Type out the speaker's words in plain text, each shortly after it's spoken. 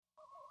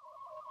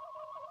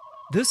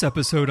This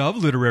episode of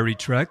Literary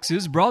Treks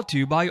is brought to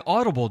you by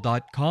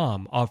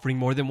Audible.com, offering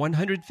more than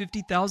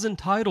 150,000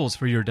 titles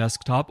for your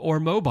desktop or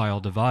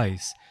mobile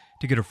device.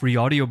 To get a free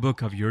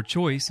audiobook of your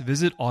choice,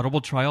 visit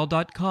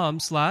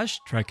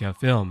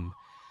audibletrial.com/TrekFM.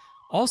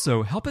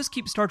 Also, help us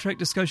keep Star Trek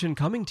discussion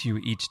coming to you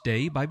each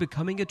day by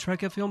becoming a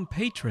Trek FM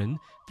patron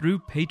through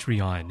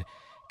Patreon.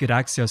 Get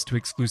access to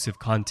exclusive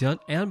content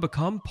and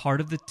become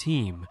part of the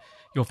team.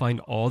 You'll find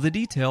all the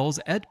details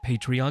at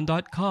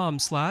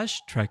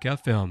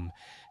patreon.com/TrekFM.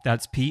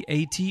 That's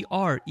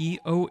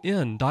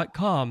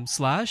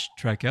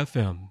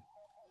patreon.com/TrekFM.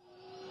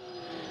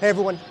 Hey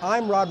everyone,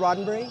 I'm Rod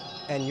Roddenberry,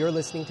 and you're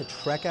listening to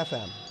Trek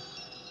FM.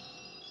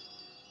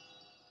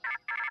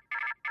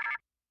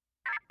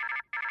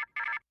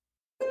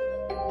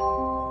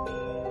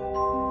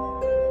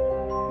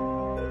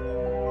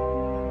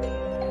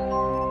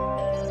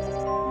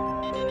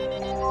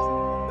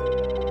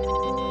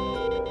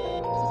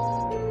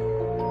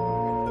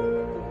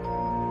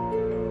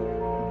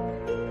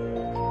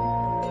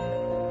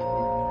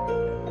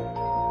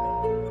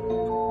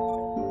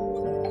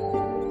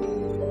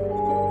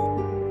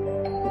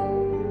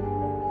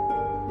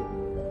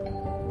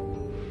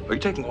 Are you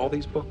taking all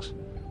these books?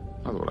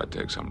 I thought I'd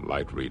take some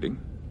light reading,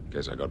 in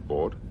case I got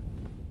bored.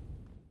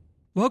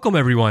 Welcome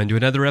everyone to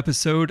another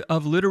episode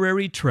of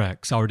Literary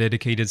Treks, our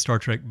dedicated Star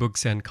Trek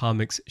books and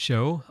comics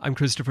show. I'm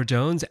Christopher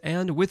Jones,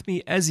 and with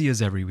me, as he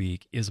is every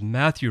week, is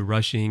Matthew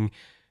Rushing,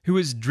 who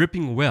is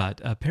dripping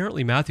wet.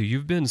 Apparently, Matthew,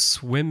 you've been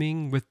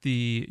swimming with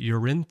the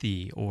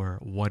Eurynthe, or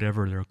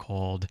whatever they're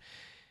called,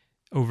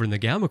 over in the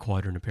Gamma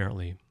Quadrant,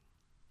 apparently.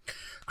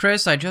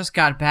 Chris, I just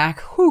got back.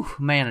 Whew,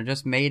 man, I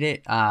just made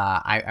it.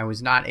 I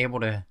was not able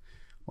to,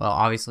 well,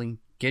 obviously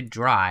get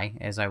dry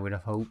as I would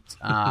have hoped.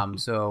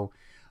 So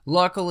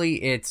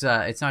luckily it's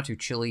not too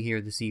chilly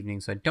here this evening,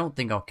 so I don't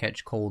think I'll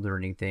catch cold or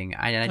anything.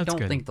 I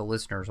don't think the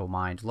listeners will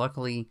mind.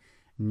 Luckily,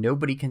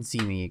 nobody can see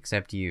me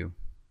except you.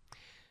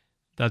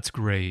 That's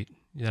great.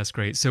 That's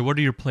great. So what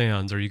are your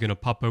plans? Are you going to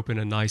pop open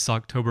a nice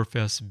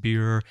Oktoberfest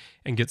beer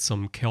and get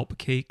some kelp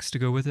cakes to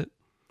go with it?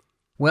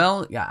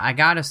 Well, I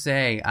gotta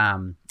say,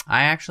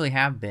 I actually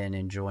have been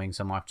enjoying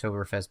some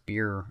Oktoberfest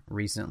beer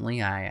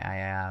recently.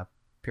 I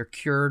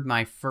procured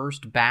my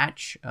first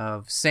batch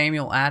of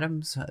Samuel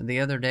Adams the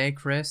other day,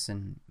 Chris,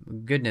 and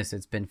goodness,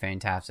 it's been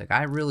fantastic.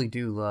 I really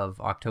do love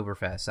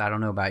Oktoberfest. I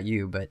don't know about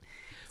you, but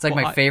it's like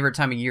my favorite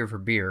time of year for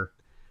beer.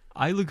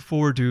 I look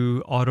forward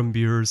to autumn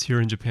beers here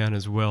in Japan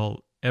as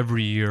well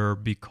every year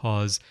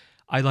because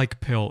I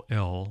like pale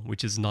ale,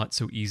 which is not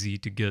so easy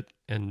to get,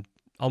 and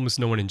almost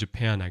no one in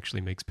Japan actually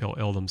makes pale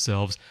ale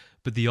themselves,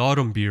 but the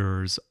autumn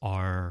beers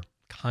are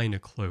kind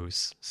of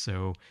close.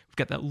 So we've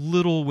got that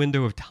little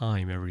window of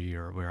time every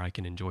year where I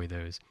can enjoy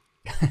those.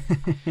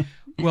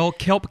 Well,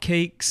 kelp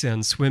cakes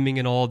and swimming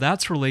and all,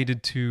 that's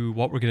related to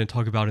what we're going to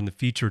talk about in the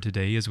feature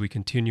today as we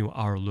continue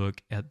our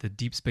look at the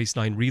Deep Space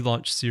Nine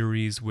relaunch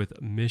series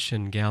with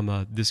Mission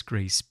Gamma, This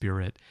Gray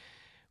Spirit,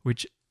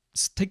 which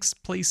takes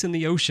place in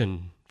the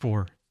ocean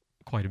for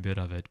quite a bit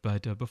of it.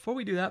 But before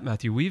we do that,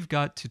 Matthew, we've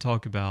got to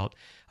talk about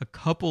a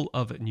couple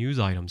of news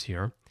items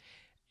here.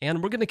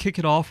 And we're going to kick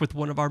it off with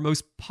one of our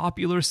most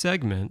popular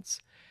segments,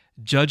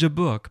 Judge a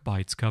Book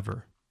by its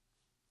Cover.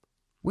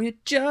 We're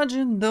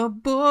judging the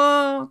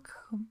book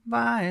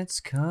by its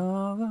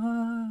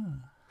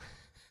cover.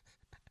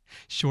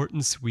 Short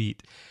and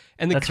sweet.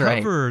 And the That's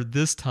cover right.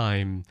 This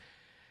time,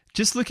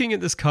 just looking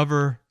at this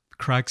cover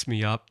cracks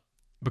me up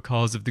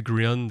because of the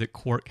grin that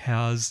Quark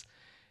has,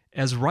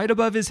 as right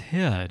above his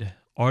head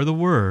are the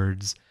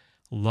words,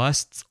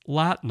 Lust's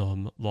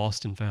Latinum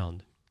Lost and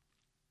Found.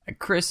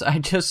 Chris, I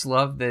just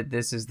love that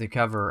this is the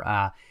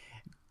cover.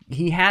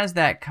 He has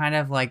that kind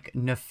of like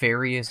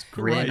nefarious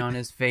grin on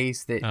his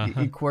face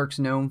that Quark's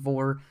known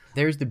for.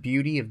 There's the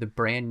beauty of the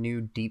brand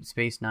new Deep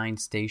Space Nine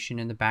station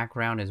in the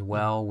background as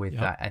well, with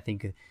I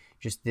think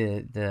just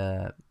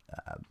the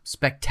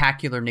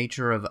spectacular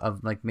nature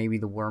of like maybe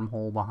the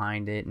wormhole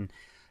behind it. And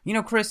you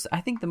know, Chris,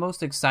 I think the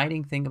most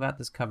exciting thing about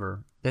this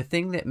cover, the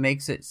thing that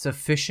makes it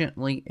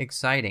sufficiently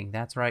exciting,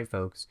 that's right,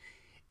 folks,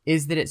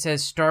 is that it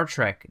says Star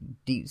Trek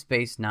Deep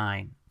Space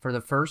Nine for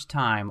the first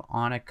time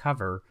on a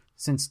cover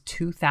since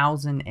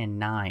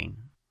 2009.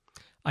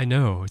 I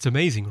know. It's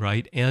amazing,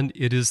 right? And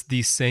it is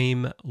the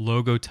same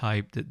logo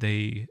type that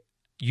they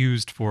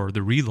used for the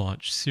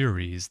relaunch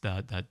series,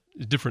 that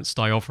different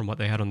style from what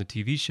they had on the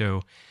TV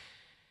show.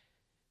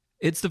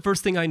 It's the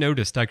first thing I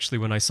noticed, actually,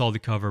 when I saw the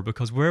cover,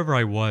 because wherever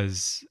I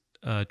was,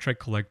 Trek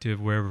Collective,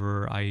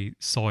 wherever I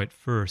saw it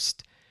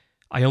first,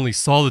 I only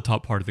saw the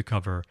top part of the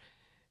cover,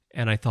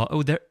 and I thought,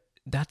 oh,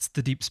 that's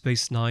the Deep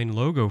Space Nine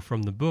logo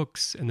from the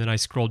books. And then I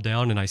scrolled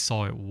down and I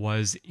saw it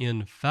was,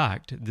 in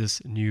fact,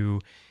 this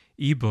new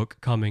ebook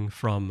coming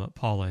from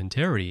Paula and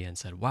Terry, and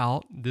said,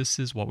 wow, this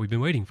is what we've been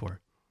waiting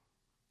for.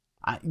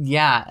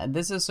 Yeah,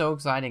 this is so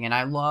exciting. And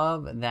I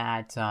love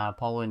that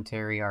Paula and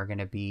Terry are going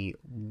to be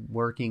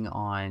working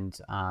on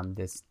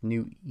this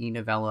new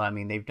e-novella. I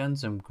mean, they've done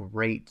some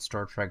great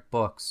Star Trek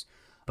books,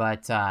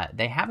 but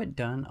they haven't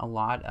done a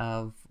lot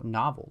of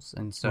novels.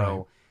 And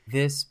so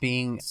this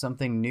being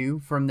something new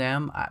from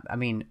them, I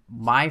mean,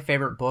 my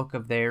favorite book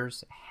of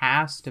theirs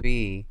has to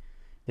be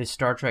the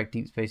Star Trek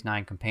Deep Space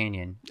Nine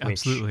companion. Which,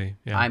 Absolutely,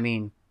 yeah. I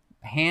mean,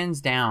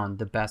 hands down,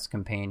 the best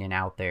companion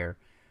out there.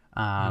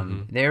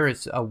 There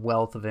is a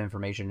wealth of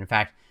information. In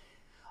fact,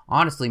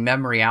 honestly,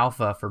 Memory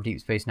Alpha for Deep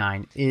Space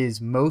Nine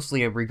is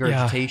mostly a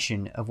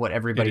regurgitation of what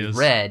everybody's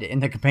read in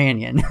the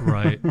companion.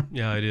 Right.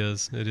 Yeah, it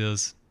is. It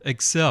is.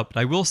 Except,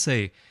 I will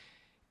say,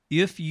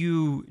 if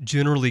you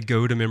generally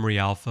go to Memory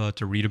Alpha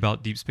to read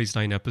about Deep Space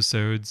Nine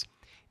episodes,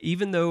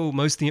 even though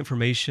most of the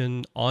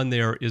information on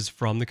there is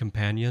from the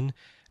companion,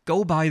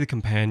 go buy the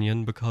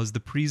companion because the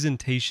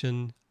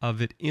presentation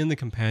of it in the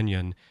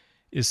companion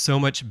is so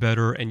much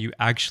better, and you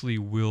actually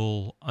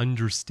will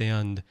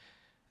understand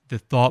the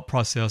thought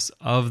process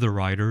of the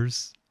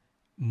writers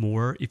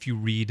more if you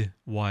read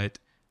what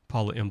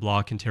Paula M.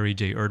 Block and Terry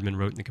J. Erdman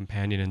wrote in the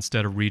companion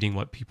instead of reading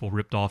what people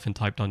ripped off and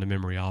typed onto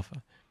Memory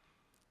Alpha.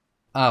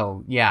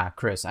 Oh, yeah,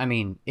 Chris. I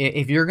mean,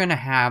 if you're going to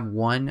have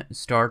one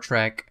Star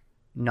Trek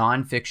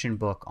nonfiction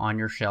book on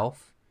your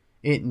shelf,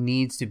 it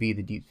needs to be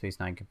the Deep Space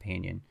Nine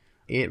companion.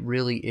 It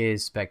really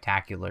is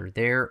spectacular.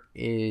 There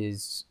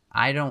is,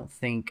 I don't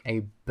think,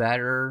 a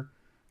better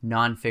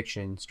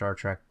nonfiction Star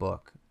Trek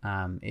book.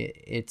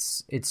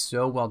 It's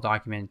so well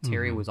documented.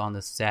 Terry was on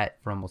the set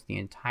for almost the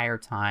entire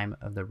time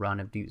of the run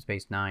of Deep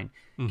Space Nine,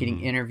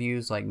 getting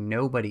interviews like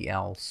nobody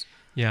else.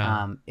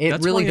 Yeah,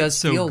 it really does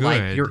feel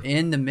like you're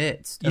in the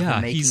midst of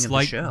the making he's of the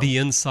like show. the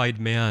inside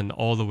man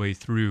all the way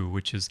through,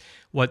 which is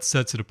what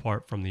sets it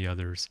apart from the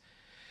others.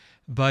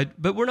 But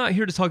we're not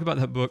here to talk about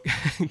that book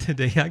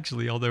today,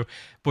 actually. Although,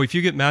 boy, if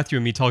you get Matthew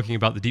and me talking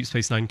about the Deep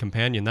Space Nine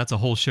companion, that's a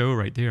whole show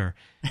right there.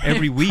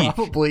 Every week.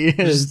 Probably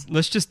is.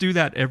 Let's just do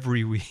that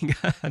every week.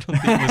 I don't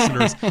think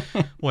listeners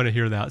want to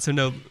hear that. So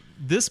no,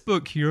 this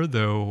book here,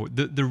 though,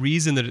 the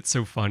reason that it's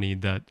so funny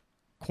that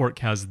Quark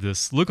has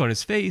this look on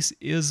his face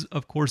is,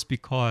 of course,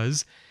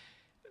 because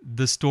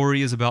the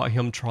story is about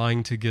him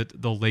trying to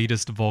get the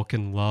latest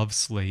Vulcan love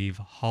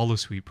slave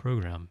holosuite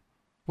program.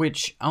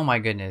 Which, oh my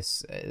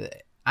goodness,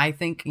 I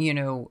think,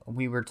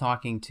 we were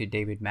talking to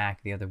David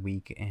Mack the other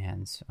week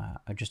and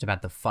just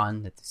about the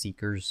fun that the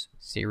Seekers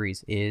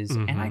series is.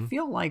 And I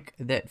feel like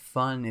that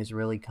fun is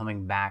really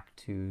coming back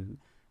to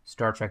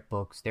Star Trek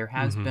books. There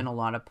has been a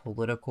lot of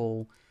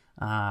political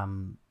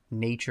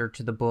nature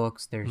to the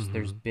books.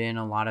 There's been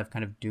a lot of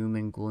kind of doom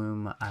and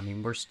gloom. I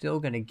mean, we're still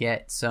going to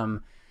get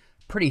some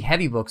pretty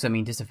heavy books. I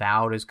mean,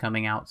 Disavowed is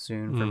coming out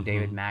soon from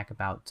David Mack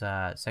about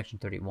Section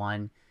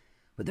 31.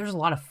 But there's a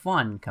lot of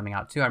fun coming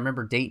out, too. I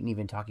remember Dayton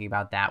even talking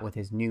about that with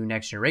his new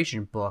Next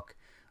Generation book,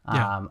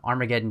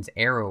 Armageddon's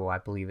Arrow, I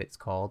believe it's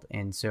called.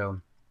 And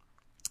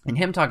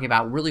him talking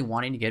about really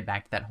wanting to get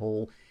back to that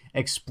whole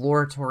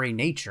exploratory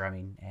nature. I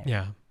mean,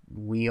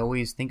 we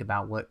always think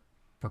about what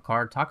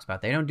Picard talks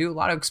about. They don't do a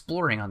lot of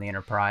exploring on the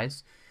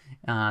Enterprise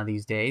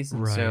these days.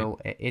 And so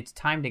it's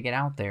time to get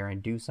out there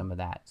and do some of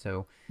that.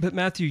 But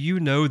Matthew,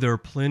 there are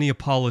plenty of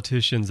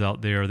politicians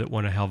out there that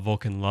want to have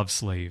Vulcan love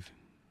slave.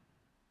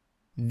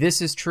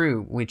 This is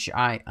true, which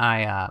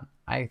I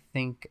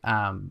think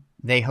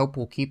they hope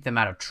will keep them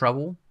out of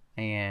trouble,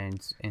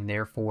 and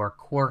therefore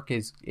Quark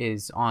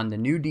is on the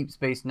new Deep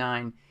Space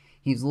Nine.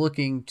 He's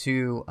looking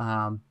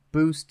to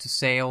boost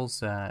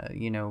sales.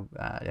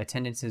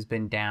 Attendance has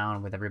been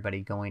down with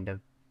everybody going to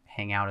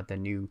hang out at the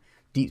new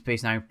Deep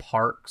Space Nine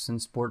parks and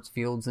sports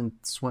fields and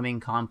swimming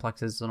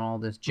complexes and all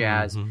this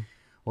jazz.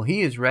 Well,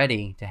 he is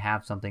ready to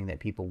have something that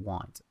people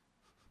want.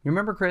 You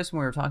remember, Chris,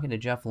 when we were talking to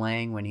Jeff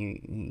Lang when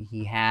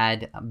he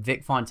had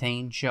Vic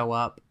Fontaine show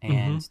up,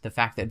 and the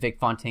fact that Vic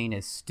Fontaine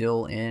is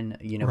still in,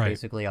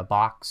 basically a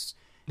box.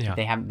 Yeah.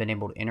 They haven't been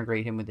able to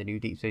integrate him with the new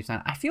Deep Space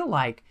Nine. I feel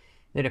like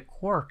that if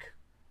Quark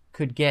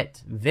could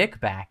get Vic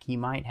back, he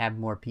might have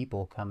more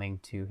people coming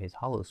to his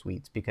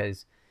holosuites,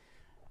 because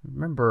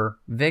remember,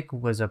 Vic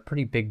was a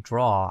pretty big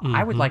draw.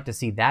 I would like to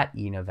see that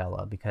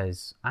e-novella,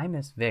 because I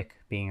miss Vic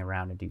being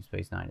around in Deep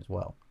Space Nine as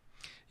well.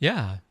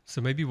 Yeah, so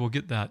maybe we'll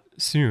get that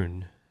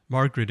soon.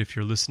 Margaret, if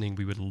you're listening,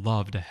 we would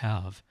love to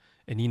have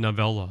an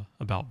e-novella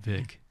about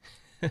Vic.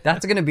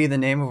 That's going to be the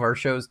name of our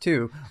shows,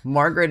 too.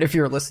 Margaret, if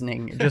you're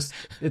listening, it's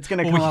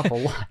going to come up a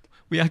lot.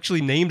 We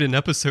actually named an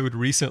episode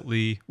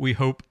recently, We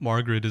Hope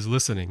Margaret is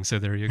Listening, so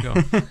there you go.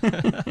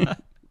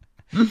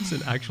 It's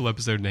an actual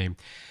episode name.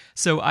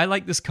 So I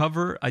like this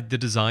cover. The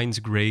design's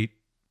great.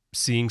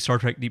 Seeing Star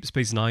Trek Deep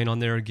Space Nine on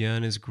there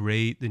again is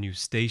great. The new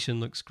station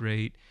looks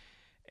great.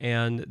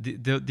 And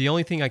the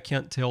only thing I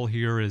can't tell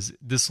here is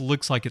this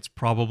looks like it's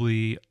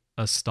probably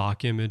a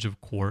stock image of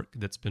Quark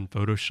that's been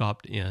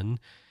photoshopped in.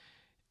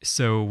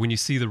 So when you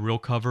see the real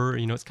cover,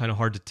 it's kind of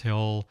hard to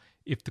tell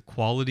if the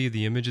quality of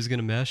the image is going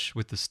to mesh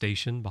with the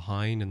station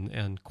behind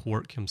and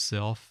Quark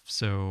himself.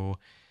 So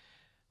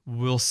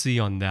we'll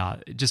see on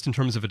that. Just in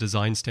terms of a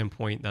design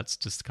standpoint, that's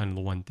just kind of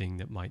the one thing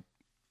that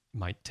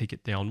might take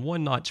it down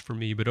one notch for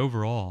me. But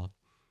overall,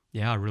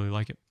 yeah, I really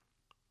like it.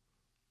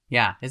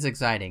 Yeah, it's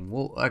exciting.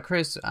 Well,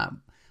 Chris,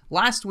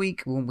 last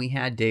week when we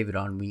had David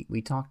on,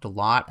 we talked a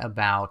lot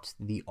about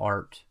the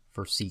art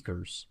for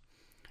Seekers.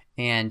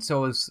 And so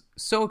I was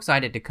so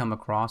excited to come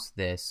across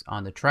this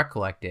on the Trek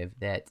Collective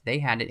that they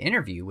had an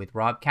interview with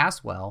Rob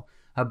Caswell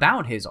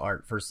about his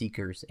art for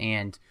Seekers.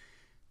 And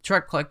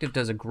Trek Collective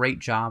does a great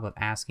job of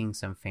asking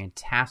some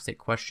fantastic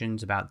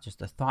questions about just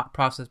the thought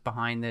process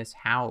behind this,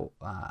 how,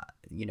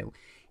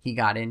 he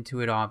got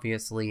into it,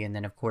 obviously, and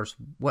then, of course,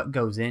 what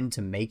goes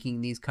into making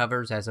these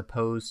covers as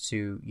opposed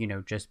to,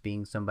 just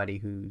being somebody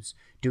who's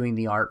doing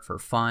the art for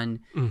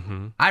fun.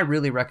 Mm-hmm. I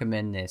really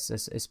recommend this,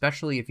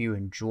 especially if you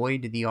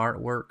enjoyed the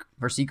artwork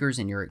for Seekers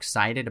and you're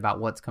excited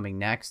about what's coming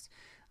next.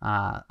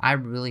 I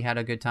really had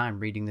a good time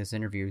reading this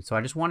interview, so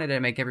I just wanted to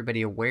make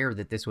everybody aware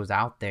that this was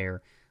out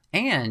there.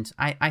 And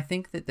I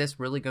think that this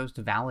really goes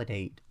to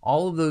validate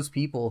all of those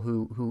people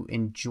who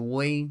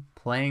enjoy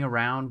playing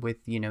around with,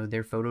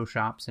 their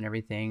Photoshops and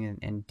everything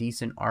and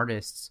decent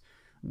artists.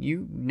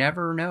 You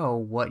never know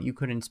what you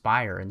could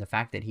inspire. And the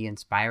fact that he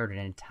inspired an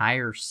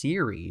entire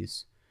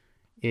series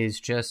is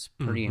just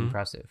pretty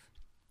impressive.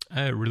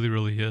 It really,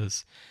 really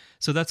is.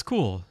 So that's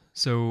cool.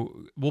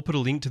 So we'll put a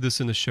link to this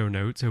in the show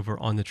notes over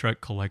on the Trek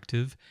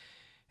Collective.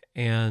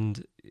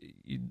 And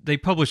they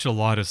publish a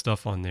lot of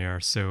stuff on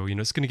there. So,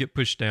 it's going to get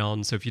pushed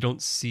down. So if you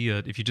don't see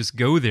it, if you just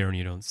go there and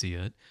you don't see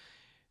it,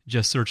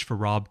 just search for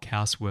Rob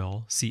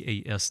Caswell,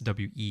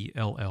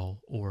 Caswell,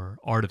 or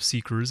Art of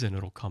Seekers, and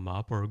it'll come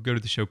up. Or go to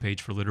the show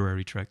page for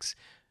Literary Treks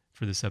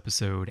for this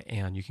episode,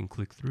 and you can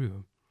click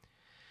through.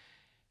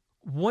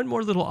 One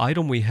more little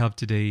item we have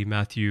today,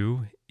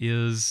 Matthew,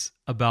 is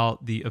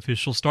about the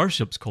official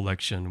Starships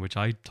collection, which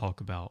I talk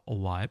about a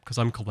lot because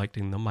I'm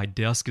collecting them. My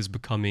desk is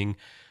becoming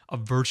a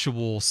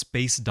virtual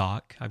space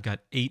dock. I've got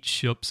 8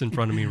 ships in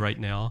front of me right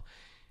now,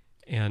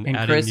 and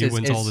adding Chris, new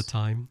ones all the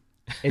time.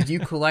 As you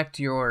collect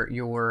your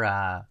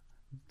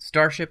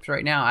starships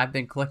right now, I've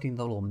been collecting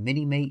the little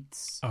mini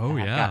mates. Oh,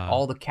 I've got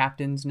all the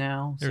captains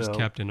now. There's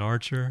Captain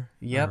Archer.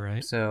 Yep. All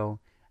right. So,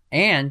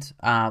 and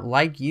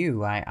like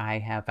you,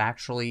 I have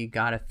actually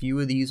got a few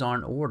of these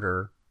on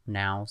order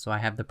now. So I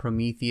have the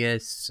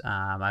Prometheus.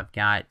 I've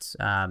got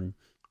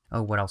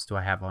what else do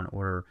I have on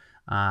order?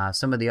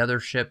 Some of the other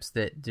ships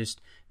that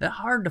they're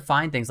hard to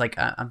find things. Like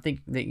I'm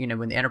thinking that,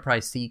 when the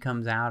Enterprise C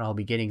comes out, I'll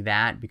be getting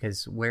that,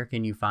 because where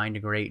can you find a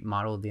great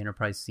model of the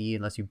Enterprise C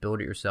unless you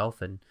build it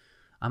yourself? And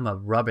I'm a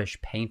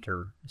rubbish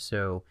painter,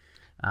 so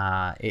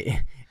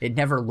it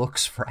never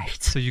looks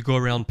right. So you go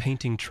around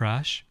painting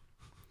trash?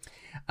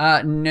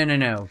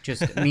 No.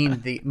 Just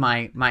mean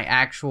my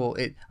actual.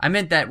 I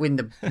meant that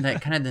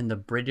in the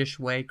British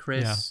way,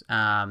 Chris.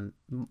 Yeah.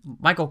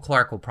 Michael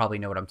Clark will probably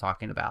know what I'm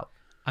talking about.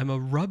 I'm a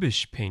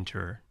rubbish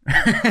painter.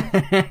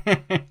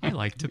 I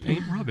like to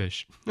paint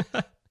rubbish.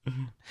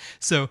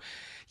 So,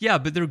 yeah,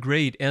 but they're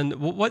great. And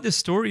what this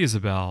story is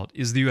about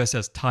is the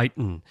USS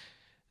Titan.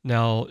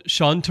 Now,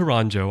 Sean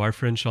Taranjo, our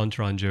friend Sean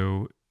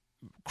Taranjo,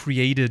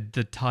 created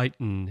the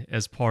Titan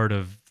as part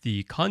of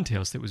the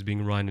contest that was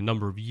being run a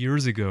number of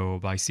years ago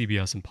by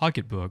CBS and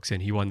Pocketbooks,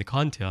 and he won the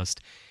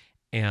contest.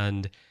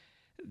 And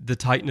the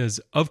Titan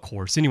is, of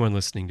course, anyone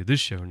listening to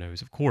this show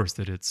knows, of course,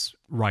 that it's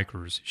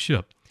Riker's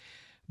ship.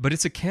 But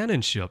it's a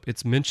canon ship.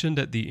 It's mentioned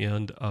at the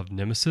end of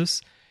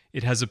Nemesis.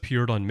 It has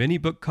appeared on many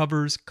book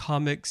covers,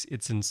 comics.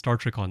 It's in Star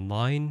Trek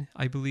Online,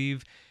 I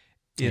believe.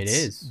 It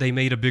is. They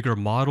made a bigger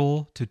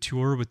model to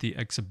tour with the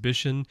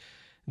exhibition.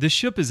 This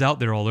ship is out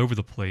there all over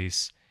the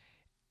place.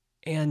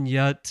 And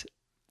yet,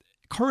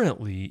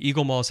 currently,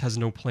 Eagle Moss has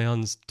no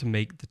plans to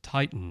make the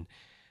Titan.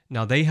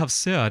 Now, they have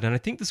said, and I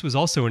think this was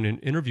also in an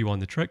interview on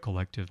the Trek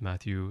Collective,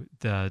 Matthew,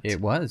 that... It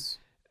was.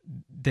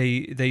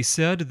 They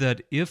said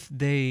that if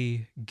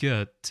they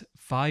get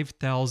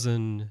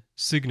 5,000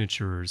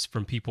 signatures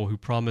from people who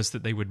promised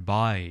that they would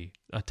buy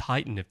a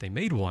Titan if they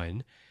made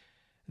one,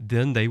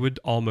 then they would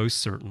almost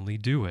certainly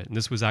do it. And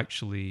this was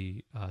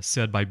actually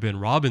said by Ben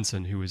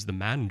Robinson, who is the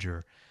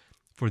manager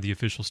for the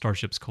official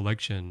Starships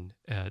collection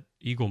at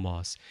Eagle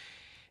Moss.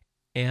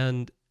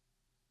 And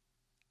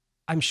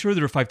I'm sure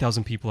there are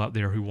 5,000 people out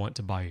there who want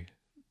to buy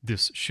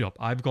this ship.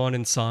 I've gone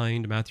and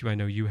signed. Matthew, I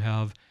know you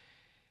have.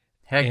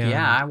 Heck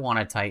yeah, I want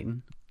a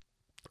Titan.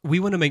 We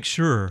want to make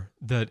sure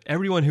that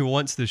everyone who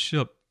wants this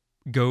ship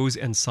goes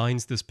and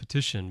signs this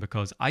petition,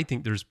 because I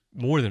think there's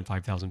more than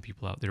 5,000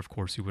 people out there, of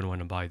course, who would want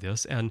to buy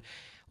this. And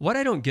what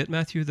I don't get,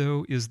 Matthew,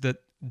 though, is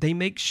that they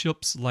make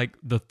ships like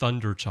the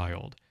Thunder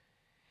Child.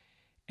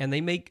 And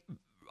they make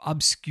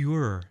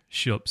obscure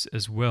ships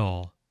as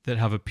well that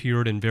have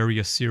appeared in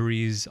various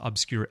series,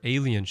 obscure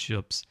alien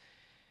ships.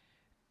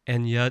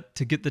 And yet,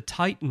 to get the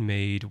Titan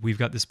made, we've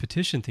got this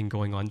petition thing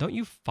going on. Don't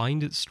you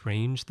find it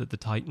strange that the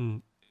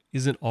Titan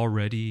isn't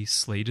already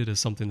slated as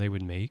something they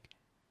would make?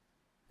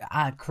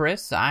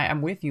 Chris,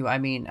 I'm with you. I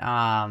mean,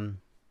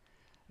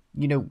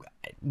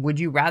 would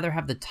you rather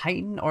have the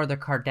Titan or the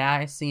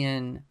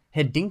Cardassian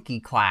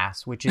Hodinkee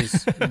class, which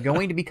is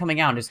going to be coming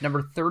out? It's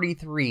number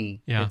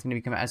 33. Yeah. It's going to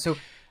be coming out. So,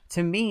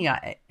 to me,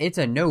 it's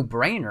a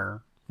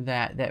no-brainer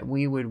that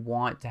we would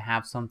want to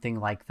have something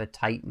like the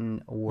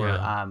Titan,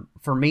 or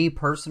for me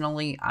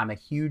personally, I'm a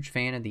huge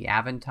fan of the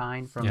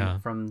Aventine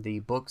from the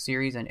book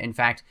series, and in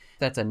fact,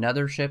 that's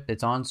another ship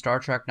that's on Star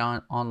Trek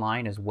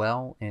Online as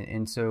well,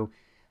 and so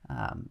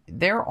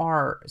there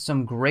are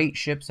some great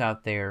ships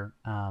out there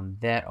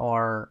that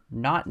are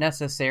not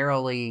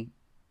necessarily.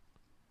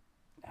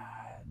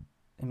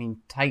 I mean,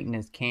 Titan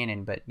is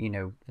canon, but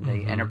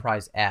the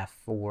Enterprise F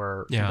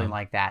or something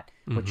like that.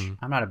 Which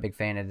I'm not a big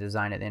fan of the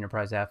design of the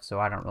Enterprise F, so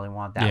I don't really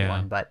want that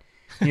one. But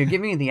give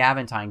me the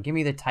Aventine, give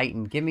me the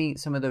Titan, give me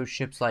some of those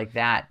ships like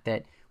that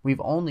we've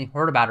only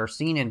heard about or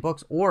seen in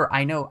books. Or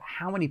I know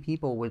how many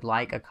people would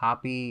like a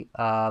copy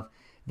of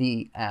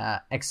the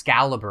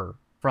Excalibur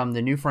from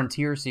the New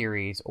Frontier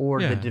series,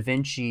 or the Da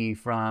Vinci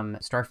from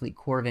Starfleet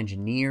Corps of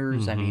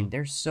Engineers. I mean,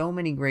 there's so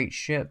many great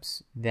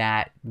ships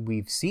that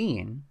we've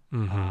seen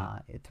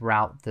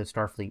throughout the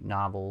Starfleet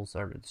novels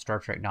or the Star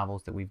Trek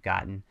novels that we've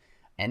gotten,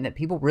 and that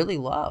people really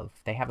love.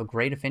 They have a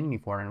great affinity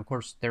for it. And of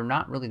course, they're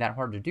not really that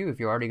hard to do. If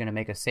you're already going to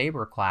make a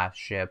Sabre class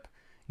ship,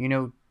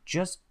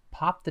 just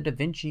pop the Da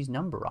Vinci's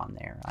number on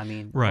there. I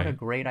mean, what a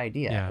great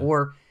idea. Yeah.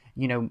 Or,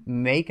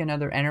 make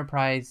another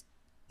Enterprise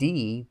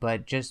D,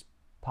 but just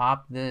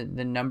pop the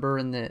number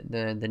and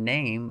the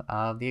name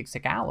of the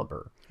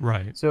Excalibur.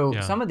 Right. So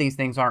some of these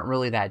things aren't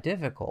really that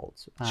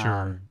difficult.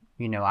 Sure.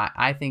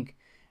 I think,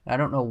 I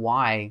don't know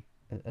why,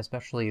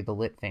 especially the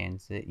lit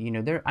fans,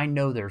 that, I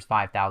know there's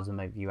 5,000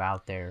 of you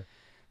out there.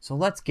 So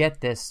let's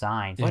get this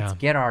signed. Let's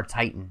get our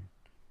Titan.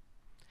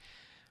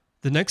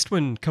 The next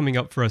one coming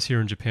up for us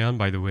here in Japan,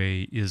 by the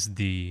way, is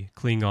the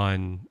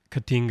Klingon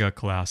Katinga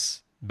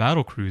class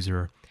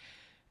battlecruiser.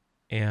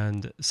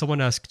 And someone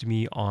asked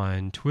me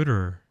on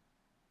Twitter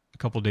a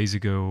couple days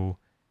ago,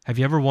 have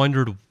you ever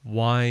wondered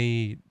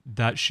why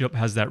that ship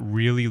has that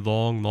really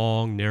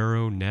long,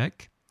 narrow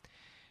neck?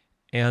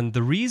 And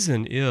the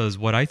reason is,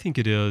 what I think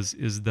it is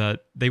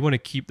that they want to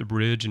keep the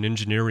bridge and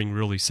engineering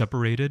really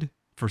separated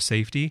for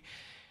safety.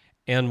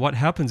 And what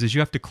happens is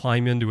you have to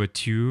climb into a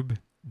tube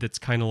that's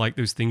kind of like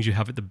those things you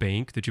have at the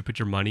bank that you put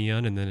your money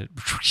in and then it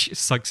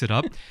sucks it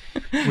up.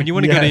 When you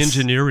want to go to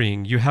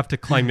engineering, you have to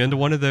climb into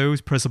one of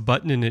those, press a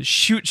button, and it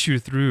shoots you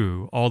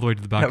through all the way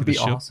to the back of the ship.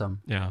 That would be awesome.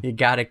 Yeah. You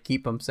got to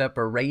keep them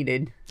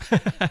separated.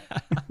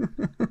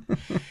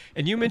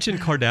 And you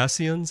mentioned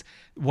Cardassians.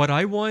 What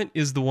I want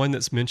is the one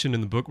that's mentioned in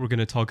the book we're going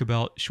to talk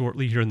about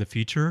shortly here in the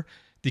feature,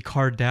 the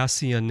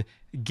Cardassian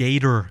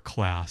Gator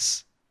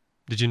class.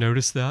 Did you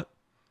notice that?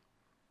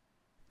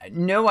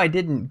 No, I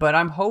didn't, but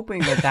I'm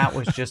hoping that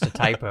was just a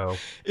typo.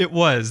 It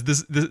was.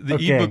 The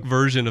ebook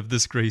version of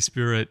This Gray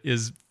Spirit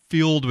is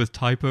filled with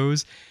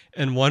typos,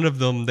 and one of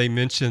them, they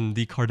mentioned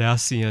the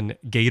Cardassian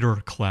Gator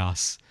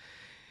class.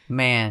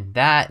 Man,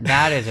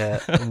 that is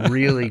a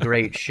really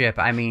great ship.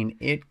 I mean,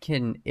 it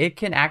can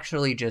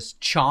actually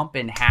just chomp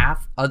in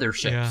half other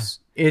ships.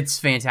 Yeah. It's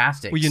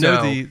fantastic. Well,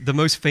 know, the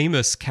most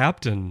famous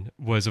captain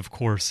was, of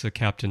course,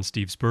 Captain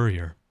Steve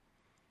Spurrier.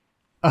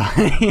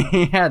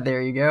 Yeah,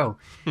 there you go.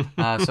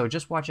 So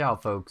just watch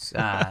out, folks.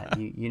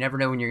 You never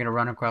know when you're going to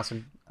run across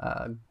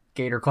a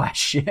Gator-class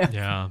ship.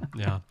 Yeah.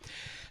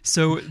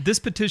 So this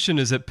petition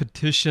is at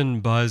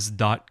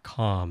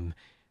petitionbuzz.com,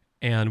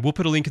 and we'll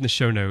put a link in the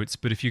show notes,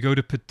 but if you go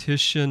to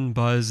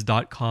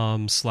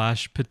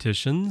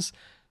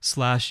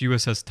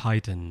petitionbuzz.com/petitions/USS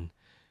Titan,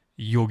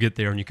 you'll get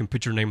there and you can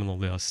put your name on the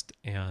list.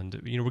 And,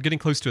 we're getting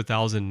close to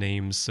 1,000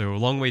 names, so a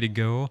long way to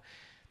go.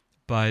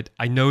 But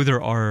I know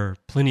there are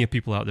plenty of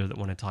people out there that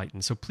want a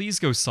Titan. So please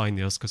go sign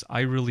this, because I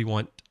really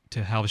want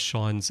to have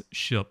Sean's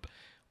ship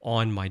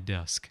on my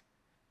desk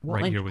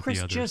here with Chris,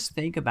 the others. Just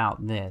think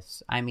about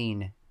this. I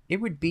mean,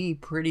 it would be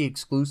pretty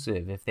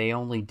exclusive if they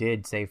only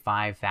did, say,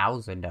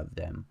 5,000 of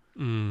them.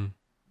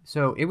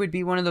 So it would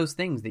be one of those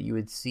things that you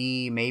would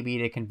see maybe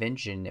at a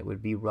convention that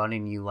would be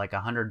running you like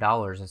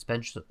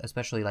 $100,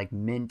 especially like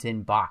mint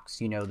in box,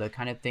 the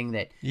kind of thing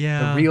that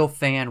the real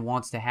fan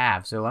wants to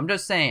have. So I'm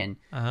just saying,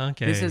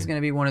 this is going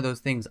to be one of those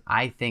things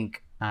I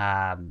think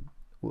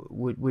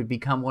would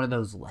become one of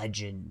those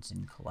legends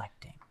in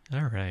collecting.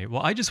 All right.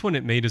 Well, I just want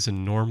it made as a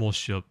normal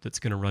ship that's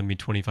going to run me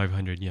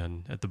 2,500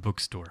 yen at the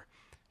bookstore.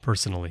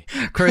 Personally,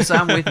 Chris,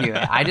 I'm with you.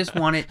 I just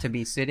want it to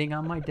be sitting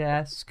on my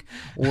desk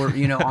or,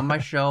 on my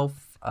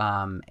shelf.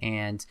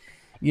 And,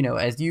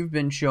 as you've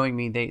been showing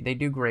me, they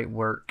do great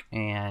work.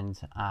 And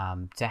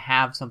to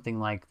have something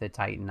like the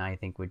Titan, I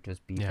think would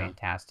just be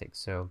fantastic.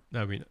 So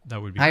that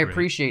would be I great.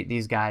 appreciate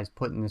these guys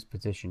putting this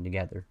petition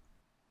together.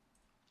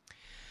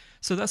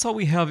 So that's all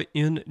we have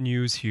in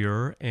news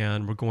here.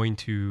 And we're going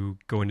to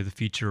go into the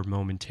feature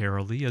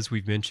momentarily, as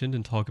we've mentioned,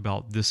 and talk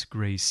about This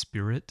Gray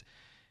Spirit,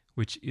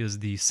 which is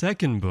the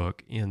second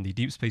book in the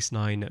Deep Space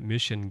Nine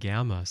Mission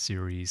Gamma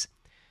series.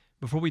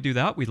 Before we do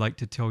that, we'd like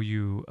to tell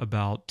you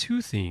about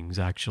two things,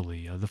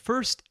 actually. The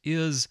first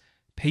is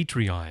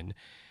Patreon.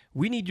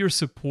 We need your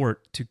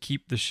support to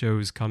keep the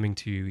shows coming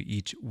to you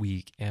each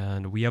week,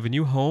 and we have a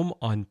new home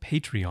on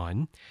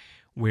Patreon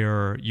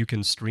where you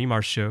can stream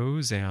our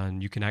shows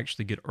and you can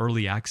actually get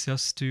early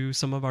access to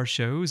some of our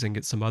shows and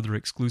get some other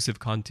exclusive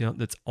content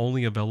that's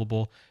only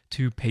available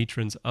to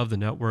patrons of the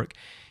network.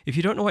 If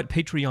you don't know what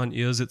Patreon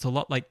is, it's a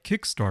lot like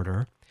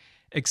Kickstarter,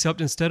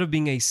 except instead of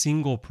being a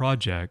single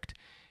project,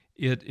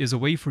 It is a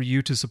way for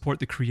you to support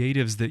the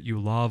creatives that you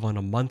love on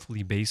a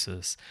monthly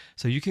basis.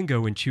 So you can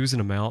go and choose an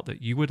amount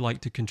that you would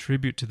like to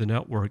contribute to the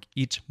network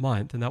each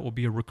month, and that will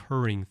be a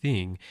recurring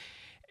thing.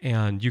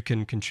 And you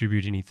can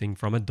contribute anything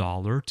from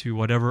 $1 to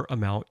whatever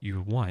amount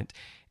you want.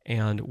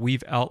 And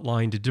we've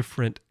outlined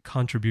different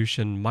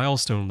contribution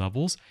milestone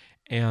levels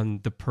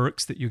and the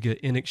perks that you get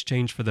in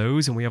exchange for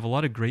those. And we have a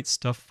lot of great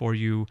stuff for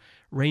you,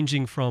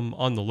 ranging from,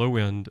 on the low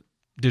end,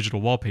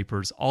 digital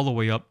wallpapers all the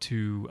way up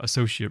to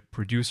associate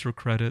producer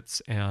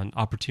credits and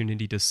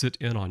opportunity to sit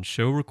in on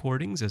show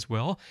recordings as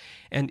well,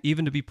 and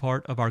even to be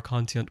part of our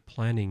content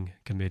planning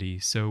committee.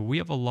 So we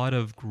have a lot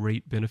of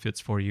great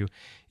benefits for you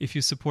if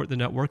you support the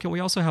network. And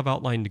we also have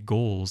outlined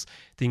goals,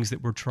 things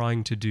that we're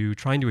trying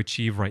to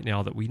achieve right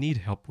now that we need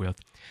help with.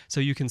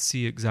 So you can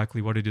see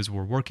exactly what it is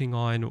we're working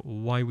on,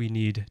 why we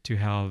need to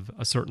have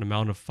a certain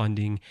amount of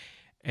funding,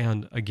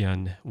 and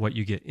again, what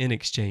you get in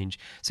exchange.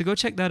 So go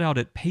check that out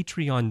at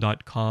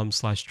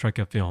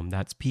patreon.com/trekfm.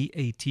 That's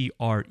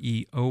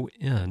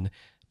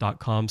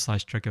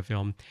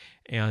patreon.com/trekfm.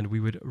 And we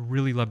would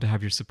really love to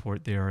have your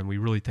support there. And we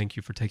really thank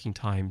you for taking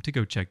time to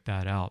go check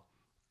that out.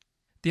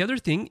 The other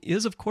thing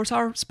is, of course,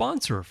 our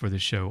sponsor for the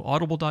show,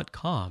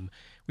 audible.com.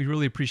 We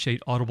really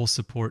appreciate Audible's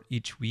support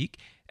each week.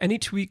 And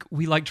each week,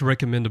 we like to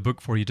recommend a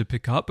book for you to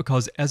pick up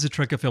because as a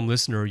Trek FM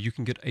listener, you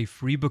can get a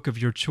free book of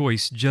your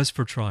choice just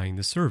for trying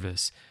the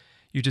service.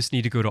 You just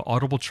need to go to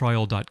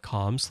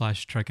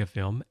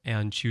audibletrial.com/trekfm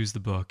and choose the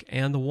book.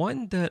 And the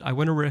one that I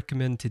want to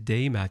recommend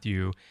today,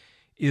 Matthew,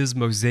 is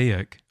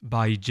Mosaic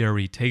by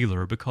Jerry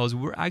Taylor, because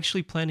we're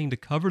actually planning to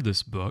cover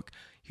this book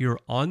here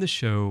on the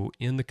show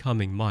in the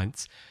coming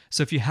months.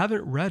 So if you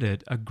haven't read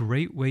it, a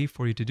great way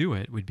for you to do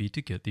it would be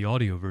to get the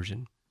audio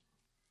version.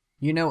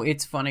 You know,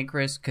 it's funny,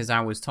 Chris, because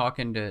I was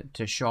talking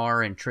to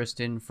Shar and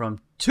Tristan from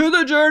To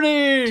the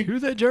Journey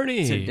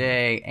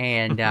today,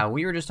 and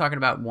we were just talking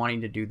about wanting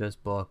to do this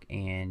book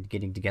and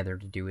getting together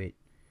to do it.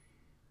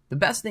 The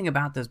best thing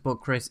about this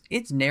book, Chris,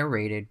 it's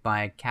narrated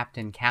by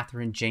Captain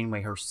Catherine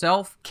Janeway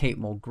herself, Kate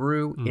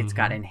Mulgrew. Mm-hmm. It's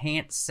got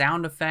enhanced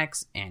sound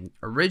effects and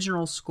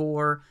original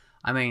score.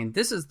 I mean,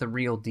 this is the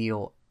real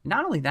deal.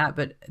 Not only that,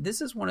 but this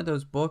is one of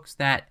those books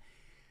that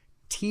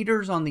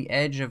teeters on the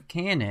edge of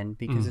canon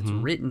because it's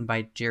written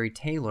by Jerry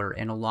Taylor,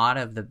 and a lot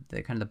of the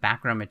kind of the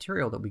background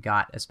material that we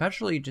got,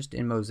 especially just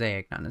in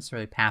Mosaic, not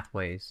necessarily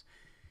Pathways,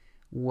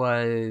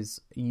 was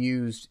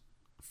used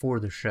for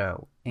the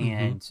show.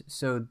 And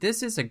so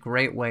this is a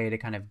great way to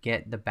kind of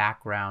get the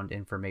background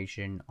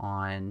information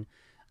on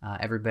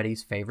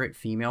everybody's favorite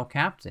female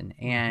captain.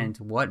 And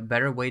what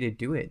better way to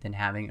do it than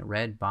having it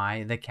read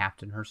by the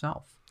captain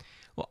herself?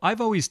 Well,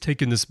 I've always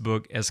taken this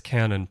book as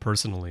canon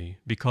personally,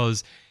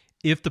 because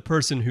if the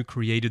person who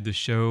created the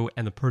show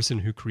and the person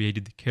who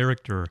created the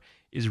character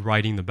is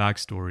writing the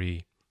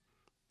backstory,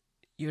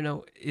 you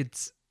know,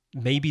 it's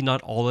maybe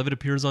not all of it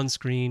appears on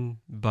screen,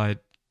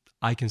 but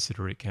I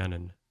consider it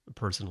canon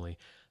personally.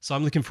 So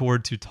I'm looking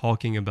forward to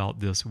talking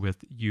about this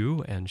with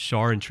you and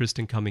Shar and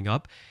Tristan coming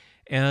up.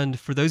 And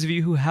for those of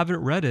you who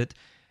haven't read it,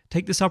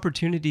 take this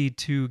opportunity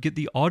to get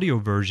the audio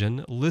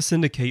version,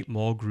 listen to Kate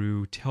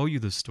Mulgrew tell you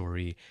the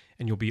story,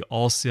 and you'll be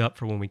all set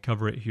for when we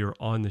cover it here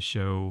on the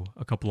show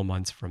a couple of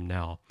months from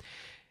now.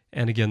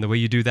 And again, the way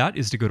you do that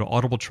is to go to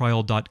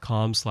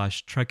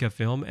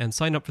audibletrial.com/trekfm and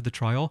sign up for the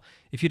trial.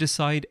 If you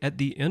decide at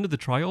the end of the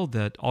trial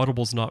that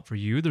Audible's not for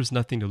you, there's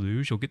nothing to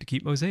lose. You'll get to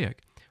keep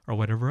Mosaic or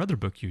whatever other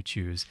book you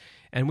choose.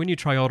 And when you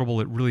try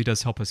Audible, it really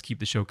does help us keep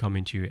the show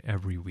coming to you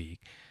every week.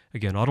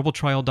 Again,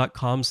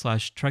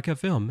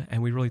 audibletrial.com/trekfm,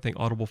 and we really thank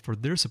Audible for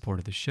their support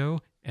of the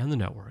show and the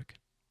network.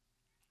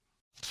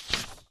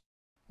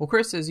 Well,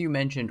 Chris, as you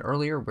mentioned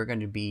earlier, we're going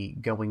to be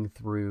going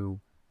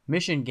through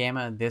Mission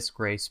Gamma, This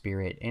Gray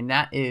Spirit, and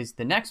that is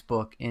the next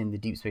book in the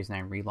Deep Space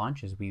Nine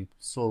relaunch as we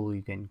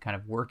slowly been kind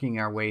of working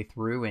our way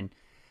through. And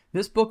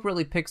this book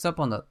really picks up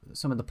on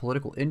some of the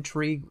political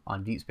intrigue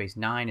on Deep Space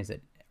Nine as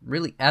it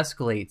really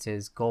escalates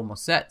as Gul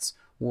Moset's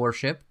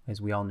warship.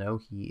 As we all know,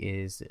 he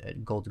is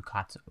Gul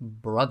Dukat's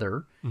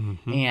brother,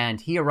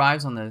 and he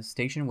arrives on the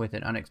station with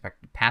an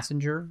unexpected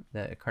passenger,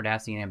 the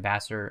Cardassian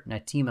ambassador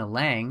Natima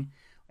Lang.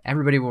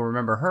 Everybody will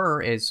remember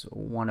her as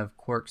one of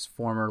Quark's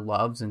former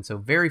loves, and so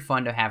very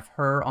fun to have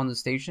her on the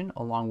station,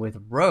 along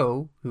with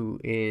Ro, who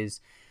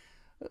is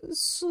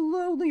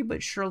slowly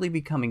but surely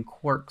becoming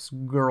Quark's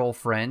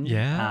girlfriend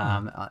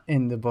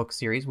in the book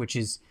series, which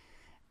is,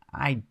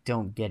 I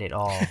don't get it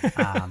all.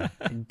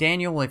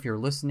 Daniel, if you're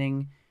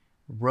listening,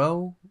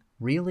 Ro,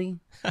 really?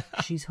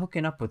 She's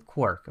hooking up with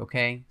Quark,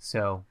 okay?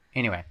 So,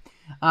 anyway.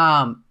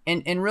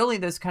 And really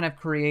this kind of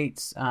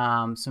creates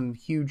some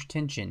huge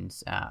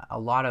tensions. A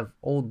lot of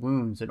old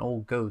wounds and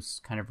old ghosts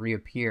kind of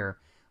reappear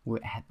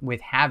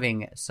with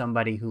having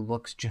somebody who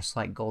looks just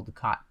like Gul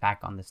Dukat back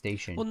on the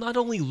station. Well, not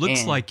only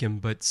looks like him,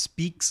 but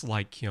speaks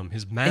like him.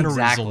 His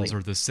mannerisms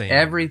are the same.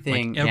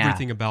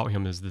 Everything about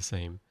him is the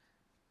same.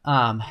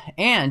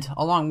 And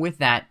along with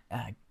that,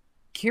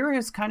 Kira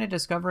is kind of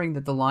discovering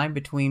that the line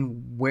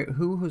between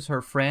who is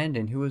her friend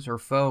and who is her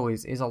foe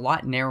is a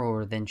lot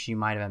narrower than she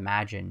might have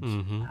imagined.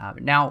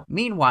 Now,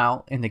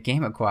 meanwhile, in the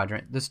Gamma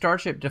Quadrant, the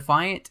starship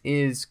Defiant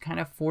is kind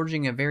of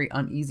forging a very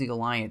uneasy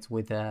alliance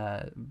with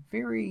a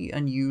very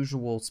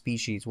unusual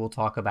species we'll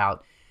talk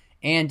about.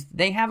 And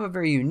they have a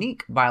very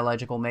unique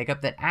biological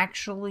makeup that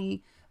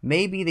actually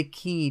may be the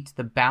key to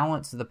the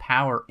balance of the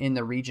power in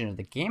the region of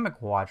the Gamma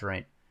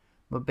Quadrant,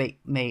 but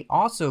may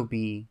also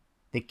be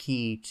the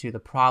key to the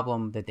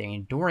problem that the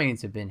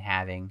Andorians have been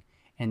having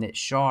and that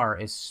Shar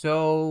is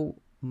so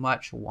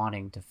much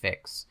wanting to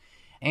fix.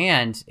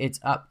 And it's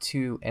up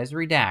to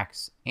Ezri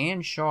Dax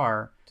and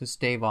Shar to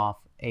stave off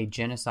a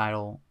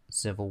genocidal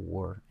civil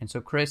war. And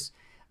so, Chris,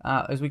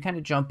 as we kind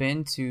of jump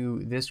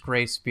into this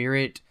Gray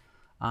Spirit,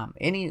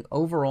 any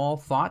overall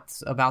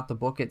thoughts about the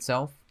book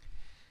itself?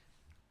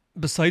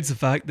 Besides the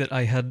fact that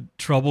I had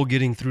trouble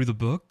getting through the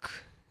book.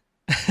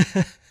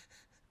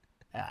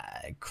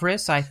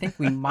 Chris, I think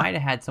we might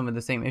have had some of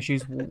the same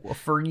issues.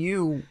 For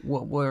you,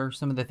 what were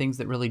some of the things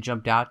that really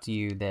jumped out to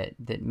you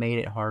that made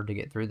it hard to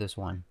get through this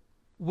one?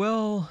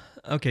 Well,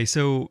 okay,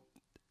 so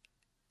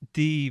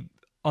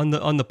on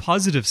the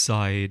positive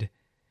side,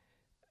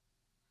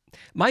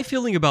 my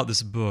feeling about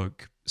this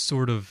book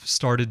sort of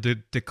started to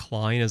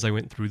decline as I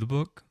went through the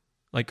book.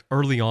 Like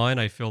early on,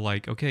 I feel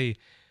like, okay,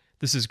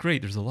 this is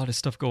great. There's a lot of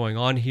stuff going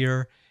on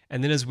here.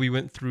 And then as we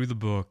went through the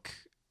book,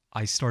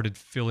 I started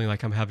feeling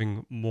like I'm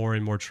having more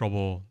and more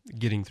trouble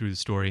getting through the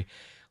story.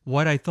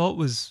 What I thought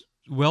was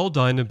well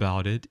done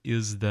about it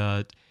is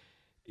that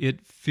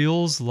it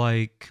feels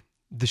like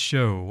the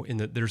show in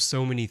that there's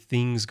so many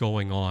things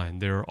going on.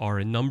 There are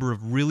a number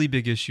of really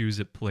big issues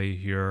at play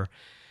here.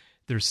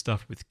 There's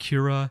stuff with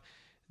Kira.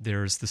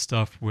 There's the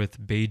stuff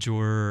with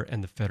Bajor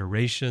and the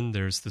Federation.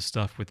 There's the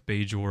stuff with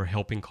Bajor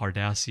helping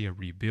Cardassia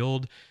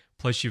rebuild.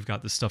 Plus you've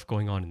got the stuff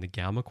going on in the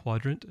Gamma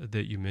Quadrant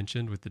that you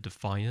mentioned with the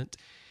Defiant.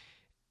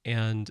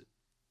 And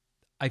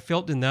I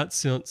felt in that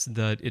sense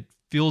that it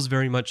feels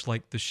very much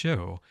like the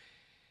show.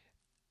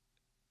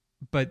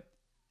 But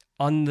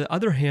on the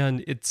other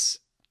hand, it's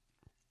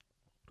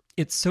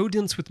so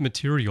dense with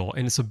material,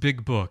 and it's a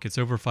big book. It's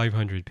over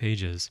 500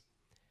 pages.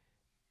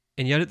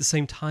 And yet at the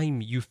same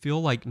time, you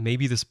feel like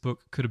maybe this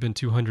book could have been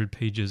 200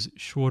 pages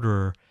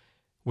shorter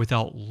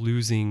without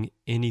losing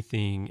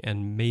anything,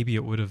 and maybe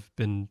it would have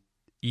been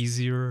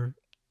easier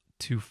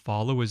to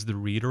follow as the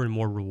reader and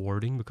more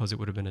rewarding because it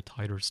would have been a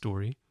tighter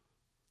story.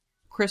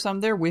 Chris,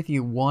 I'm there with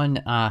you. One,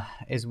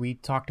 as we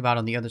talked about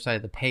on the other side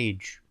of the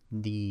page,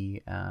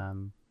 the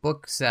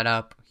book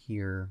setup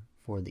here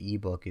for the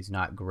ebook is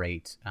not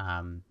great.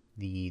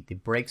 The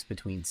breaks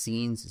between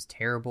scenes is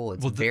terrible.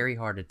 It's very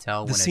hard to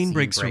tell when a scene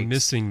breaks. Are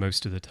missing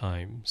most of the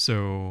time.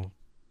 So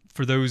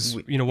for those,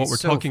 what we're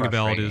talking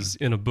about is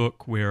in a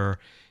book where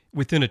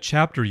within a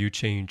chapter you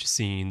change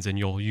scenes, and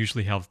you'll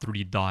usually have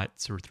 3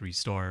 dots or 3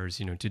 stars,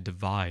 to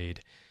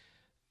divide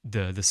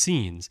the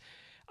scenes.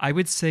 I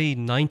would say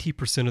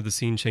 90% of the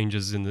scene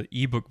changes in the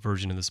ebook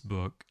version of this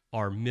book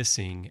are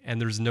missing,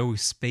 and there's no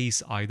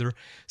space either.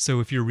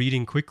 So if you're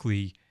reading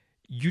quickly,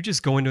 you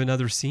just go into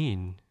another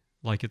scene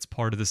like it's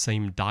part of the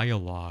same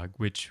dialogue,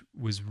 which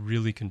was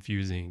really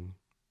confusing.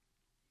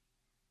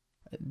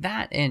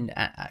 That and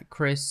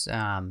Chris,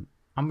 I'm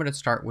going to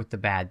start with the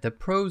bad. The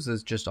prose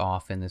is just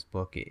off in this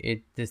book.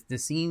 The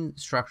scene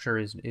structure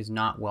is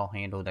not well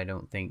handled, I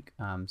don't think.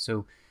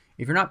 So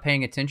if you're not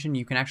paying attention,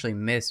 you can actually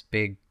miss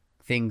big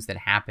things that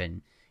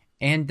happen.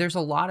 And there's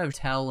a lot of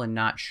tell and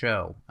not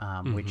show,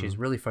 which is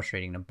really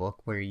frustrating in a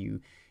book where you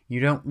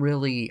don't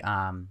really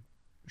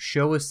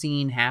show a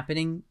scene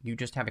happening. You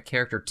just have a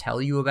character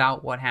tell you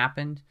about what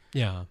happened.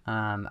 Yeah.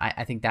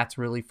 I think that's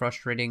really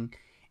frustrating.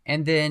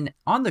 And then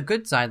on the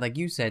good side, like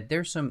you said,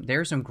 there's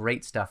some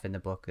great stuff in the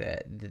book.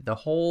 The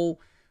whole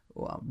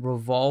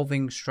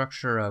revolving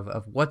structure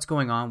of what's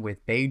going on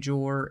with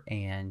Bajor,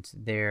 and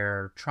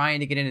they're trying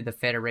to get into the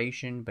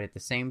Federation, but at the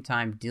same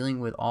time dealing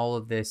with all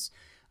of this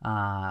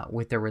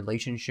with their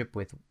relationship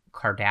with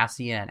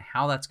Cardassia and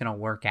how that's going to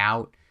work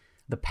out.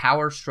 The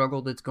power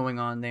struggle that's going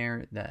on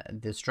there,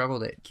 the struggle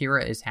that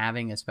Kira is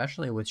having,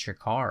 especially with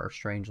Shakar,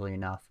 strangely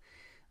enough,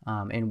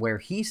 and where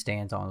he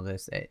stands on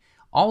this.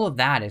 All of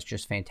that is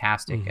just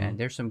fantastic, and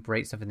there's some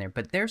great stuff in there.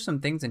 But there's some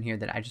things in here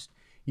that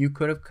you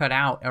could have cut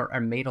out or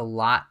made a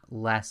lot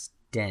less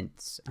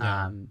dense.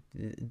 Yeah.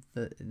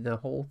 The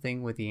whole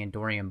thing with the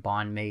Andorian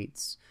bond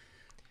mates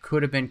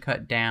could have been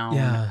cut down.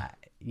 Yeah.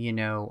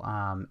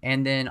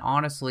 And then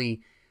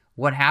honestly,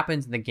 what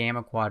happens in the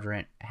Gamma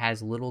Quadrant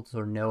has little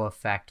to no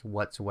effect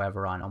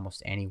whatsoever on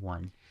almost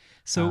anyone.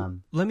 So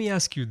let me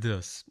ask you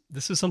this.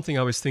 This is something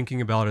I was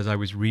thinking about as I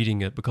was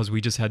reading it, because we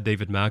just had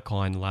David Mack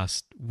on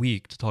last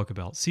week to talk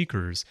about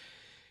Seekers.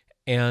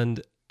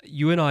 And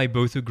you and I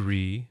both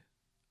agree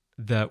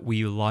that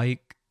we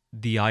like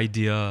the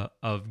idea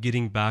of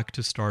getting back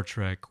to Star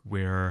Trek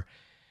where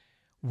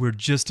we're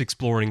just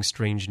exploring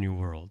strange new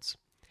worlds.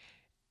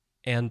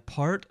 And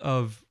part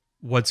of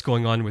what's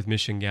going on with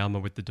Mission Gamma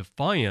with the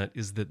Defiant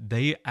is that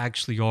they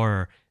actually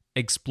are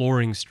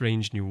exploring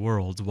strange new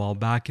worlds, while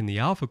back in the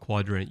Alpha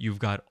Quadrant, you've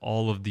got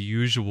all of the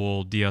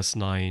usual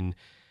DS9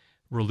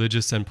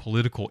 religious and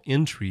political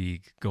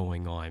intrigue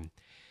going on.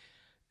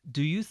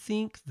 Do you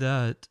think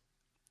that...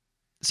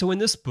 So in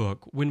this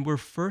book, when we're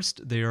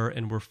first there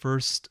and we're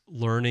first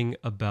learning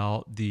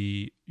about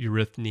the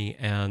Eurythmy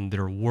and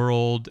their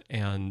world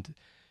and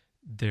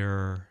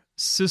their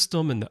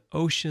system and the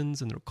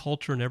oceans and their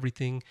culture and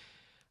everything,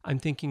 I'm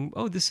thinking,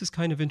 oh, this is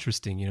kind of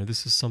interesting. You know,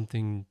 this is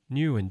something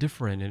new and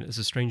different, and it's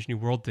a strange new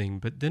world thing.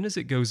 But then as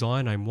it goes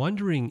on, I'm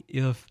wondering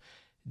if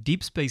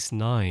Deep Space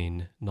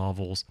Nine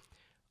novels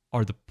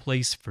are the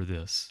place for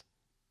this,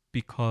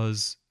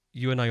 because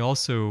you and I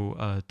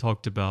also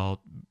talked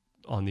about,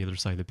 on the other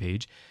side of the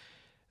page,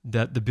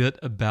 that the bit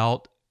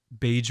about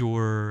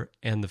Bajor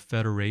and the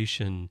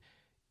Federation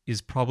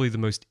is probably the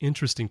most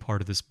interesting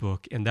part of this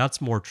book, and that's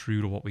more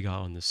true to what we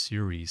got on this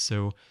series.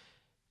 So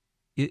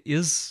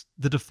is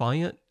the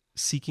Defiant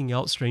seeking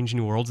out strange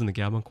new worlds in the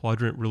Gamma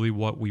Quadrant really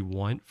what we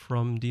want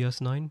from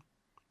DS9?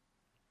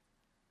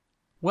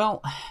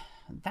 Well,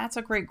 that's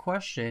a great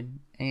question,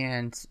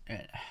 and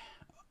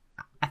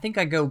I think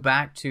I go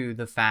back to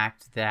the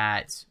fact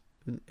that,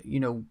 you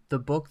know, the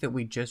book that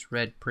we just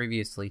read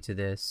previously to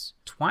this,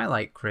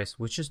 Twilight, Chris,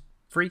 was just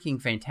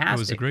freaking fantastic. It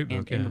was a great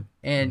book,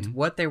 and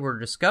what they were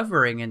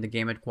discovering in the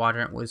Gamma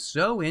Quadrant was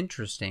so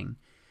interesting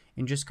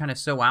and just kind of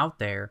so out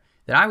there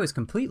that I was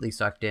completely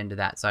sucked into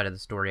that side of the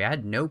story. I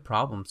had no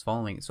problems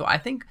following it. So I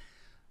think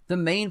the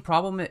main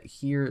problem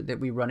here that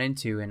we run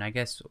into, and I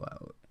guess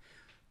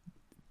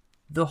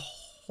the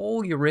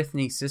whole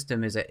Eurythmy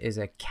system is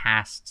a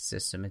caste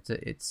system.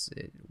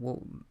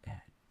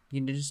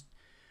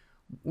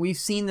 We've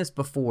seen this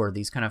before,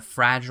 these kind of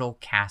fragile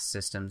caste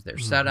systems. They're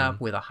set up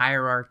with a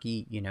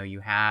hierarchy. You know, you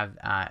have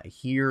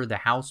here the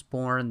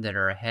Houseborn that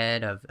are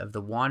ahead of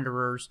the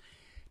Wanderers.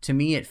 To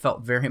me, it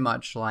felt very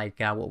much like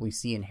what we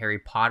see in Harry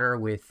Potter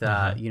with,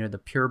 you know, the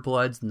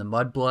purebloods and the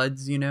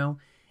mudbloods, you know,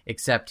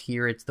 except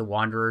here it's the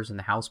Wanderers and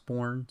the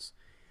Houseborns.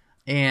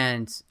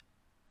 And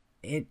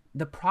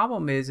the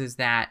problem is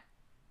that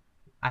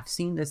I've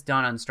seen this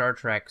done on Star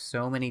Trek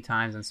so many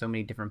times in so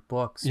many different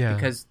books,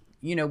 because,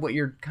 you know, what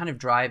you're kind of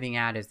driving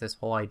at is this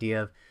whole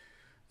idea of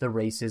the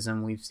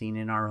racism we've seen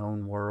in our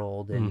own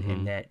world,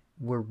 and that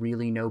we're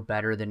really no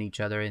better than each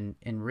other. And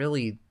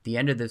really, the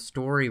end of the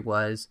story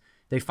was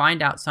they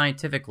find out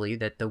scientifically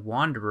that the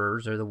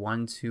Wanderers are the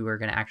ones who are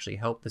going to actually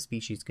help the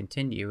species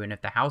continue. And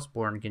if the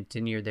Houseborn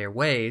continue their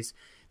ways,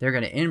 they're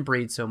going to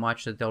inbreed so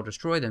much that they'll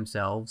destroy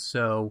themselves.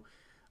 So,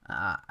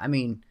 I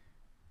mean,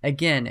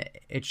 again,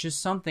 it's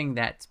just something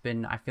that's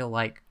been, I feel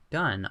like,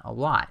 done a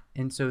lot.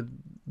 And so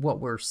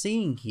what we're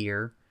seeing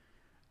here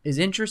is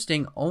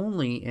interesting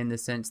only in the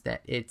sense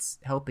that it's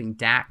helping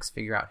Dax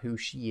figure out who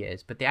she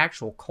is. But the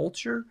actual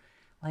culture,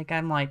 like,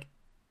 I'm like,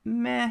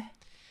 meh.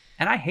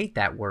 And I hate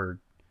that word.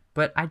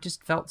 But I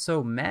just felt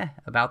so meh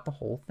about the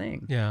whole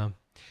thing. Yeah.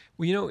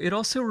 Well, you know, it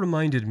also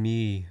reminded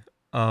me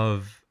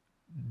of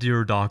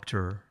Dear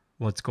Doctor,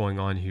 what's going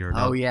on here.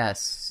 Now, oh,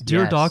 yes.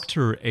 Dear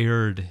Doctor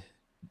aired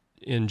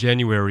in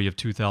January of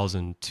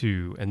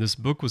 2002, and this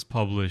book was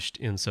published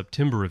in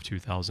September of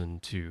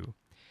 2002.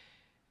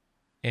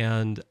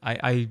 And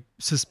I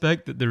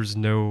suspect that there's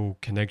no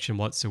connection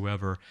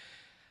whatsoever.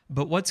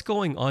 But what's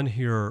going on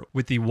here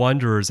with the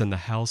Wanderers and the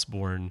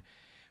Houseborn,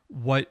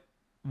 what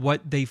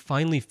they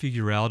finally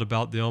figure out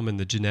about them and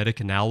the genetic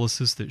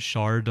analysis that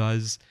Shar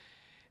does,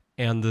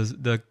 and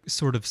the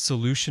sort of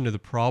solution to the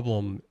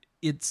problem,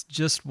 it's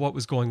just what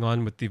was going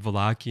on with the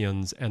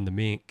Valakians and the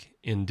Mink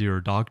in Dear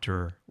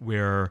Doctor,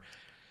 where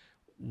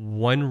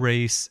one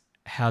race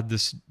had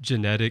this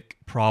genetic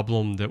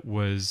problem that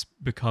was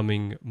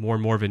becoming more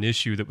and more of an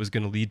issue that was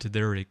going to lead to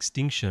their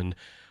extinction,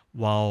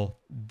 while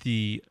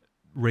the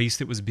race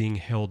that was being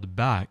held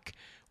back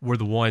were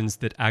the ones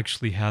that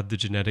actually had the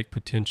genetic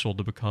potential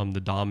to become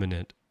the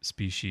dominant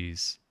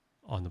species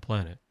on the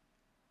planet.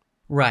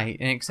 Right,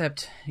 and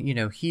except, you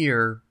know,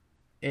 here,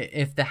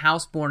 if the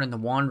Houseborn and the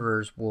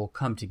Wanderers will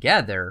come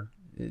together,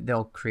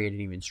 they'll create an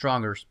even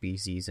stronger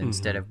species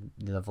instead of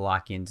the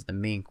Valakians, the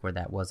Mink, where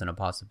that wasn't a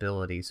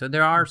possibility. So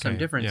there are some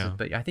differences,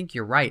 but I think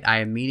you're right. I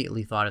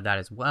immediately thought of that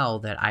as well,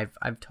 that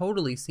I've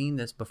totally seen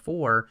this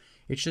before.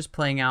 It's just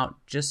playing out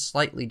just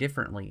slightly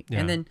differently. Yeah.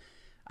 And then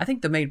I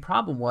think the main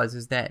problem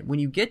is that when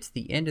you get to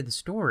the end of the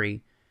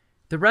story,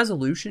 the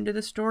resolution to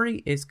the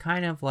story is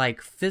kind of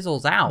like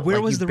fizzles out. Where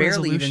like was you the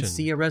barely resolution? even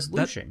see a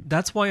resolution.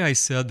 That's why I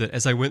said that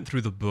as I went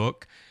through the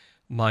book,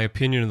 my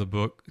opinion of the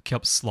book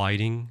kept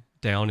sliding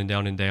down and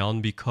down and down,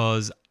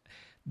 because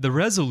the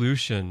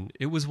resolution,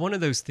 it was one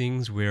of those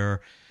things where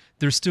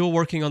they're still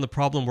working on the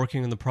problem,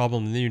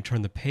 and then you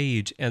turn the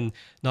page, and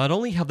not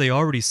only have they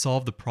already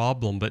solved the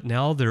problem, but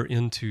now they're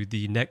into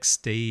the next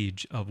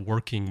stage of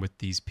working with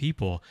these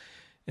people.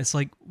 It's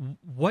like,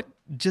 what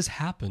just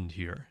happened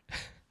here?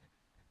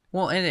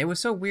 Well, and it was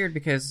so weird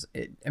because,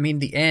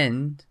 the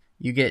end,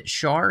 you get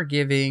Shar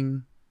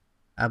giving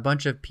a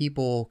bunch of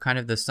people kind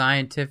of the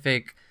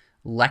scientific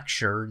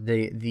lecture,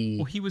 the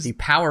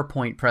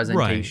PowerPoint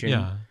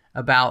presentation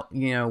about,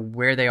 you know,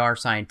 where they are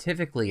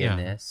scientifically in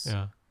this.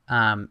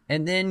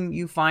 And then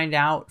you find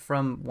out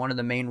from one of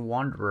the main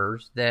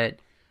wanderers that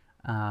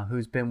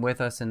who's been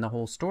with us in the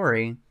whole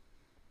story,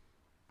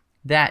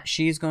 that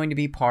she's going to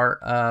be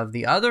part of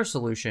the other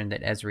solution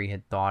that Ezri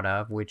had thought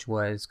of, which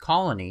was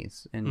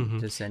colonies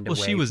and to send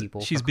away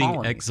people. She's for being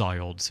colonies.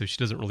 exiled, so she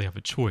doesn't really have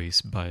a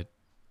choice. But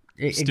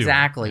still,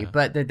 exactly, yeah.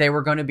 but that they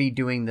were going to be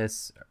doing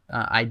this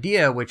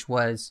idea, which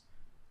was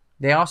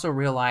they also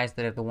realized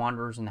that if the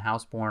Wanderers and the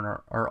Houseborn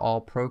are all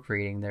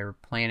procreating, their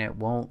planet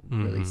won't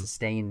really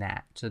sustain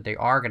that. So they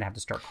are going to have to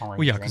start colonies.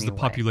 Well, yeah, because anyway.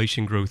 the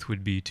population growth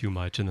would be too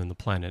much, and then the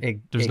planet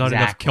there's not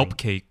enough kelp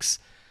cakes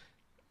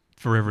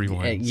for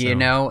everyone. You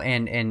know,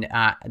 and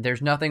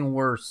there's nothing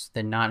worse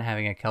than not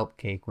having a kelp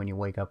cake when you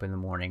wake up in the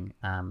morning.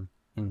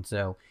 And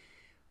so,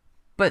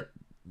 but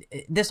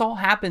this all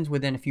happens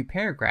within a few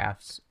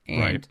paragraphs,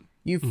 and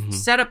you've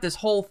set up this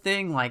whole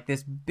thing like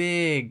this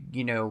big,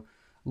 you know,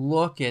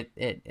 look at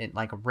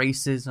like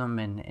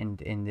racism and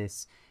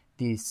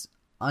this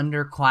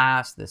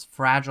underclass, this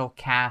fragile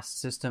caste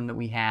system that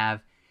we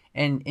have,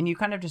 and you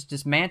kind of just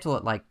dismantle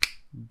it like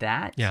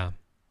that. Yeah,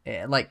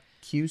 like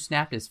Q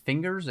snapped his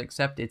fingers,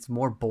 except it's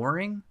more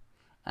boring.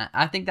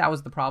 I think that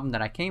was the problem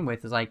that I came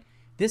with, is like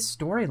this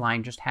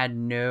storyline just had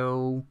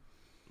nothing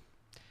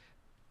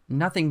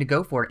to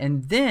go for it.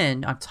 And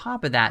then on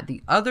top of that,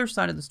 the other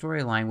side of the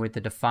storyline with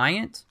the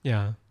Defiant,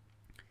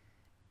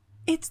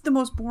 it's the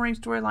most boring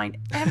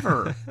storyline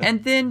ever.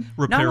 And then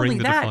not only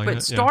that, but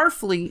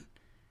Starfleet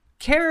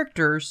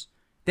characters,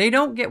 they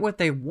don't get what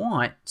they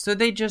want, so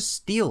they just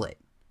steal it.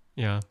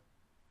 Yeah.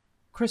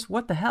 Chris,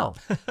 what the hell?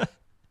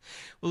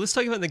 Well, let's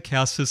talk about the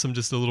caste system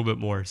just a little bit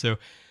more. So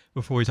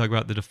before we talk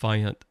about the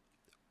Defiant,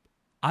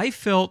 I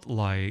felt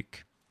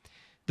like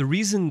the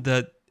reason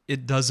that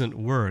it doesn't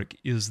work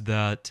is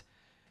that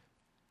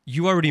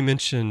you already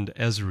mentioned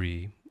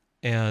Ezri,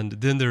 and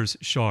then there's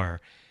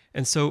Shar.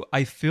 And so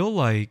I feel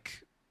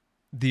like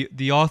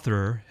the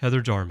author,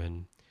 Heather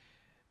Jarman,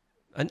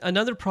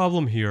 another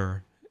problem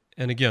here,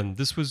 and again,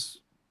 this was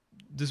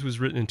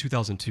written in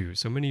 2002,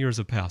 so many years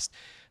have passed.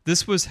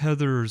 This was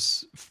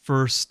Heather's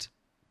first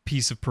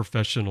piece of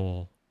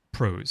professional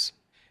prose.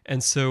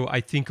 And so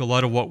I think a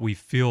lot of what we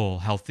feel,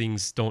 how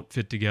things don't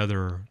fit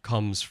together,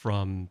 comes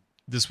from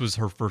this was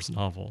her first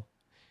novel.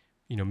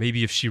 You know,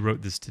 maybe if she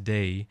wrote this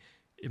today,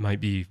 it might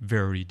be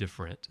very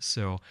different.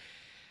 So,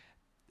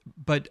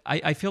 but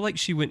I feel like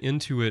she went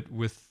into it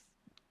with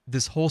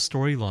this whole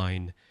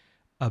storyline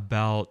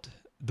about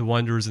the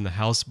Wanderers and the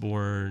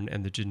Houseborn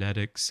and the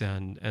genetics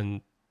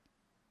and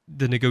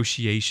the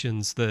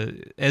negotiations.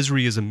 The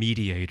Ezri is a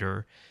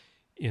mediator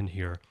in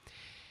here.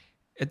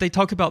 They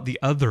talk about the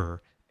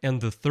other and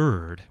the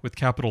third with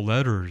capital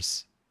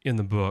letters in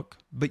the book,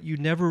 but you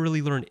never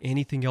really learn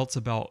anything else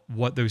about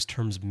what those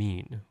terms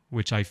mean,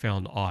 which I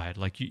found odd.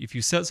 Like if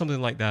you set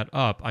something like that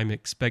up, I'm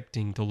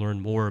expecting to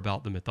learn more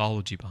about the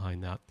mythology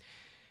behind that.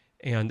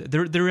 And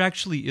there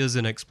actually is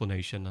an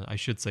explanation, I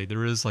should say.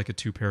 There is like a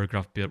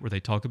 2-paragraph bit where they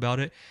talk about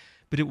it,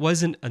 but it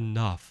wasn't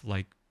enough.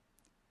 Like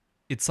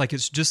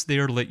it's just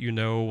there to let you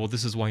know, well,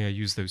 this is why I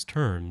use those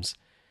terms,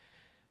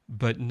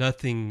 but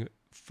nothing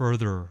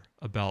further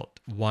about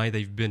why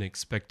they've been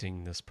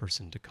expecting this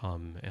person to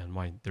come and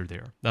why they're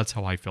there. That's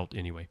how I felt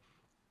anyway.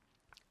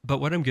 But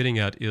what I'm getting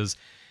at is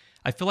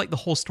I feel like the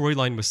whole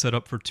storyline was set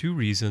up for 2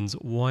 reasons.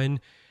 One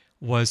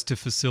was to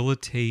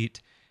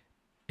facilitate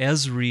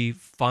Ezri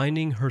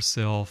finding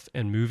herself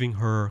and moving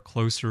her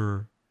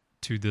closer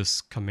to this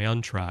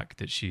command track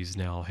that she's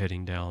now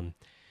heading down,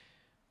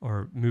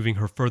 or moving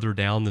her further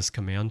down this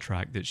command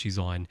track that she's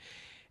on,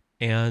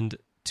 and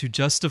to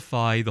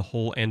justify the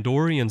whole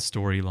Andorian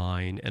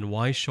storyline and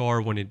why Shar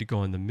wanted to go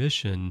on the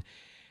mission,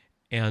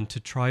 and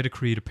to try to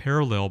create a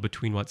parallel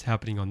between what's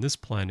happening on this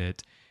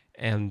planet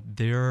and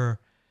their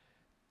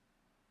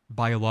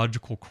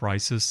biological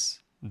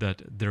crisis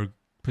that they're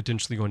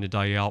potentially going to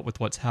die out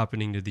with what's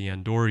happening to the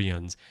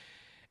Andorians.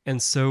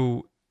 And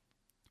so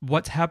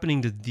what's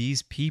happening to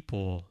these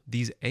people,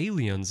 these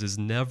aliens, is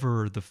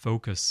never the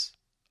focus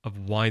of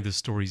why the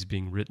story's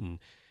being written.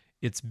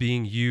 It's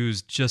being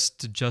used just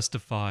to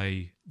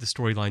justify the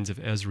storylines of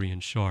Ezri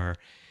and Shar.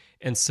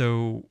 And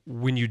so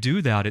when you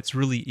do that, it's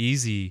really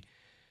easy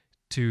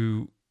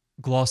to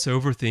gloss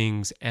over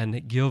things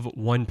and give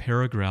 1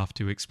 paragraph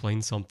to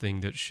explain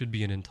something that should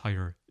be an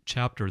entire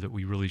chapter that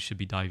we really should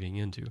be diving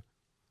into.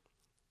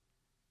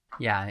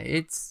 Yeah,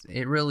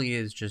 it really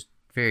is just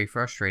very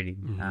frustrating.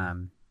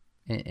 Mm-hmm.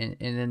 And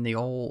then the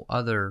whole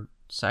other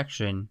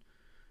section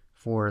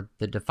for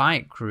the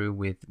Defiant crew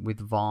with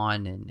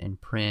Vaughn and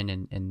Prin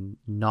and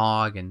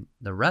Nog and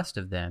the rest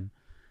of them,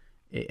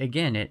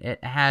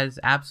 it has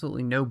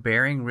absolutely no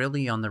bearing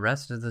really on the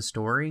rest of the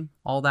story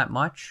all that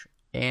much.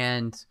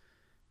 And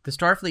the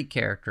Starfleet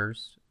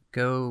characters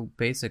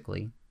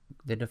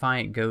the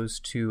Defiant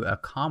goes to a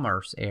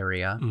commerce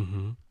area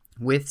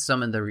with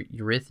some of the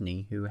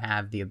Eurythni who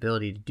have the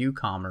ability to do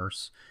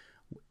commerce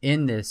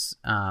in this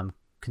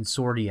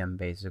consortium,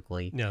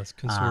 basically. Yeah, it's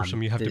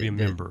consortium. You have to be a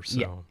member.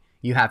 So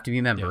You have to be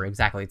a member,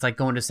 exactly. It's like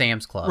going to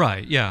Sam's Club.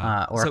 Right,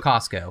 yeah. Or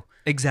Costco.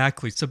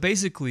 Exactly. So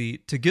basically,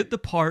 to get the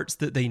parts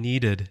that they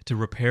needed to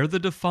repair the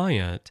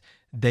Defiant,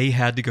 they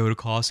had to go to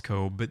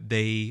Costco, but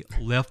they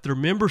left their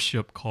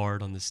membership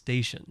card on the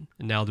station,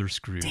 and now they're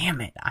screwed.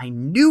 Damn it. I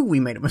knew we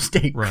made a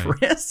mistake, right.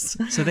 Chris.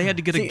 So they had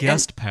to get a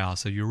guest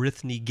pass, a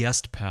Eurythny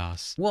guest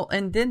pass. Well,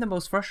 and then the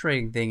most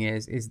frustrating thing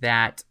is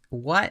that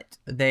what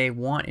they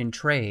want in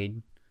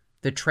trade,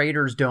 the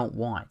traders don't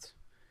want.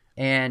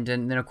 And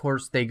then, of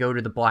course, they go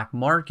to the black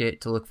market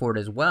to look for it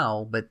as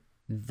well, but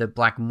the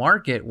black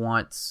market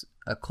wants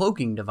a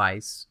cloaking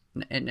device,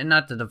 and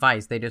not the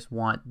device, they just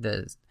want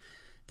the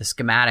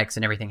schematics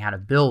and everything, how to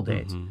build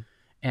it. Mm-hmm.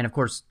 And, of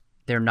course,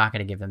 they're not going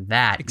to give them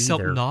that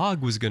Except either.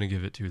 Nog was going to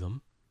give it to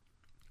them.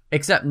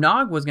 Except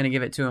Nog was going to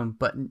give it to him,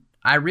 but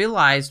I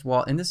realized,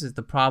 and this is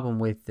the problem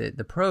with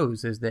the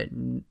pros, is that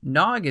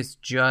Nog is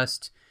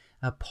just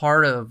a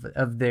part of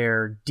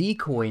their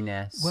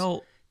decoyness.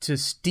 Well, to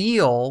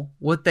steal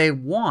what they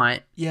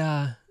want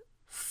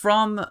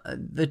from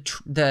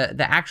the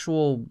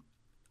actual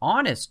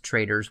honest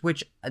traders,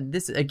 which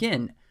this,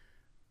 again,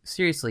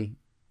 seriously,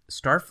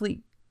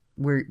 Starfleet,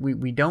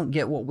 we don't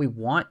get what we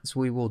want, so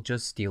we will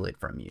just steal it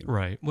from you.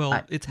 Right.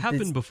 Well, it's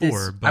happened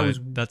before,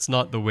 but that's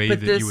not the way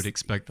that you would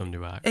expect them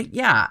to act.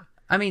 Yeah.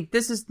 I mean,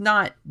 this is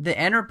not the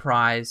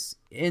Enterprise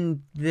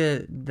in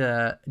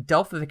the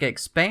Delphic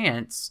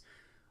Expanse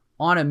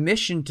on a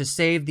mission to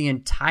save the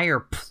entire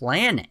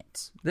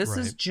planet. This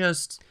is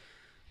just,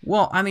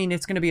 I mean,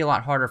 it's going to be a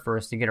lot harder for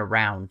us to get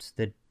around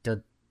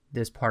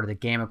this part of the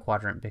Gamma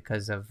Quadrant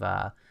because of,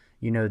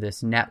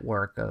 this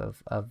network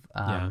of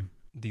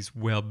these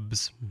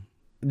webs.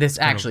 This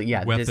actually,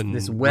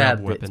 this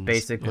web that's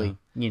basically,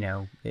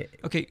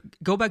 Okay,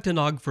 go back to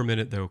Nog for a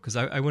minute, though, because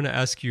I want to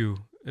ask you,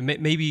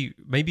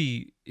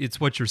 maybe it's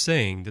what you're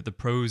saying, that the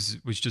prose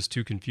was just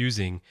too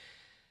confusing.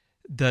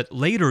 That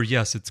later,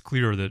 yes, it's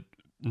clear that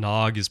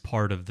Nog is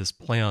part of this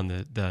plan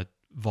that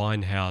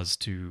Vaughn has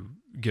to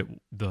get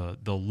the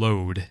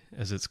load,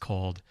 as it's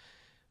called,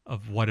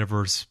 of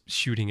whatever's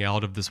shooting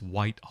out of this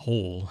white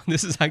hole.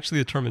 This is actually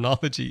a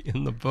terminology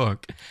in the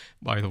book,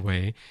 by the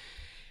way.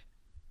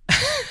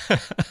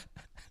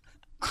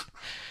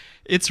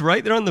 It's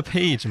right there on the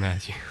page,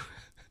 Matthew.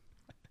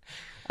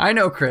 I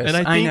know, Chris.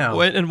 And I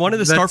know. And one of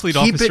the Starfleet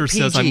officers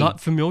says, I'm not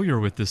familiar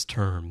with this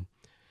term.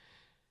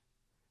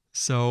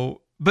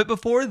 So, but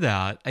before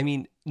that, I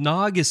mean,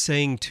 Nog is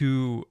saying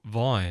to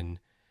Vaughn,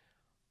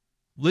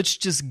 let's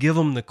just give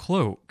him the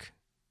cloak.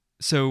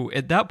 So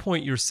at that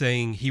point, you're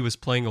saying he was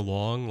playing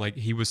along, like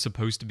he was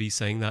supposed to be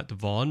saying that to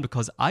Vaughn,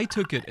 because I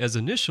took it as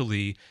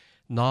initially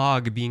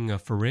Nog, being a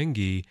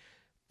Ferengi,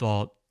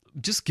 thought,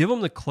 just give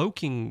them the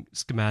cloaking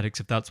schematics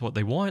if that's what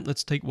they want.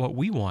 Let's take what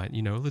we want,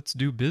 let's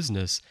do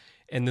business.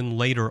 And then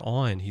later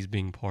on, he's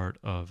being part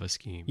of a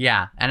scheme.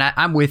 Yeah, and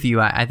I'm with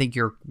you. I think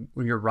you're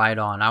right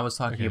on. I was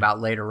talking about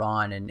later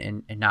on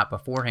and not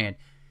beforehand.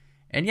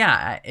 And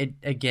yeah,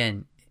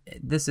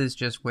 this is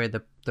just where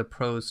the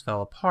prose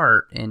fell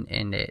apart, and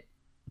it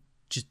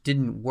just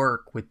didn't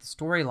work with the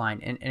storyline.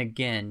 And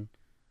again,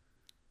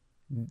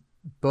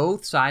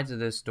 both sides of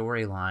this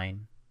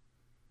storyline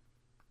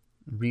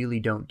really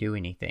don't do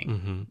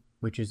anything,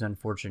 which is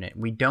unfortunate.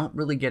 We don't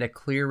really get a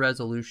clear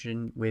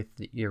resolution with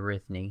the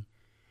Eurythny.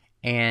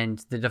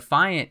 And the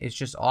Defiant is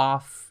just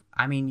off.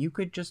 I mean, you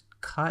could just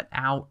cut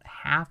out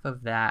half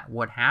of that,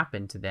 what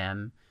happened to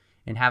them,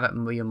 and have it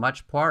be a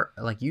much part,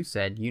 like you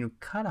said,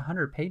 cut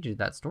 100 pages of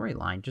that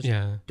storyline. Just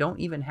don't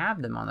even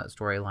have them on that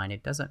storyline.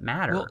 It doesn't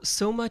matter. Well,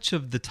 so much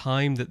of the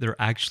time that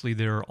they're actually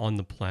there on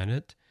the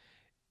planet,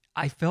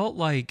 I felt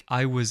like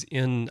I was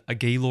in a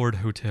Gaylord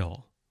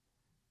hotel.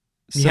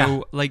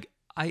 So,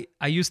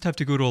 I used to have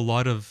to go to a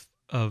lot of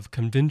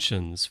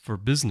conventions for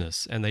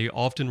business, and they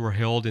often were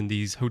held in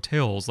these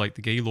hotels like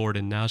the Gaylord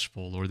in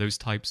Nashville, or those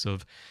types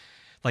of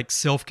like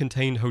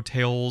self-contained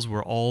hotels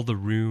where all the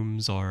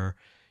rooms are,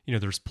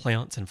 there's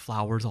plants and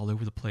flowers all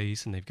over the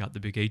place, and they've got the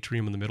big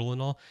atrium in the middle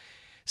and all.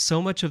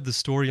 So much of the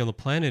story on the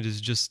planet is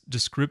just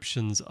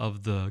descriptions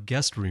of the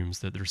guest rooms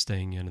that they're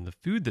staying in and the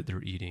food that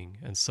they're eating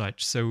and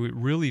such. So it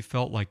really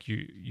felt like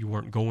you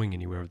weren't going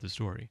anywhere with the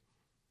story.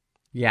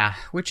 Yeah,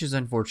 which is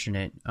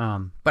unfortunate.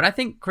 But I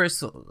think,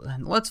 Chris,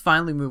 let's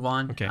finally move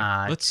on. Okay,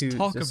 let's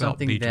talk about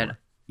something Bajor.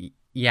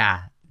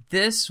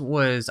 This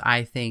was,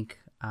 I think,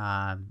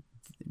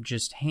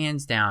 just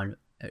hands down.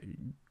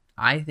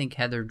 I think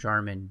Heather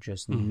Jarman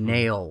just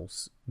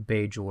nails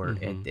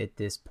Bajor at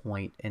this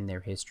point in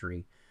their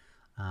history.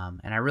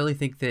 And I really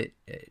think that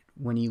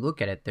when you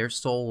look at it, their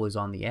soul is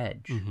on the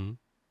edge.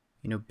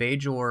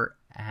 Bajor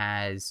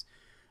has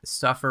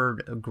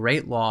suffered a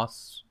great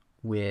loss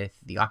with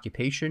the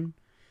occupation.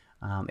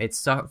 It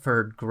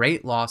suffered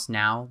great loss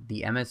now.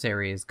 The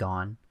emissary is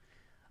gone.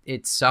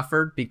 It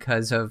suffered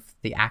because of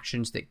the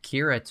actions that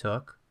Kira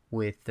took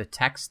with the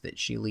text that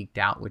she leaked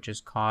out, which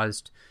has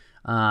caused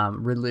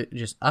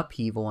religious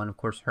upheaval and, of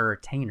course, her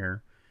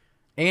retainer.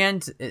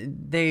 And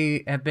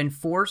they have been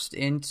forced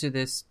into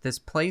this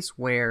place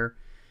where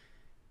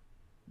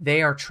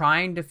they are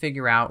trying to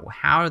figure out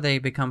how they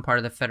become part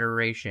of the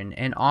Federation,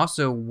 and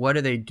also what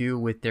do they do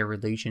with their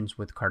relations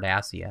with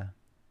Cardassia.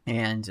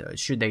 And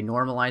should they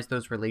normalize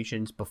those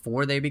relations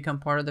before they become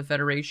part of the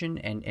Federation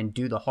and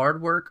do the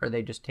hard work, or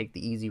they just take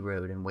the easy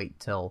road and wait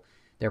till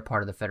they're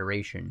part of the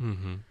Federation?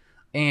 Mm-hmm.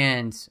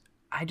 And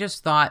I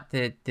just thought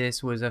that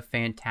this was a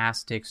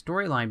fantastic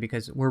storyline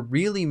because we're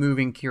really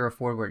moving Kira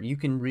forward. You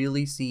can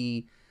really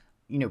see,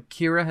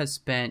 Kira has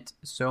spent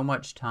so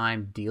much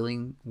time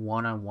dealing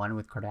one-on-one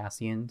with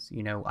Cardassians.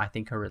 I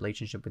think her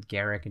relationship with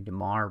Garrick and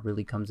Damar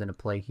really comes into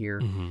play here.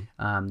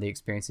 Mm-hmm. The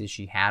experiences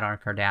she had on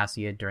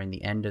Cardassia during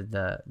the end of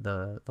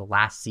the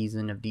last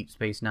season of Deep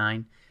Space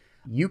Nine.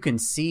 You can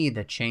see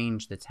the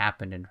change that's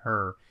happened in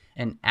her.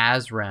 And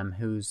Azrem,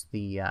 who's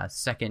the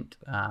second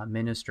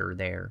minister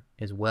there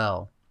as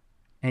well.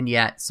 And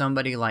yet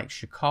somebody like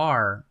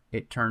Shakar,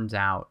 it turns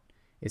out,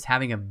 is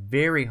having a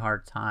very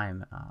hard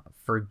time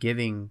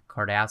forgiving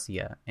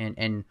Cardassia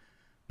and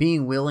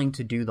being willing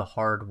to do the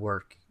hard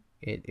work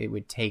it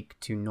would take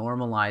to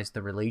normalize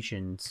the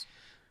relations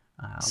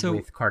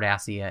with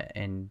Cardassia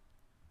and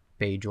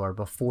Bajor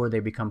before they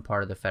become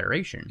part of the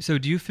Federation. So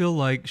do you feel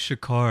like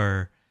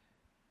Shakar,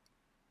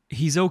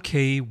 he's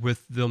okay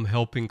with them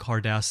helping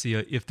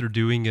Cardassia if they're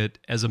doing it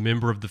as a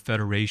member of the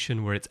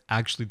Federation, where it's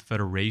actually the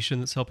Federation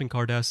that's helping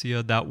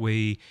Cardassia? That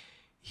way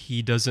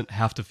he doesn't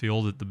have to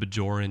feel that the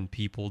Bajoran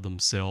people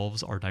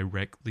themselves are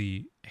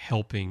directly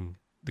helping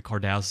the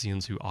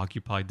Cardassians who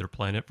occupied their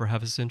planet for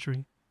half a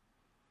century?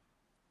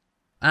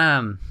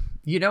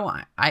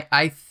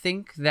 I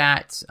think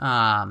that...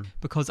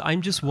 because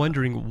I'm just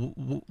wondering,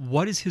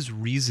 what is his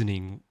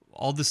reasoning?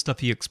 All this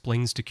stuff he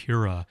explains to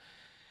Kira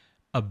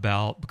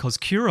about, because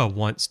Kira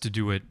wants to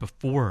do it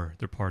before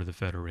they're part of the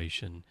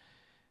Federation,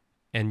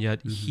 and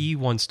yet he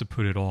wants to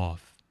put it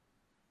off.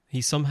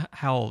 He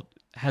somehow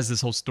has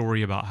this whole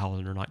story about how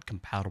they're not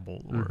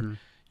compatible, or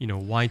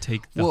why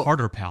take the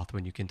harder path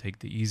when you can take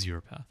the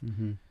easier path.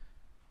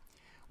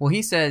 Well,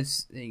 he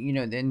says,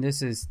 and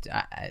this is,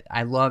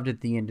 I loved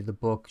at the end of the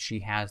book, she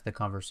has the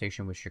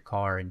conversation with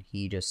Shakar, and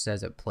he just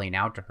says it plain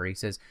out to her. He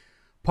says,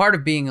 part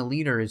of being a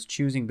leader is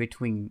choosing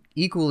between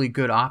equally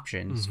good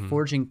options.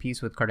 Forging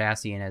peace with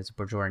Cardassian as a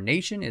Bajoran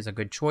nation is a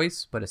good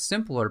choice, but a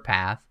simpler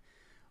path,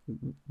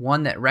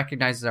 one that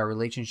recognizes our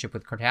relationship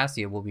with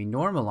Cardassia will be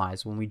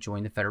normalized when we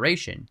join the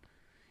Federation,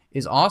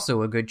 is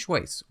also a good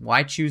choice.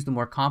 Why choose the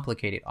more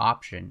complicated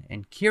option?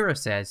 And Kira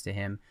says to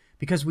him,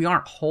 because we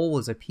aren't whole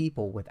as a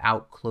people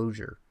without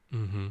closure.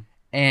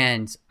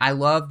 And I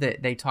love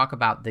that they talk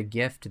about the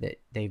gift that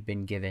they've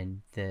been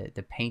given,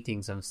 the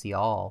paintings of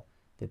Sial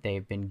that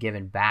they've been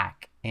given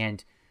back.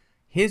 And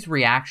his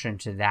reaction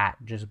to that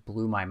just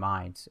blew my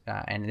mind.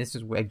 And this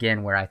is,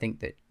 again, where I think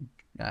that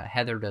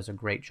Heather does a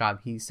great job.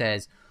 He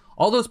says,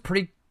 all those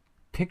pretty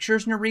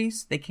pictures,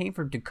 Nerys, they came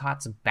from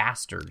Ducat's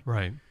bastard.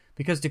 Right.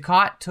 Because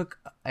Ducat took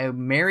a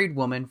married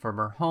woman from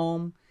her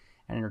home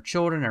and her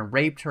children and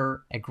raped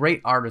her. A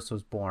great artist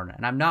was born,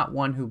 and I'm not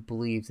one who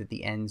believes that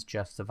the ends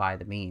justify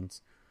the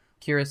means.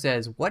 Kira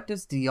says, what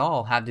does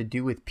Dial have to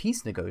do with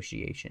peace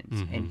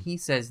negotiations? And he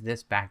says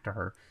this back to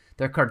her.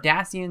 The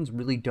Cardassians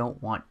really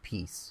don't want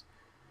peace.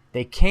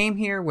 They came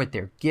here with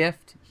their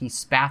gift, he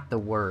spat the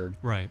word,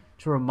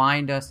 to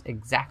remind us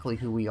exactly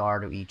who we are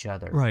to each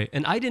other. Right,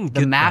 and I didn't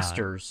get the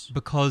masters, that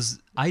because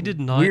I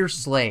did not... We're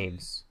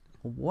slaves.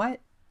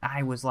 What?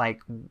 I was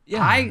like,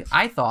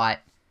 I thought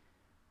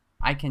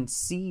I can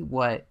see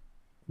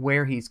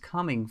where he's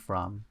coming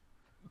from,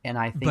 and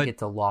I think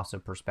it's a loss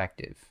of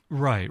perspective.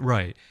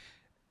 Right.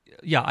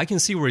 Yeah, I can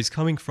see where he's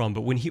coming from,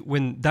 but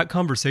when that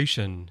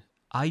conversation,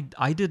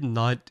 I did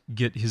not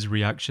get his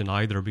reaction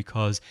either,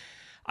 because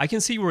I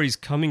can see where he's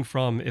coming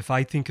from if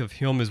I think of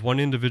him as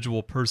one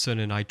individual person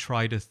and I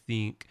try to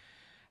think,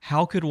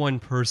 how could one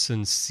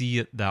person see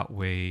it that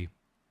way?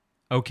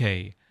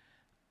 Okay,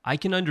 I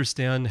can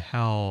understand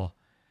how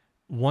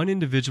one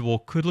individual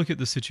could look at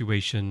the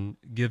situation,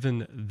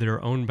 given their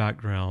own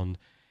background,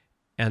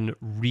 and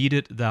read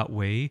it that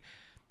way.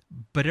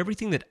 But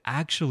everything that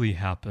actually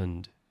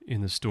happened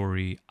in the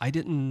story, I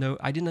didn't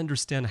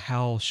understand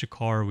how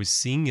Shakar was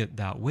seeing it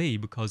that way,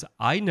 because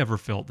I never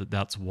felt that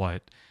that's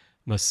what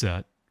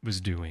Masset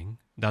was doing.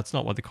 That's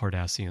not what the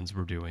Cardassians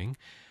were doing.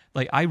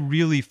 Like, I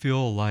really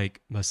feel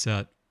like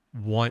Masset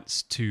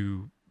wants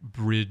to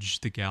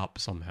bridge the gap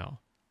somehow.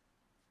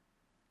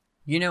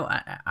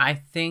 I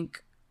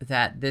think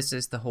that this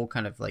is the whole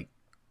kind of like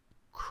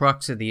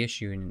crux of the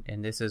issue,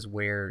 and this is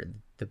where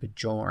the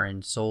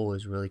Bajoran soul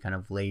is really kind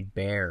of laid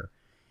bare,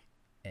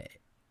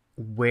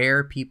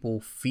 where people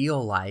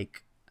feel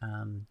like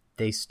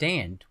they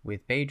stand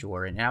with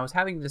Bajor. And I was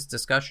having this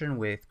discussion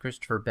with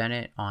Christopher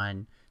Bennett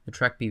on the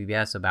Trek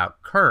BBS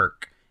about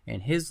Kirk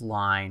and his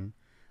line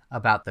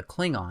about the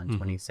Klingons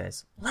when he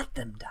says, let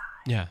them die.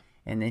 Yeah.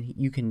 And then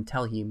you can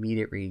tell he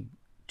immediately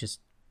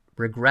just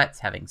regrets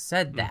having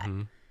said that.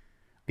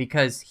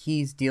 Because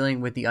he's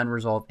dealing with the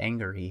unresolved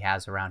anger he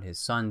has around his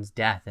son's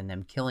death and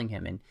them killing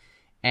him,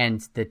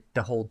 and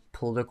the whole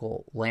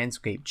political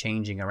landscape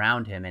changing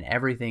around him and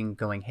everything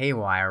going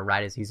haywire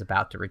right as he's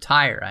about to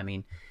retire. I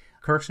mean,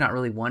 Kirk's not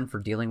really one for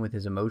dealing with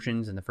his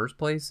emotions in the first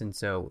place, and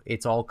so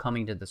it's all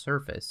coming to the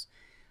surface.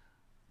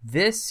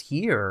 This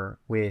here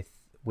with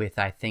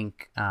I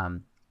think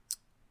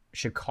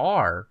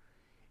Shakar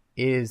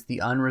is the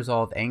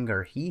unresolved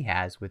anger he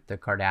has with the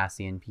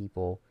Cardassian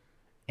people,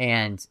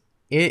 and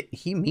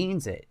he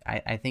means it.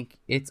 I think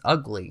it's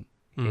ugly,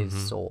 his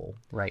soul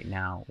right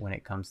now when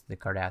it comes to the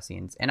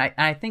Cardassians, and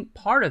I think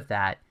part of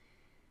that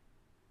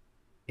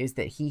is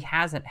that he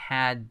hasn't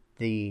had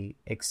the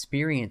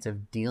experience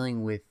of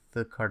dealing with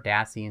the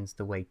Cardassians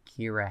the way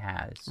Kira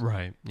has.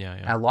 Right.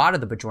 Yeah. A lot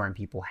of the Bajoran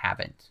people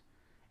haven't,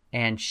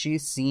 and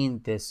she's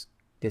seen this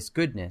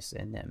goodness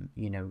in them.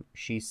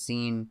 She's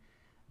seen,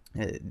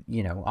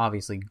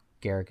 obviously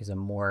Garrick is a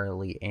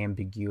morally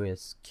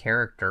ambiguous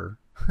character,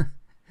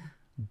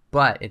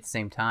 but at the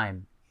same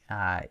time,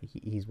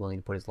 he's willing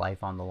to put his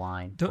life on the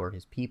line for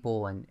his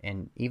people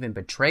and even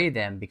betray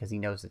them because he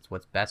knows it's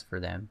what's best for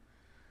them.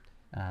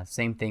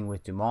 Same thing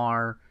with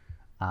Dumar,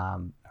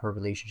 her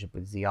relationship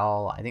with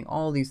Zial. I think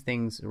all these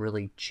things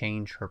really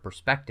change her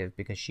perspective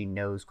because she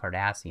knows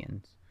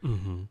Cardassians.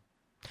 Mm-hmm.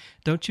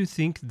 Don't you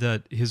think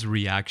that his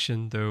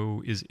reaction,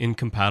 though, is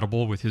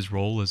incompatible with his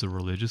role as a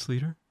religious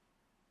leader?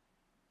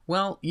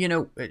 Well,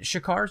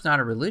 Shakar's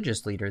not a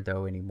religious leader,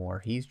 though,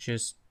 anymore. He's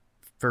just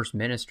First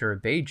Minister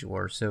of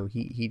Bajor, so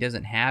he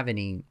doesn't have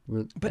any...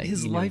 But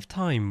his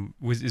lifetime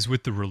is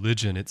with the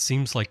religion. It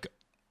seems like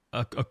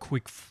a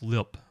quick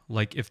flip.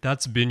 Like, if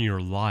that's been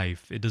your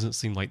life, it doesn't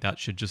seem like that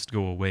should just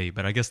go away.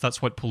 But I guess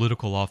that's what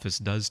political office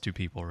does to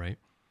people, right?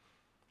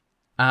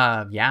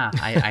 Yeah,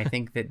 I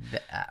think that...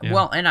 Yeah.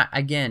 Well, and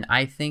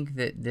I think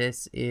that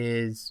this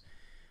is...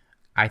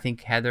 I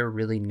think Heather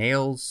really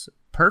nails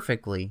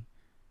perfectly.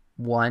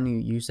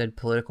 One, you said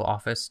political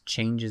office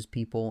changes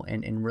people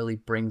and really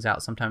brings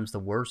out sometimes the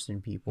worst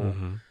in people.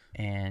 Mm-hmm.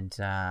 And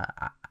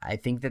I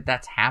think that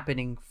that's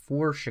happening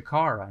for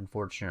Shakar,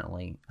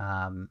 unfortunately.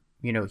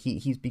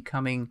 He's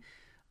becoming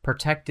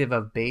protective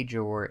of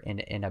Bajor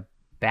in a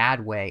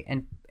bad way.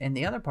 And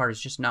the other part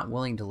is just not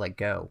willing to let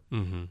go.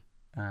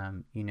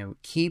 Mm-hmm.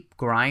 Keep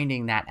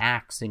grinding that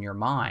axe in your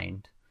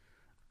mind.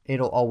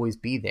 It'll always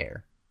be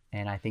there.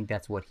 And I think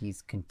that's what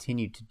he's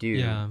continued to do.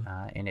 Yeah.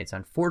 And it's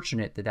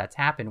unfortunate that that's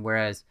happened.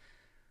 Whereas,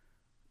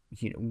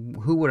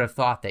 who would have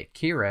thought that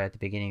Kira at the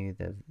beginning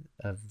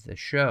of the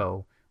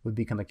show would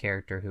become a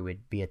character who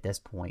would be at this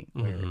point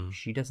where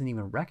she doesn't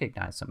even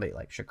recognize somebody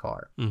like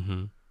Shakar.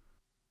 Mm-hmm.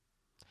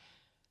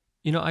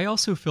 I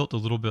also felt a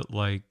little bit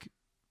like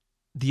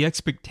the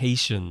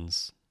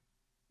expectations,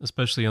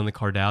 especially on the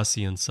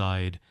Cardassian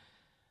side,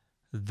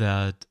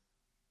 that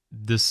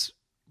this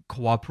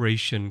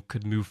cooperation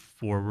could move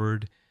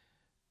forward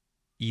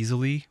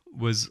easily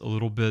was a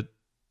little bit,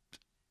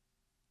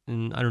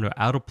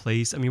 out of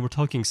place. I mean, we're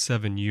talking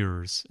 7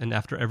 years, and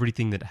after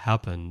everything that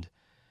happened,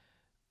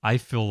 I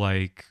feel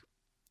like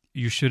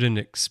you shouldn't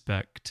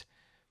expect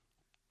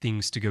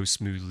things to go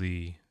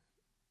smoothly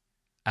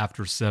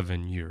after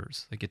 7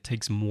 years. Like, it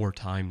takes more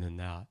time than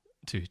that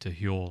to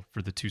heal,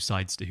 for the two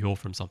sides to heal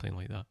from something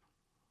like that.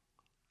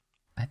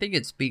 I think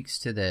it speaks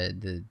to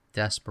the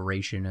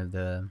desperation of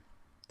the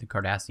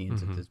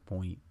Cardassians at this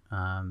point.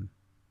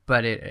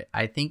 But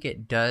I think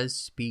it does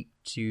speak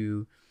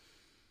to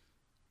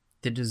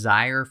the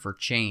desire for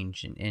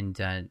change. And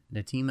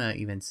Natima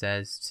even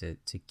says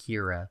to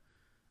Kira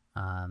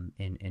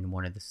in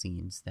one of the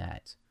scenes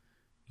that,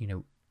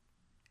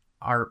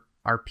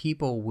 our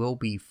people will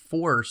be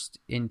forced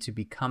into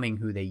becoming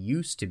who they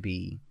used to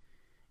be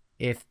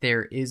if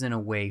there isn't a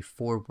way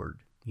forward.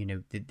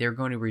 They're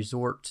going to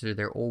resort to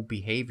their old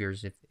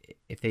behaviors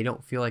if they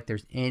don't feel like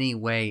there's any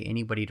way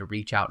anybody to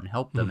reach out and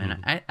help them.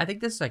 Mm-hmm. And I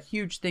think this is a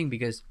huge thing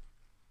because,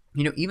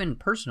 even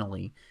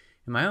personally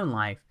in my own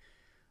life,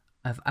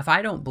 if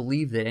I don't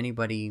believe that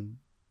anybody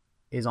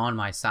is on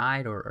my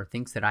side or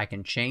thinks that I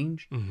can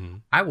change,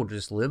 I will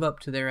just live up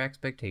to their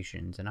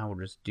expectations and I will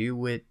just do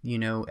what,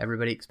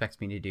 everybody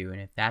expects me to do.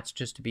 And if that's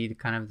just to be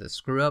kind of the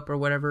screw up or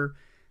whatever,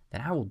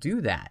 then I will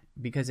do that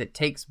because it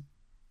takes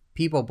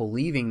people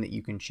believing that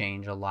you can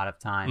change a lot of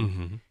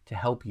time to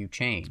help you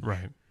change.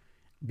 Right.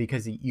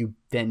 Because you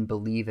then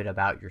believe it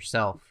about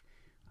yourself.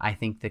 I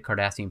think the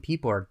Cardassian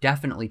people are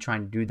definitely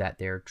trying to do that.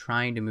 They're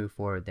trying to move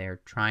forward. They're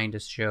trying to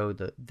show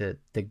the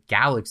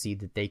galaxy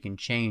that they can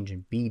change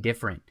and be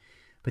different.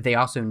 But they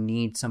also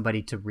need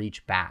somebody to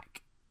reach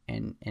back.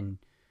 And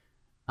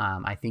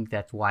I think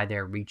that's why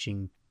they're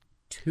reaching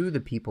to the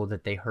people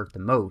that they hurt the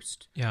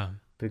most. Yeah.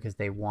 Because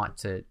they want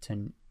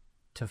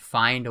to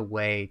find a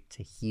way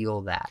to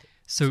heal that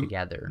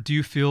together. Do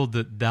you feel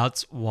that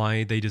that's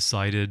why they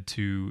decided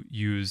to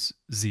use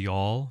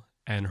Zial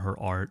and her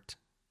art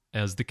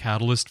as the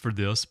catalyst for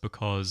this?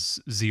 Because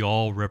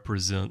Zial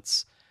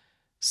represents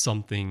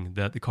something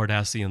that the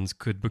Cardassians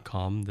could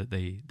become that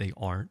they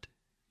aren't.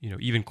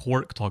 Even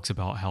Quark talks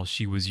about how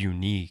she was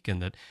unique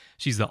and that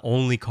she's the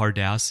only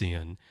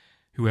Cardassian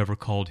who ever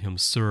called him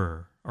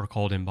Sir or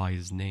called him by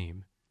his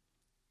name.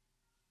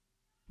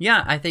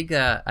 Yeah, I think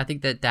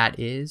that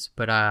is,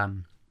 but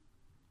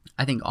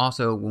I think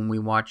also when we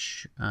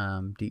watch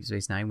Deep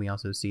Space Nine, we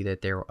also see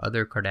that there were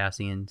other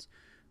Cardassians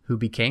who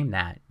became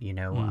that.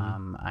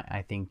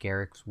 I think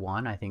Garrick's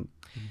one. I think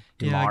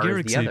Yeah, Damar is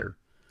Garrick's the other.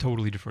 a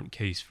totally different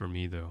case for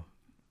me, though.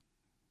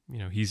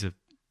 He's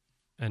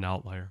an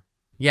outlier.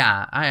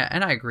 Yeah,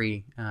 I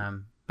agree.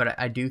 But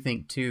I do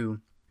think too,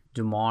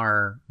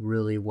 Damar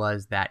really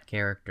was that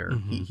character.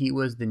 He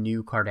was the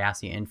new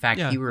Cardassian. In fact,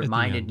 he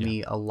reminded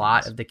me a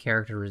lot of the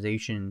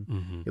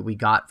characterization that we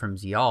got from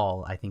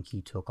Zial. I think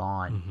he took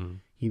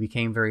on. He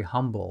became very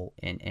humble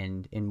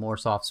and more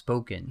soft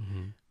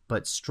spoken,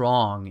 but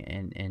strong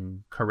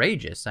and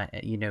courageous.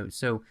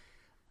 So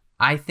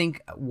I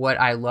think what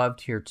I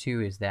loved here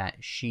too is that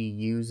she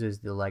uses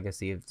the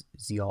legacy of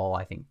Zial,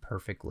 I think,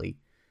 perfectly,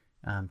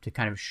 to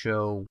kind of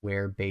show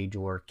where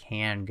Bajor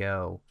can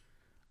go.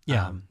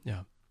 Yeah.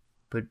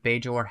 But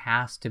Bajor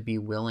has to be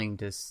willing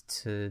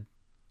to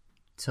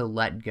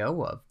let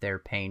go of their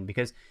pain,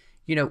 because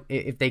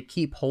if they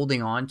keep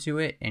holding on to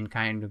it and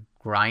kind of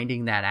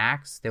grinding that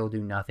axe, they'll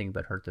do nothing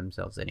but hurt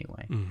themselves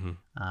anyway.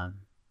 But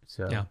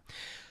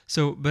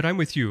I'm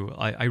with you.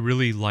 I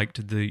really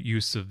liked the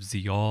use of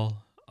Zial.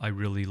 I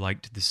really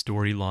liked the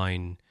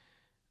storyline,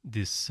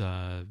 this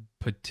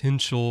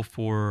potential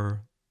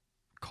for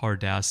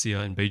Cardassia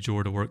and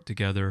Bajor to work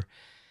together.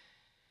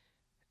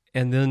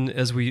 And then,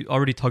 as we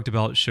already talked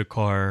about,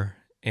 Shakar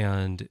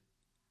and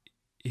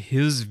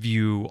his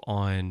view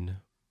on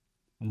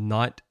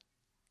not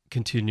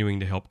continuing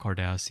to help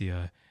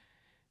Cardassia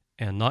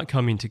and not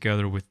coming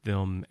together with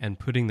them and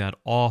putting that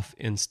off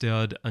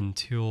instead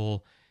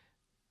until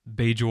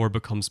Bajor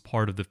becomes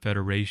part of the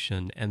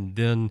Federation, and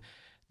then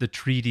the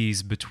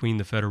treaties between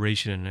the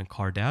Federation and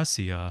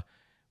Cardassia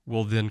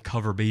will then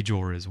cover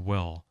Bajor as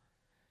well.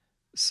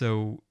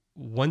 So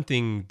one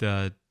thing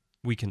that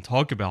we can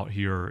talk about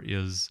here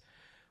is,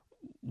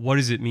 what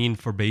does it mean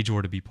for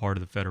Bajor to be part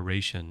of the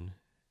Federation?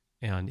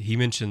 And he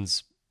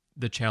mentions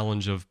the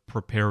challenge of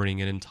preparing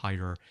an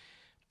entire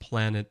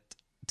planet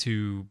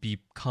to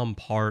become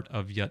part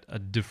of yet a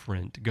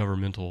different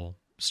governmental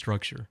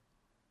structure.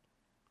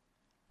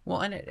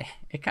 Well, and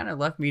it kind of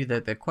left me to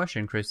the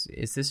question, Chris,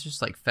 is this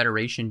just like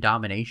Federation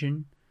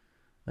domination?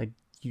 Like,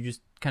 you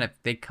just kind of,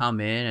 they come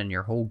in and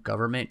your whole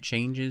government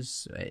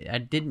changes?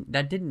 That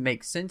didn't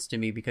make sense to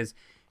me, because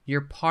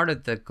you're part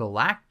of the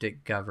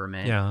galactic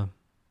government,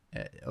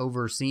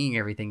 overseeing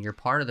everything. You're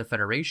part of the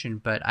Federation,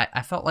 but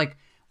I felt like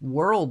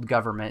world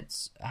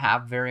governments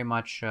have very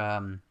much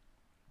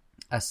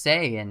a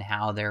say in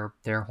how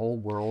their whole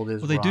world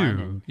is run. Well, they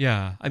do.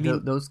 Yeah. I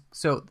mean,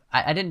 so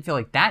I didn't feel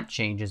like that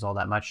changes all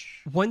that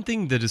much. One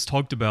thing that is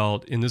talked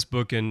about in this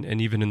book and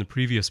even in the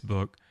previous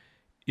book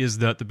is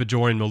that the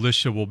Bajoran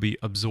militia will be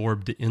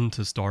absorbed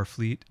into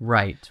Starfleet.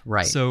 Right.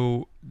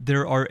 So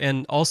there are,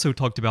 and also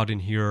talked about in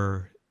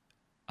here,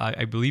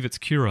 I believe it's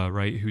Kira,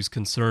 right, who's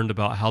concerned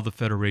about how the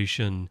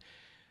Federation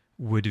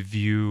would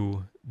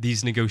view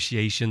these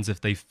negotiations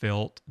if they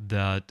felt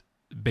that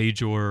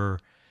Bajor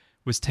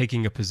was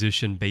taking a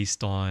position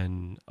based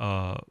on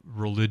a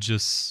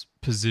religious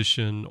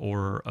position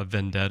or a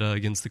vendetta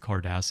against the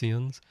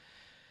Cardassians.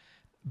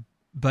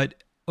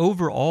 But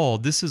overall,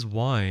 this is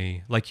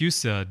why, like you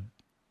said,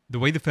 the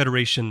way the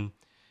Federation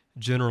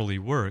generally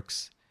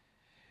works,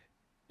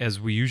 as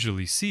we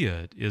usually see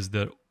it, is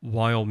that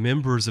while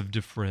members of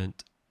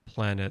different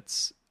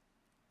planets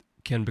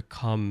can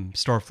become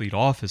Starfleet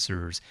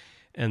officers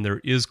and there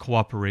is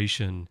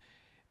cooperation,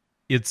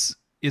 it's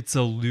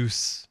a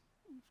loose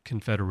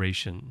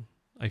confederation,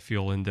 I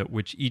feel, in that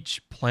which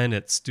each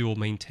planet still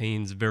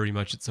maintains very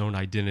much its own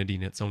identity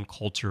and its own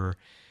culture,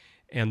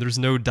 and there's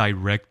no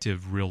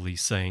directive really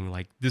saying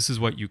like this is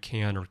what you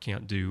can or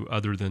can't do,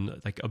 other than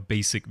like a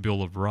basic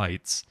Bill of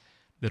Rights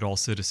that all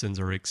citizens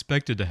are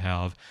expected to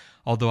have.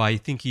 Although I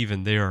think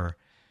even there,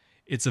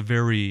 it's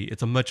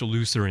a much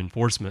looser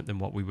enforcement than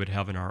what we would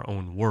have in our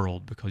own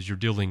world, because you're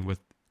dealing with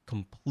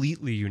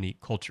completely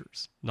unique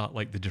cultures, not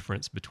like the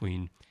difference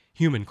between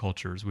human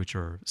cultures, which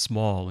are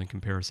small in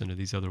comparison to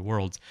these other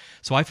worlds.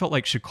 So I felt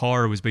like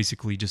Shakar was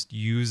basically just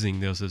using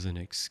this as an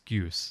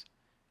excuse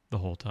the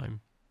whole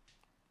time.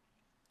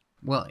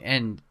 Well,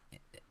 and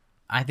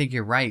I think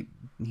you're right.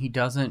 He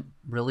doesn't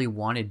really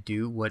want to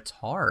do what's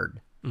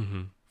hard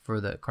for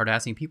the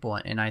Cardassian people.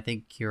 And I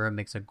think Kira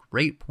makes a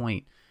great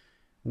point.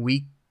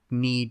 We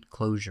need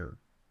closure.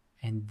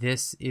 And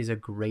this is a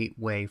great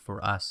way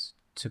for us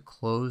to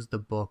close the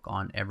book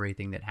on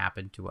everything that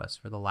happened to us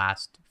for the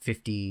last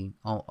 50,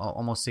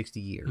 almost 60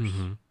 years.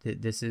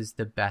 This is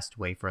the best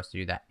way for us to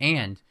do that.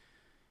 And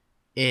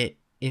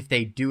if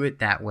they do it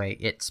that way,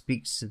 it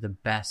speaks to the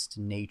best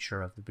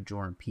nature of the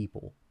Bajoran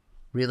people.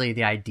 Really,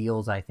 the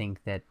ideals, I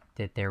think, that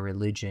their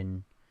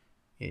religion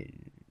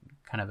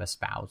kind of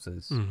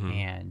espouses.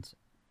 And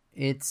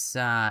it's,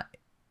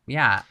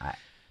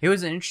 it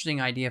was an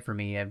interesting idea for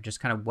me of just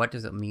kind of what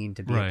does it mean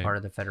to be a part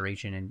of the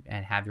Federation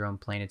and have your own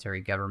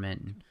planetary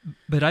government.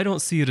 But I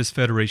don't see it as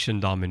Federation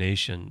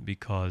domination,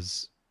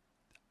 because,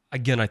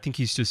 again, I think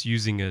he's just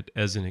using it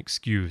as an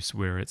excuse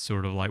where it's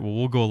sort of like, well,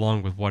 we'll go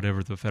along with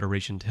whatever the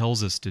Federation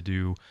tells us to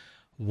do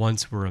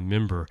once we're a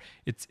member.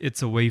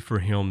 It's a way for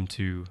him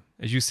to,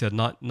 as you said,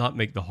 not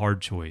make the hard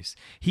choice.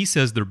 He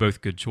says they're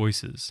both good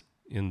choices.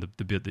 in the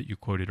bit that you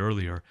quoted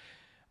earlier,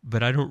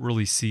 but I don't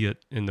really see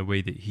it in the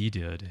way that he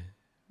did.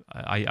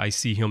 I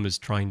see him as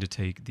trying to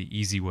take the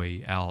easy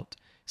way out,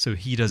 so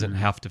he doesn't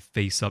have to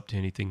face up to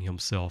anything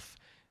himself.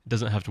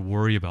 Doesn't have to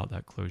worry about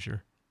that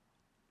closure.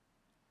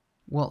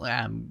 Well,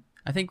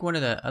 I think one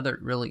of the other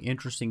really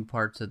interesting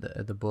parts of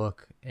the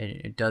book,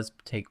 it does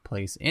take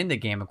place in the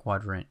Gamma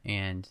Quadrant,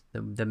 and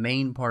the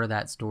main part of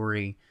that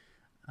story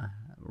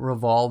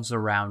revolves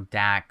around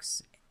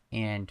Dax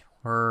and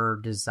her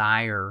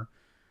desire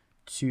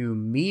to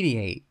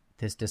mediate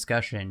this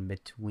discussion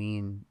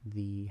between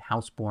the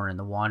Houseborn and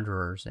the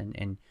Wanderers,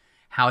 and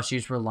how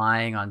she's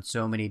relying on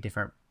so many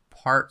different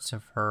parts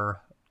of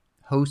her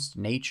host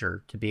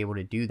nature to be able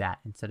to do that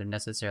instead of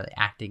necessarily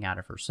acting out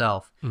of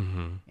herself,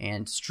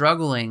 and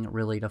struggling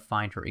really to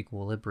find her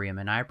equilibrium.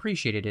 And I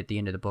appreciated at the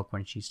end of the book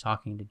when she's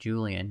talking to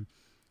Julian,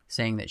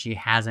 saying that she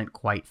hasn't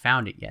quite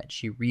found it yet.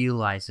 She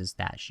realizes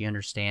that, she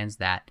understands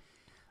that,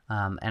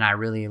 and I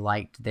really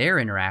liked their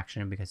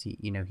interaction because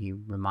he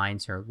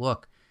reminds her,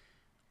 look,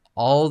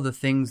 all the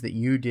things that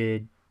you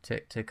did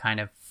to kind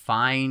of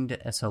find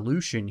a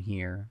solution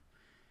here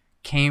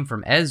came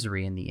from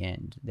Ezri in the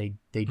end. They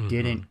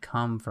didn't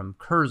come from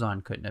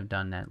Curzon. Couldn't have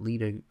done that.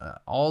 Lita,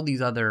 all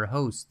these other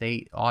hosts,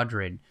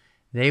 Audred,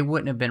 they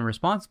wouldn't have been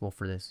responsible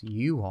for this.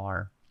 You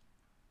are.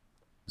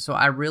 So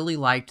I really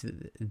liked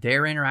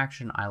their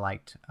interaction. I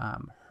liked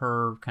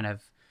her kind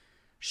of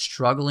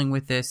struggling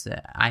with this.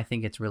 I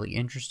think it's really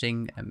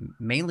interesting,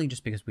 mainly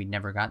just because we'd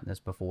never gotten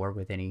this before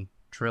with any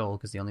Trill,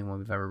 because the only one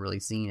we've ever really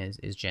seen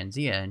is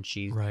Genzia, and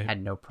she's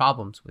had no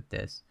problems with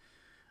this.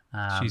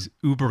 She's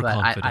uber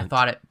confident. I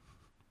thought it...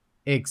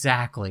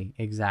 Exactly.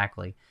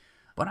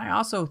 But I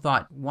also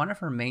thought one of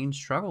her main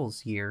struggles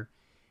here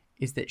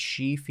is that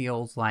she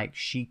feels like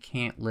she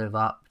can't live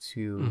up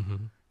to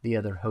the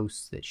other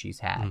hosts that she's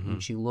had.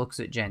 And she looks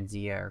at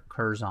Genzia or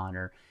Curzon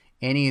or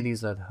any of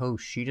these other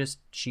hosts,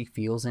 she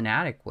feels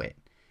inadequate.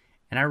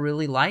 And I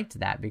really liked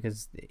that,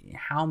 because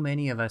how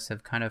many of us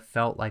have kind of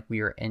felt like we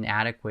are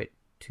inadequate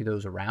to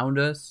those around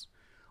us,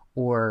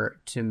 or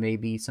to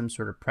maybe some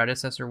sort of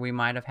predecessor we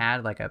might have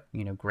had, like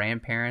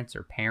grandparents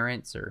or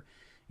parents, or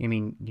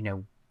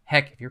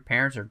heck, if your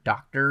parents are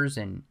doctors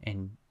and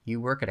you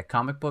work at a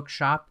comic book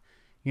shop,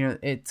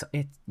 it's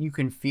you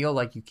can feel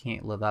like you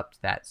can't live up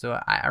to that.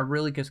 So I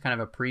really just kind of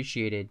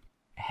appreciated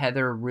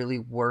Heather really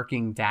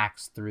working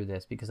Dax through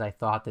this, because I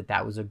thought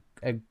that was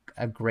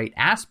a great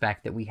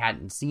aspect that we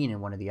hadn't seen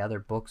in one of the other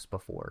books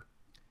before.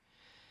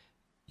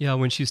 Yeah,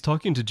 when she's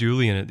talking to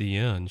Julian at the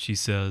end, she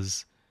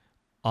says,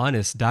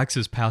 "Honest,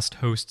 Dax's past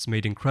hosts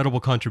made incredible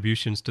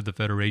contributions to the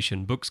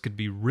Federation. Books could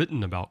be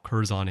written about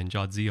Curzon and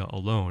Jadzia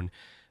alone.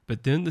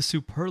 But then the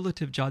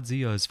superlative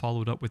Jadzia is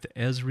followed up with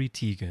Ezri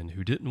Tegan,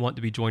 who didn't want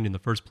to be joined in the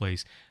first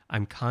place.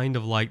 I'm kind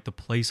of like the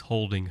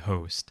place-holding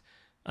host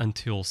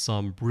until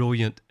some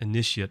brilliant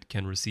initiate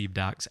can receive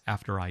Dax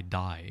after I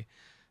die."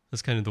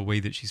 That's kind of the way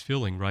that she's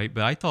feeling, right?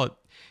 But I thought,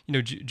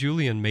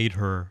 Julian made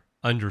her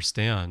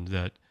understand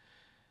that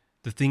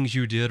the things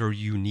you did are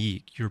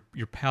unique.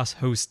 Your past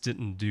hosts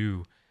didn't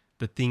do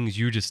the things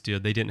you just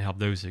did. They didn't have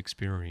those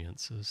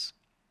experiences.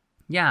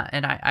 Yeah,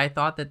 and I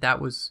thought that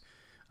was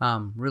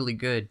really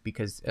good,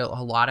 because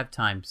a lot of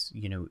times,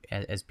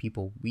 as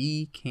people,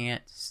 we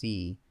can't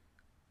see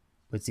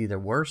what's either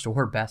worst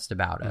or best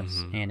about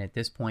us. And at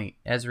this point,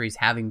 Ezri's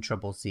having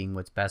trouble seeing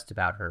what's best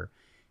about her.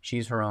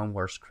 She's her own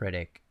worst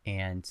critic.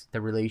 And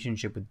the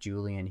relationship with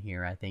Julian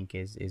here, I think,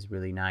 is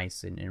really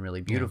nice and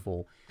really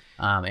beautiful.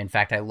 Yeah. In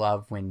fact, I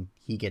love when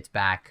he gets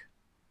back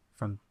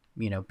from,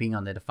 being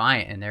on the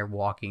Defiant, and they're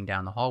walking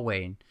down the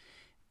hallway, and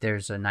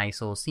there's a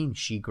nice little scene.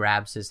 She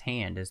grabs his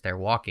hand as they're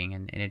walking,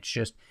 and it's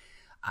just,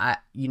 I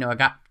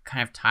got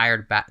kind of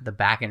tired about the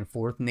back and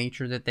forth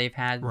nature that they've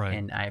had, right.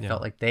 And I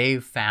felt like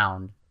they've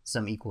found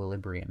some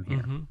equilibrium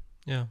here.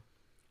 Yeah.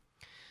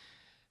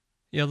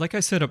 Yeah, like I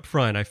said up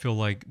front, I feel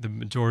like the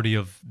majority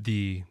of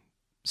the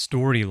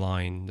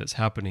storyline that's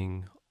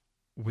happening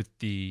with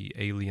the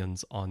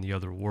aliens on the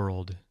other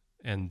world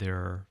and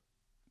their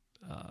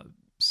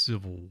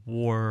civil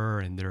war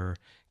and their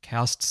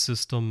caste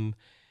system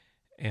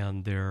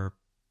and their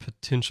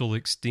potential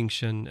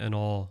extinction and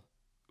all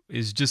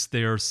is just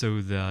there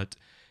so that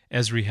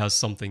Ezri has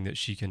something that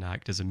she can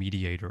act as a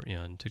mediator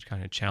in to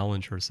kind of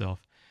challenge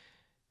herself.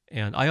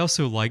 And I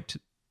also liked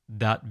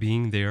that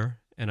being there,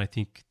 and I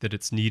think that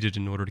it's needed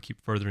in order to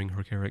keep furthering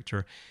her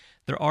character.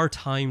 There are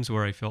times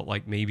where I felt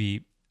like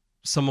maybe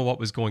some of what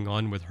was going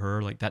on with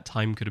her, like that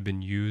time could have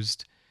been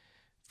used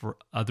for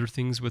other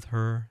things with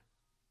her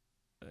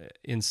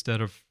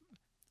instead of...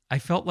 I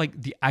felt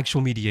like the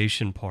actual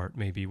mediation part,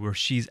 maybe, where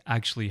she's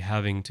actually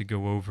having to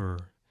go over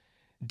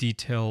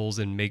details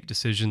and make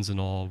decisions and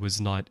all, was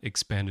not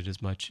expanded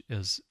as much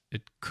as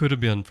it could have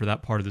been for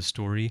that part of the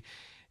story.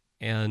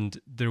 And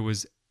there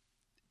was,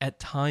 at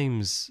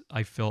times,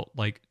 I felt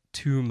like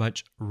too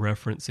much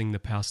referencing the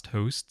past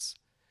hosts,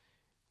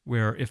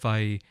 where if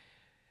I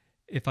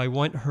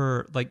want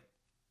her, like,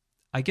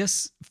 I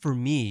guess for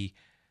me,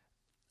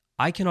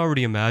 I can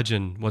already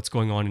imagine what's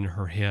going on in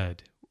her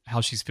head, how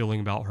she's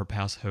feeling about her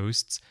past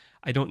hosts.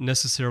 I don't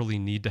necessarily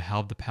need to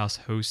have the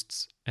past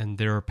hosts and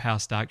their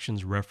past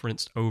actions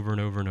referenced over and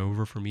over and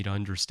over for me to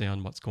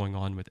understand what's going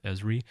on with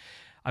Ezri.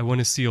 I want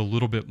to see a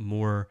little bit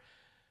more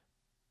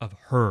of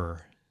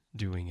her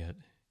doing it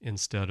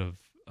instead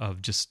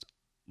of just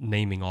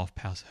naming off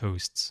past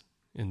hosts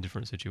in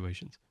different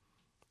situations.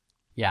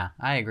 Yeah,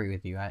 I agree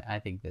with you. I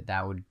think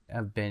that would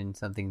have been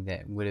something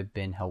that would have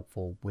been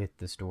helpful with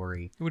the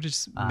story. It would have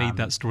just made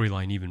that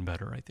storyline even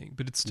better, I think.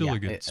 But it's still a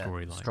good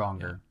storyline.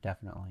 Stronger,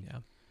 definitely. Yeah.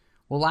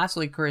 Well,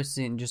 lastly, Chris,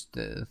 in just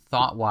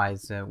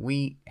thought-wise,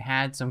 we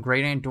had some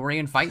great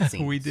Andorian fight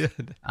scenes. We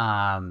did.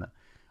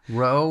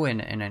 Ro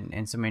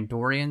and some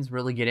Andorians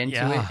really get into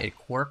Yeah. it. It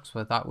quirks,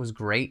 what I thought was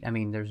great. I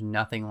mean, there's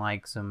nothing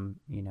like some,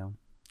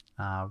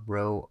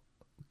 Ro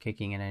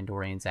kicking an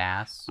Andorian's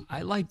ass.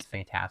 I liked It's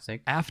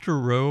fantastic. after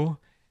Ro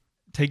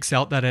takes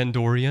out that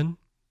Andorian,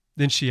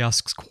 then she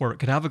asks Quark,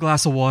 "Can I have a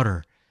glass of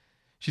water?"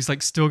 She's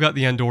like, still got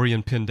the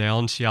Andorian pinned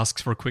down. She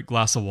asks for a quick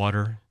glass of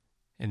water,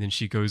 and then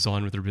she goes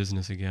on with her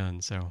business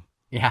again. So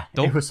Yeah,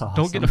 it was awesome.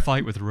 Don't get in a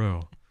fight with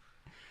Ro.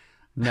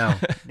 No,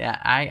 yeah,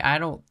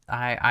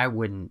 I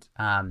wouldn't.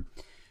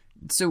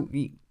 So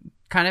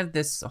kind of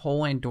this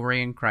whole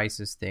Andorian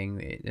crisis thing,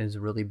 it has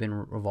really been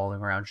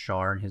revolving around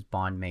Shar and his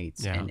bond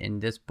mates. Yeah. And in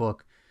this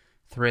book,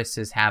 Thriss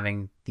is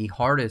having the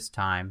hardest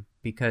time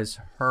because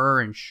her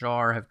and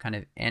Shar have kind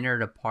of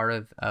entered a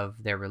part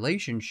of their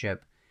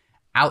relationship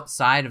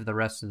outside of the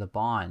rest of the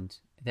bond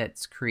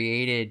that's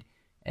created,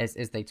 as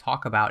they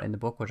talk about in the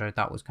book, which I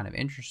thought was kind of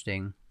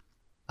interesting,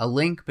 a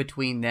link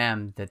between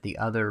them that the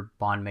other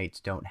bond mates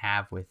don't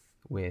have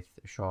with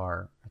Shar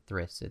or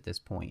Thriss at this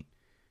point,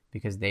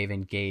 because they've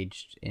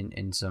engaged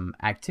in some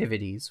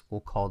activities,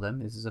 we'll call them,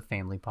 this is a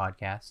family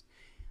podcast,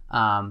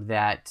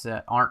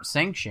 that aren't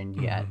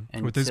sanctioned yet.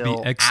 Would those be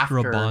extra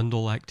after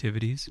bondal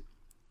activities?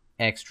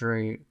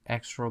 extra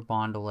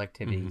bondal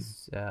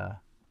activities.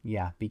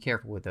 Yeah, be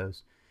careful with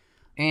those.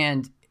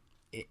 And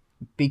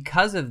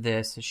because of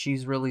this,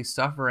 she's really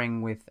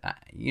suffering with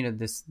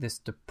this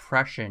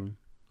depression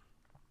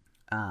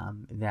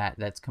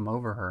that's come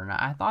over her. And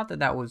I thought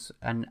that was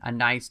a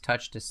nice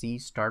touch to see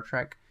Star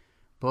Trek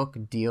book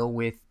deal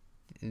with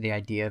the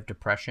idea of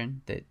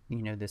depression, that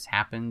this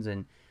happens,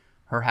 and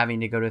her having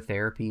to go to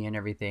therapy and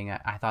everything.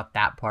 I thought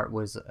that part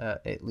was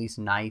at least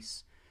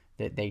nice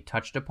that they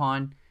touched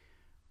upon.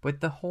 But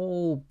the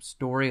whole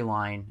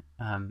storyline,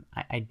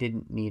 I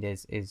didn't need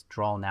as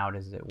drawn out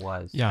as it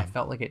was. Yeah. I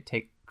felt like it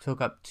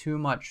took up too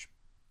much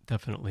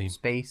Definitely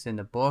space in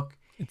the book.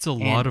 It's a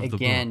lot of the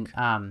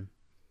book.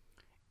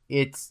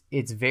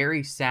 It's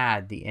very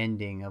sad, the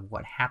ending of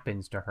what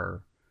happens to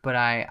her, but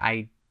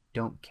I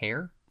don't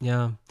care.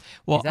 Yeah.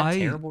 Well, Is that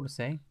terrible to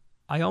say?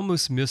 I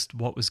almost missed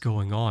what was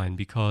going on,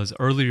 because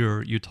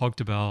earlier you talked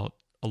about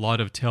a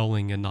lot of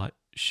telling and not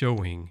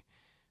showing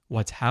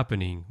what's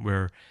happening,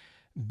 where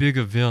big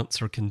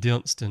events are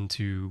condensed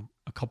into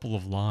a couple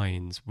of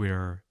lines,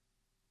 where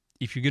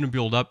if you're going to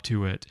build up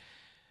to it,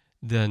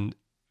 then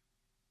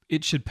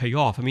it should pay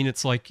off. I mean,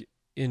 it's like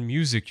in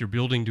music, you're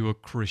building to a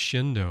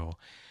crescendo,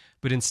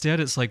 but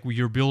instead it's like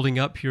you're building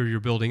up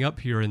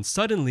here, and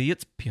suddenly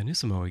it's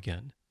pianissimo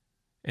again.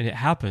 And it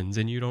happens,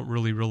 and you don't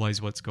really realize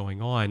what's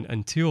going on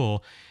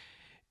until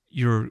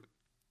you're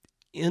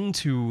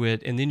into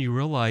it, and then you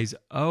realize,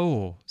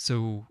 oh,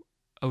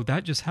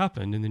 that just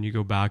happened, and then you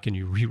go back and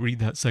you reread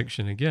that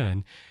section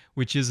again,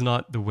 which is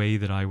not the way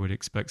that I would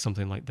expect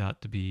something like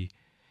that to be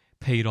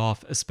paid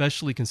off,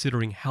 especially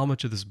considering how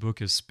much of this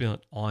book is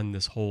spent on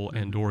this whole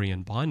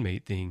Andorian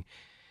bondmate thing.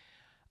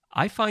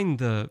 I find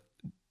the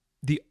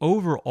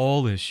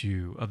overall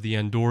issue of the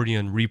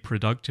Andorian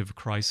reproductive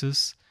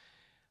crisis,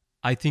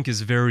 I think,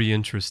 is very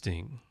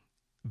interesting.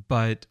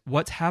 But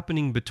what's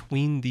happening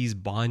between these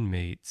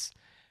bondmates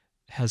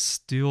has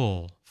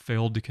still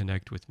failed to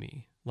connect with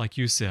me. Like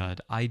you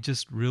said, I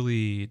just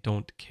really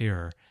don't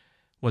care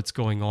what's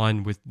going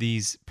on with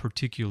these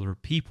particular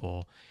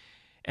people.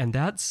 And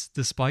that's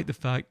despite the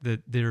fact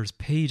that there's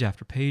page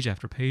after page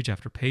after page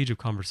after page of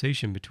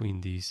conversation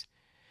between these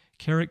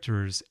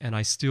characters, and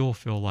I still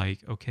feel like,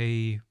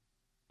 okay,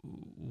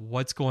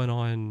 what's going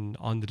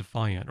on the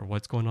Defiant, or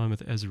what's going on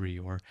with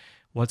Ezri, or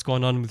what's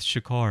going on with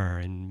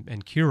Shakar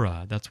and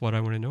Kira? That's what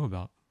I want to know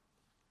about.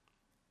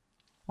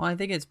 Well, I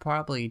think it's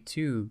probably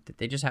too that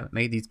they just haven't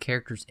made these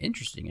characters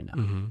interesting enough.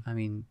 Mm-hmm. I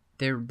mean,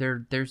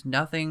 there's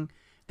nothing.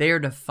 They are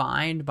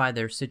defined by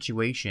their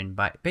situation,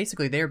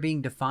 basically they're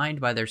being defined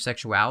by their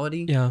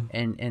sexuality,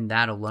 and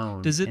that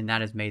alone, and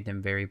that has made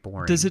them very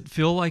boring. Does it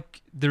feel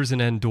like there's an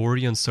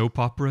Andorian soap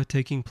opera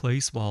taking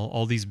place while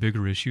all these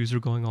bigger issues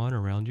are going on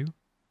around you?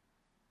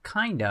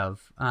 Kind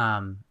of.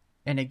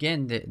 And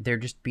again, they're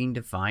just being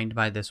defined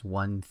by this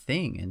one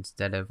thing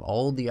instead of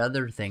all the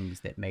other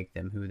things that make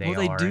them who they are.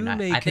 Well, they do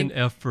make an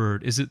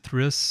effort. Is it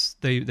Thriss?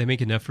 They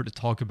make an effort to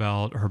talk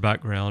about her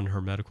background,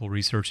 her medical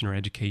research, and her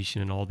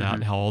education, and all that,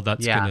 and how all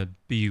that's going to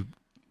be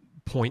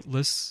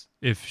pointless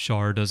if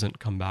Shar doesn't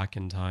come back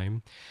in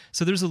time.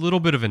 So there's a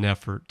little bit of an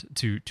effort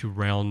to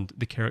round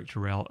the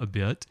character out a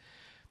bit,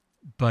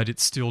 but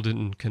it still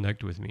didn't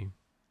connect with me.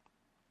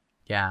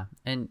 Yeah,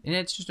 and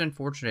it's just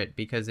unfortunate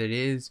because it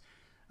is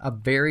a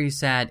very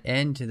sad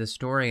end to the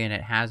story, and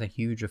it has a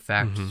huge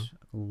effect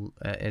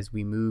as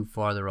we move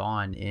farther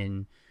on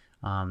in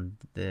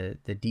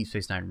the Deep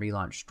Space Nine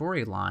relaunch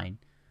storyline.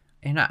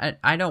 And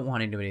I don't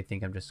want anybody to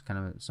think I'm just kind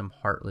of some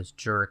heartless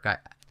jerk.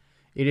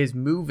 It is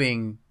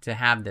moving to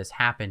have this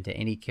happen to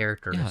any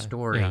character in a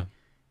story. Yeah.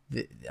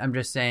 I'm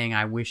just saying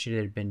I wish it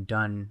had been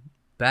done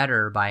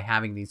better by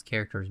having these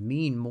characters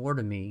mean more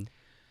to me,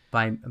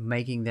 by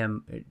making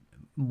them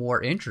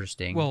more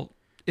interesting. Well,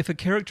 if a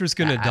character is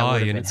going to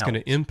die and it's going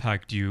to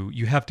impact you,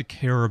 you have to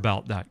care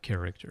about that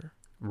character.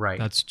 Right.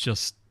 That's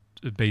just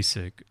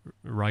basic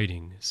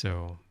writing.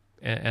 So,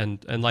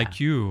 and like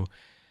you,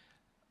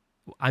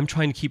 I'm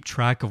trying to keep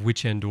track of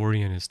which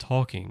Andorian is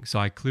talking. So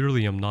I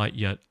clearly am not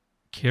yet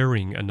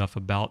caring enough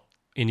about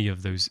any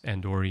of those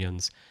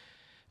Andorians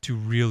to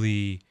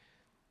really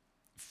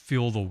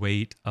feel the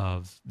weight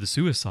of the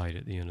suicide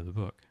at the end of the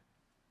book.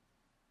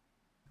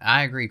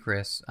 I agree,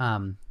 Chris.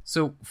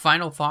 So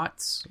final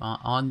thoughts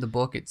on the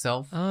book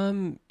itself?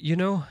 I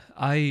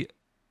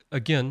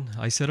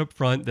said up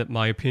front that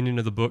my opinion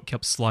of the book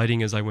kept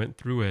sliding as I went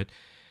through it.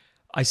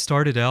 I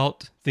started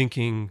out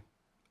thinking,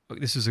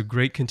 this is a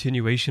great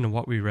continuation of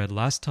what we read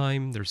last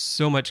time. There's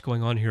so much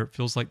going on here. It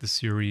feels like the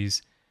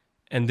series.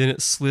 And then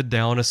it slid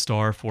down a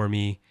star for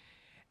me.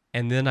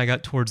 And then I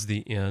got towards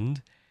the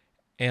end,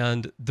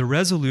 and the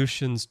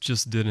resolutions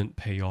just didn't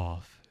pay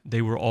off.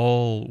 They were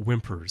all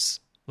whimpers.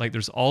 Like,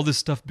 there's all this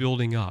stuff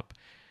building up.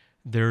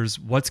 There's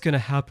what's going to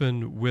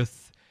happen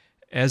with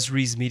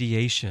Ezri's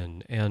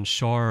mediation and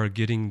Shar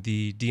getting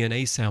the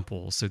DNA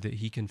sample so that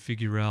he can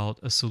figure out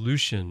a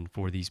solution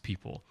for these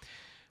people.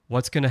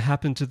 What's going to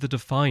happen to the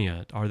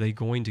Defiant? Are they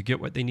going to get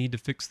what they need to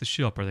fix the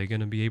ship? Are they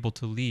going to be able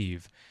to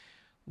leave?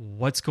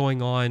 What's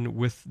going on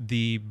with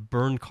the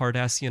burned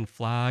Cardassian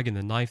flag and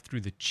the knife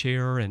through the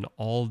chair and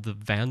all the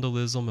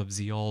vandalism of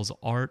Zial's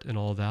art and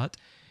all that?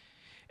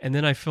 And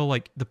then I feel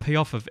like the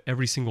payoff of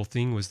every single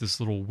thing was this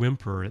little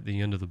whimper at the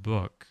end of the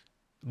book,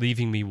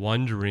 leaving me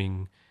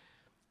wondering,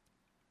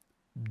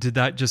 did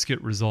that just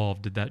get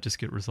resolved? Did that just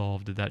get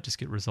resolved? Did that just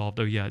get resolved?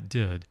 Oh yeah, it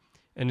did.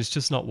 And it's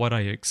just not what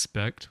I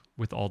expect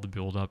with all the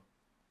build-up.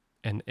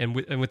 And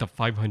with a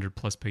 500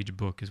 plus page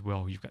book as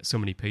well. You've got so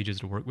many pages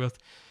to work with.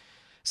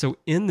 So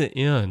in the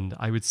end,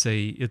 I would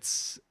say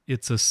it's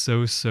a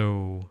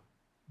so-so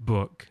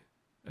book.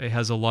 It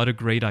has a lot of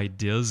great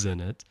ideas in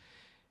it.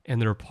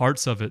 And there are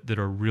parts of it that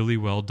are really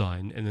well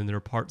done, and then there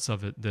are parts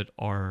of it that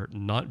are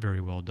not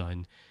very well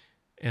done.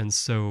 And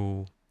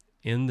so,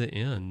 in the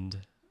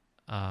end,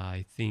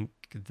 I think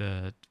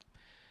that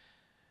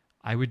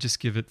I would just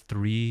give it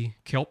 3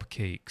 kelp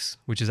cakes,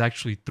 which is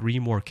actually 3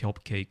 more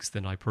kelp cakes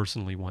than I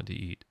personally want to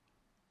eat.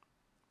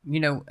 You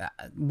know,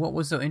 what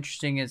was so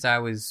interesting as I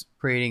was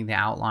creating the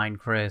outline,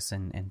 Chris,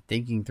 and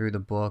thinking through the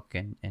book,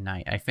 and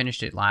I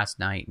finished it last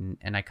night,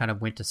 and I kind of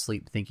went to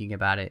sleep thinking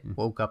about it, and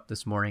woke up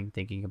this morning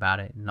thinking about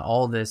it, and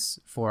all this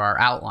for our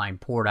outline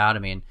poured out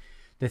of me. And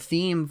the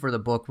theme for the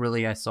book,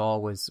 really, I saw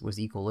was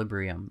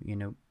equilibrium. You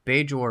know,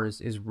 Bajor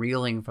is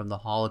reeling from the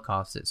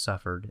Holocaust it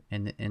suffered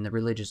and the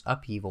religious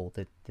upheaval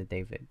that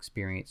they've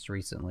experienced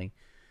recently.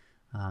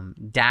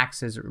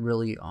 Dax is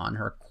really on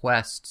her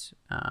quest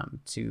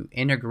to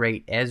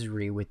integrate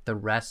Ezri with the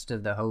rest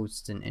of the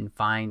hosts and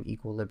find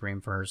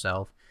equilibrium for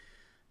herself.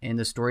 In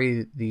the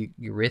story, the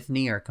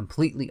Eurythni are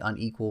completely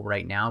unequal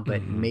right now,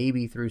 but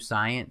maybe through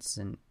science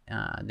and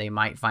they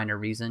might find a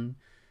reason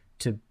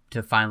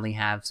to finally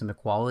have some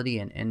equality.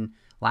 And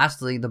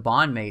lastly, the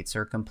bond mates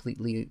are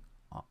completely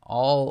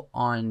all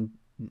on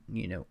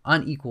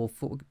unequal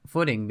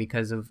footing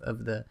because of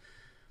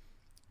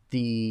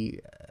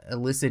the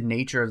illicit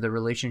nature of the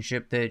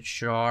relationship that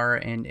Shar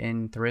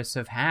and Thriss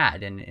have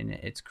had, and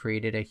it's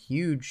created a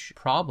huge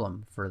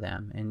problem for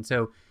them. And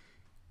so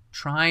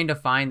trying to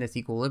find this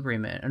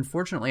equilibrium,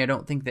 unfortunately, I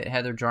don't think that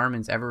Heather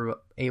Jarman's ever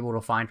able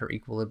to find her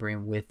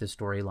equilibrium with the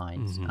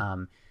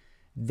storylines.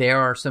 There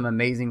are some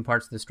amazing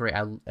parts of the story.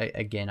 I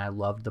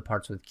loved the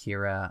parts with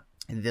Kira.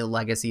 The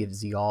legacy of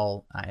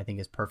Zial, I think,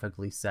 is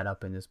perfectly set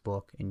up in this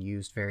book and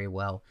used very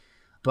well.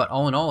 But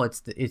all in all,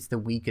 it's the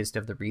weakest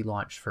of the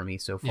relaunch for me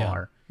so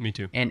far. Yeah, me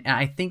too. And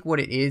I think what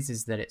it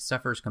is that it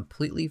suffers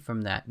completely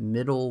from that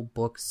middle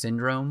book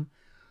syndrome.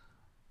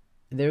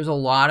 There's a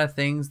lot of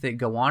things that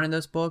go on in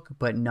this book,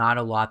 but not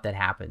a lot that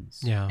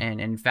happens. Yeah.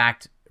 And in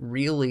fact,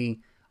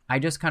 really, I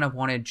just kind of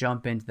want to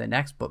jump into the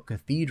next book,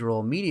 Cathedral,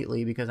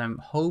 immediately, because I'm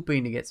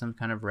hoping to get some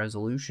kind of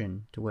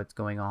resolution to what's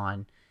going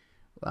on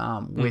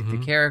with the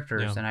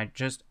characters. Yeah. And I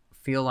just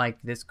feel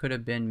like this could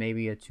have been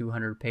maybe a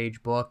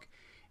 200-page book.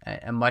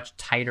 A much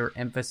tighter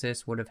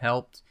emphasis would have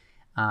helped,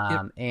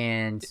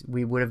 and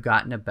we would have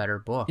gotten a better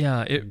book.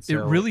 Yeah, it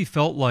really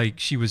felt like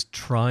she was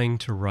trying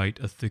to write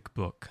a thick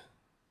book,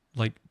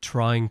 like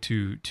trying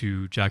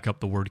to jack up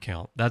the word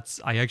count.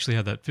 I actually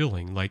had that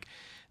feeling. Like,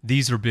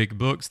 these are big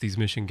books, these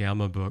Mission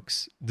Gamma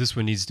books. This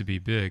one needs to be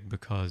big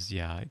because,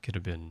 it could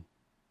have been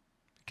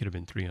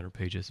 300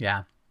 pages.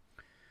 Yeah.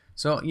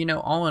 So,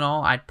 all in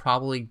all, I'd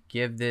probably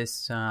give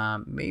this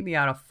maybe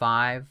out of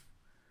 5.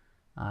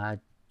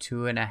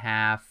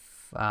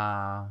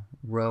 2.5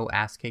 row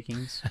ass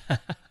kickings.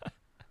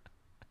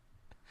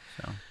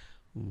 So.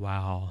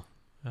 Wow.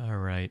 All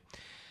right.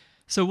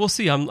 So we'll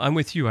see. I'm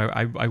with you.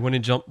 I want to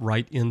jump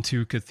right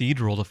into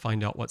Cathedral to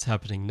find out what's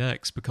happening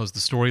next, because the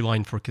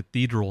storyline for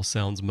Cathedral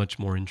sounds much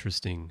more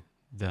interesting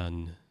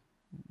than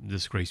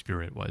this Gray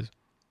Spirit was.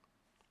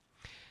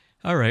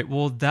 All right.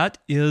 Well, that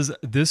is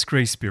this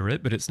Gray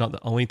Spirit, but it's not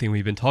the only thing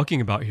we've been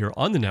talking about here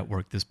on the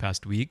network this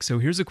past week. So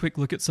here's a quick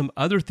look at some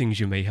other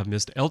things you may have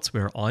missed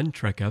elsewhere on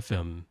Trek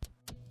FM.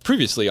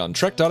 Previously on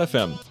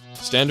Trek.fm,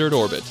 Standard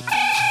Orbit.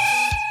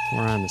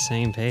 We're on the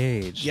same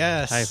page.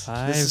 Yes. High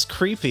five. This is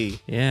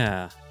creepy.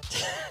 Yeah.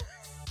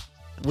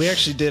 We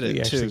actually did it, We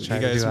too. actually tried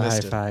You guys to do a high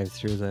missed it. five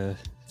through the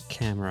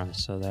camera,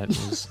 so that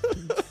was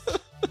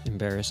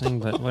embarrassing,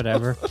 but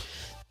whatever.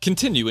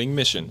 Continuing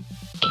mission.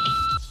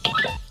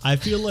 I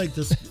feel like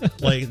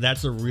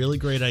that's a really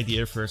great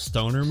idea for a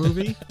stoner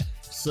movie.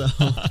 So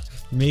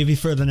maybe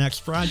for the next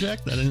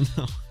project, I don't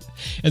know.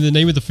 And the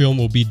name of the film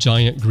will be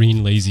Giant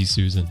Green Lazy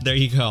Susan. There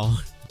you go.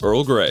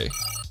 Earl Grey.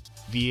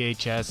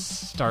 VHS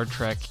Star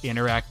Trek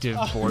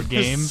interactive board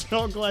game.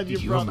 So glad you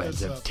brought Humans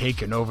this have up.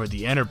 taken over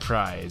the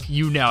Enterprise.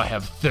 You now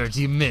have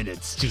 30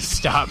 minutes to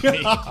stop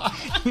me.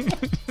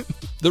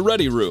 The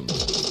Ready Room.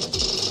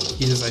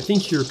 Is I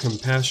think your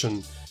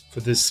compassion for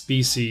this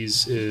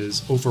species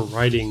is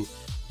overriding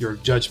your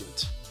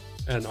judgment.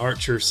 And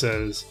Archer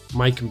says,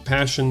 "My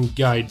compassion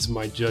guides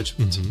my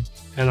judgment."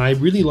 And I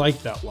really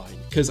like that line,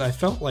 because I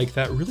felt like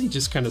that really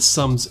just kind of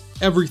sums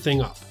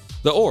everything up.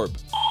 The Orb.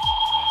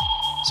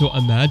 So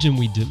imagine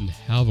we didn't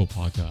have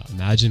Opaka.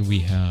 Imagine we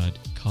had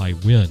Kai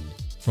Wynn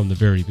from the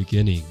very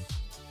beginning.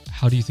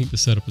 How do you think the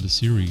setup of the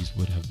series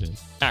would have been?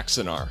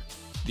 Axanar,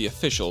 the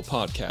official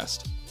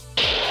podcast.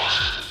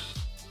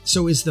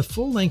 So is the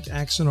full-length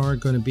Axanar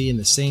going to be in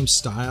the same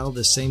style,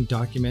 the same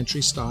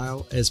documentary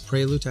style as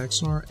Prelude to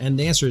Axanar? And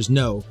the answer is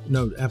no,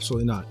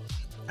 absolutely not.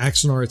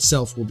 Axanar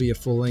itself will be a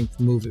full-length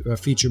movie, a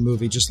feature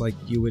movie, just like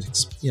you would,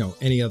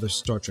 any other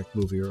Star Trek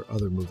movie or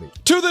other movie.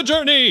 To the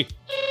journey!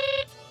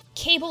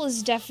 Cable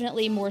is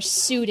definitely more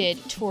suited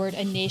toward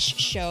a niche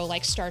show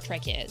like Star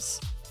Trek is.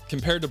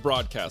 Compared to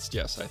broadcast,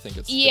 yes, I think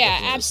it's... Yeah,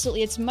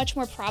 absolutely. It's much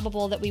more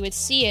probable that we would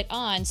see it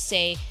on,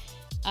 say,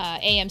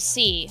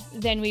 AMC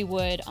than we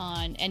would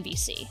on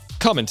NBC.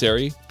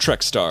 Commentary,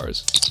 Trek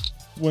Stars.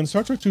 When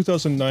Star Trek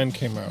 2009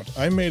 came out,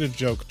 I made a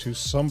joke to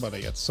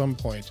somebody at some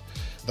point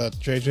that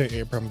J.J.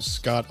 Abrams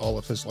got all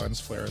of his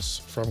lens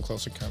flares from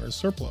Close Encounters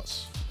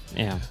surplus.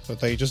 Yeah. That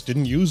they just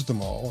didn't use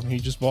them all, and he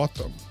just bought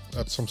them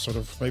at some sort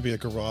of, maybe a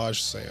garage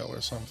sale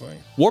or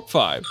something. Warp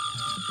 5.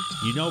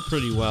 You know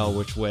pretty well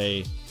which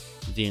way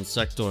the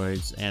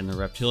insectoids and the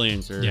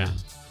reptilians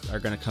are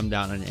going to come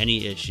down on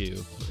any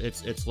issue.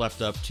 It's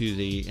left up to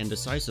the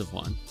indecisive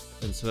one.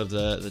 Instead of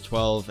the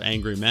 12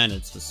 angry men,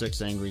 it's the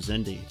 6 angry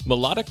Xindi.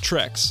 Melodic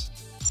Treks.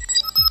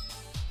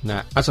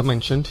 Now, as I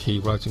mentioned, he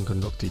wrote and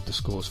conducted the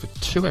scores for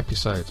 2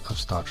 episodes of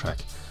Star Trek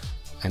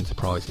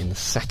Enterprise in the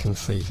 2nd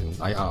season.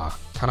 They are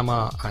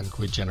Kanama and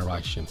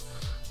Regeneration.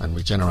 And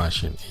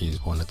Regeneration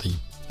is one of the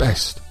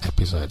best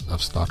episodes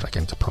of Star Trek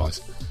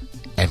Enterprise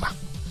ever,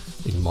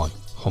 in my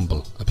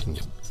humble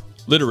opinion.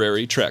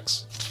 Literary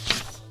Treks.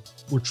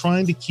 We're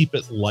trying to keep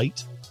it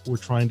light. We're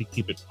trying to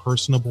keep it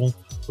personable.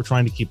 We're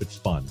trying to keep it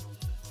fun.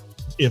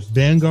 If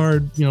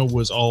Vanguard,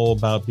 was all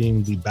about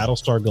being the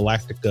Battlestar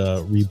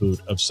Galactica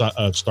reboot of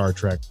Star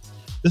Trek,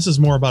 this is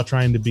more about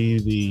trying to be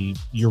the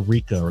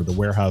Eureka or the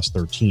Warehouse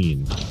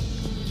 13.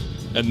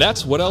 And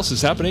that's what else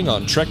is happening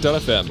on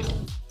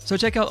Trek.fm. So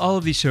check out all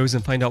of these shows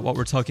and find out what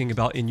we're talking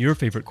about in your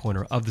favorite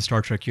corner of the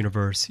Star Trek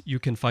universe. You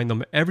can find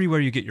them everywhere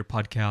you get your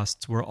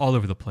podcasts. We're all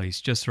over the place.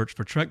 Just search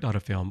for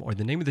Trek.fm or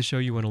the name of the show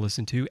you want to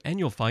listen to, and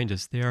you'll find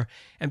us there.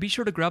 And be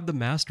sure to grab the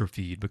master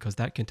feed, because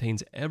that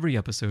contains every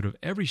episode of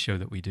every show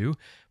that we do,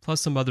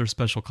 plus some other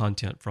special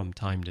content from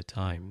time to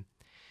time.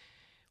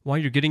 While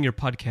you're getting your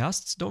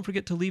podcasts, don't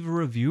forget to leave a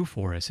review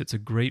for us. It's a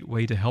great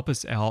way to help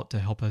us out, to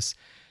help us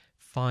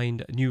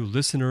find new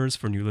listeners,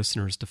 for new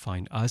listeners to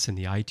find us in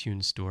the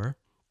iTunes store.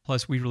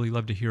 Plus, we really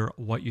love to hear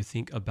what you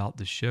think about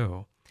the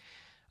show.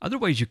 Other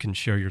ways you can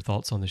share your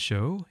thoughts on the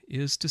show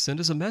is to send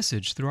us a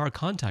message through our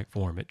contact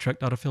form at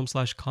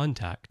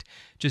trek.fm/contact.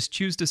 Just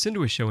choose to send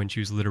to a show and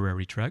choose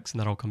Literary Treks, and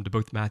that'll come to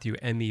both Matthew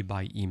and me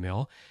by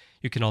email.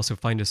 You can also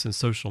find us in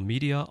social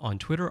media. On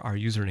Twitter, our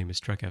username is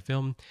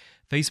TrekFM.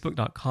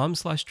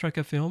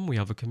 Facebook.com/TrekFM. We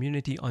have a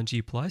community on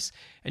G+,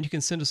 and you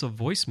can send us a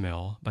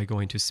voicemail by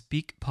going to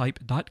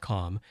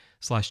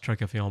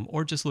speakpipe.com/TrekFM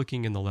or just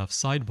looking in the left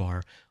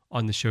sidebar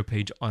on the show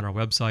page on our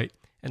website.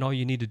 And all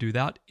you need to do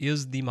that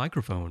is the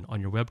microphone on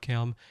your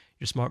webcam,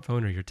 your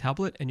smartphone, or your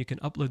tablet, and you can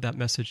upload that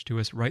message to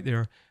us right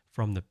there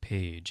from the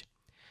page.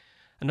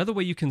 Another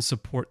way you can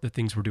support the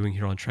things we're doing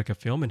here on Trek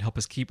FM and help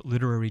us keep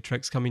Literary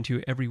Treks coming to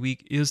you every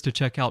week is to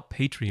check out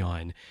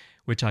Patreon,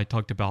 which I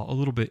talked about a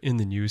little bit in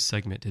the news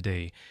segment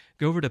today.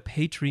 Go over to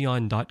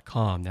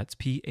patreon.com, that's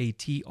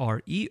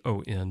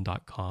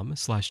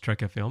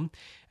patreon.com/TrekFM,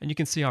 and you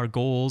can see our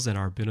goals and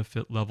our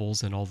benefit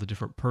levels and all the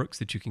different perks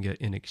that you can get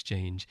in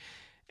exchange.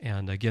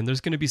 And again,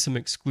 there's going to be some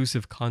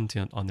exclusive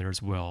content on there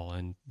as well.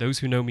 And those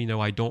who know me know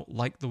I don't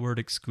like the word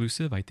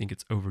exclusive. I think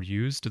it's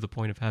overused to the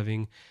point of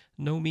having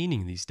no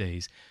meaning these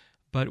days.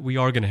 But we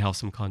are going to have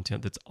some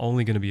content that's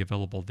only going to be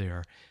available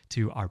there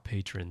to our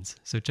patrons.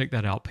 So check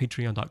that out,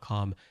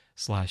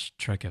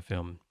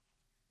 patreon.com/TrekFM.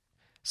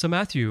 So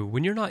Matthew,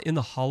 when you're not in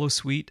the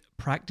holosuite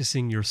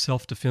practicing your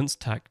self-defense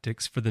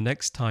tactics for the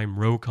next time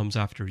Ro comes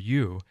after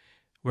you,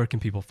 where can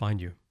people find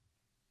you?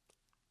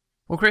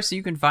 Well, Chris,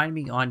 you can find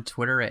me on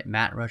Twitter at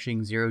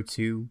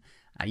MattRushing02.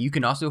 You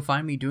can also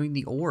find me doing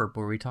The Orb,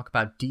 where we talk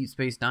about Deep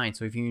Space Nine.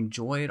 So if you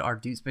enjoyed our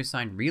Deep Space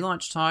Nine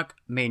relaunch talk,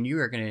 man, you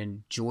are going to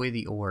enjoy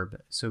The Orb.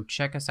 So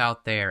check us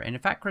out there. And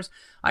in fact, Chris,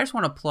 I just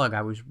want to plug,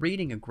 I was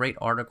reading a great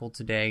article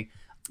today,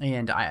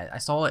 and I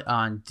saw it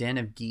on Den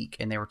of Geek,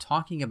 and they were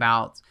talking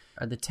about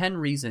the 10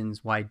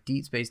 reasons why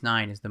Deep Space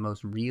Nine is the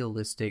most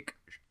realistic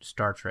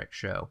Star Trek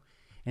show.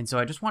 And so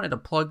I just wanted to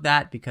plug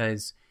that,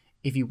 because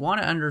if you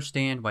want to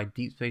understand why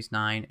Deep Space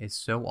Nine is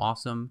so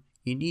awesome,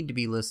 you need to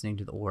be listening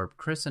to The Orb.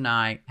 Chris and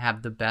I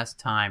have the best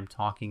time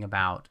talking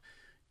about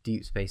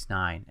Deep Space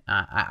Nine.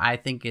 I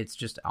think it's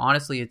just,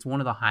 honestly, it's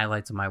one of the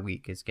highlights of my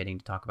week is getting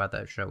to talk about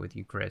that show with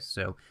you, Chris.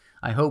 So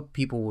I hope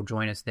people will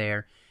join us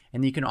there.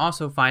 And you can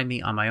also find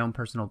me on my own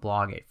personal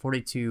blog at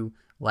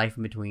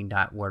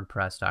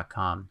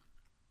 42lifeinbetween.wordpress.com.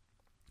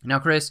 Now,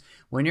 Chris,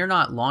 when you're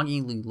not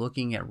longingly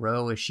looking at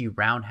Ro as she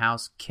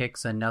roundhouse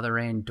kicks another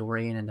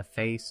Andorian in the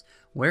face,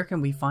 where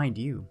can we find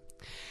you?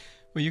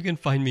 Well, you can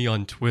find me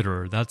on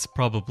Twitter. That's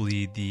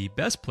probably the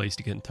best place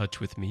to get in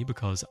touch with me,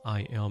 because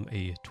I am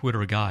a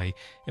Twitter guy,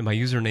 and my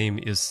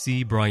username is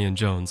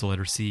CBrianJones, the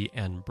letter C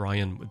and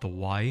Brian with the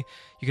Y.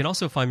 You can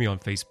also find me on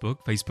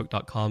Facebook,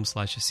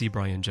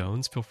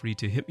 facebook.com/CBrianJones. Feel free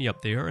to hit me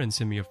up there and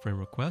send me a friend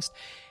request.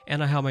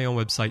 And I have my own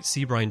website,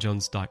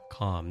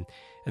 cbrianjones.com.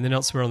 And then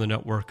elsewhere on the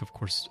network, of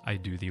course, I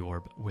do The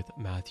Orb with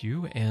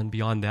Matthew. And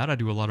beyond that, I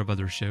do a lot of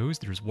other shows.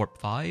 There's Warp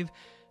 5,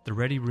 The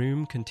Ready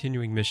Room,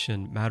 Continuing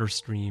Mission,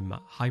 Matterstream,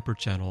 Hyper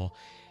Channel,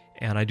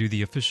 and I do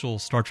the official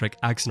Star Trek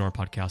Axanar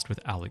podcast with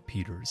Alec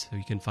Peters. So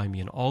you can find me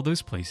in all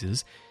those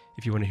places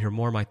if you want to hear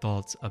more of my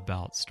thoughts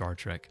about Star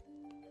Trek.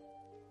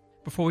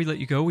 Before we let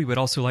you go, we would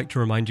also like to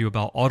remind you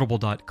about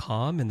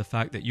Audible.com and the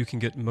fact that you can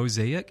get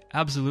Mosaic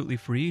absolutely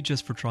free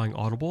just for trying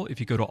Audible if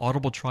you go to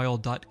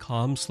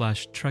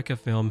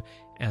audibletrial.com/TrekFM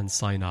and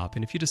sign up.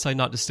 And if you decide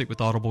not to stick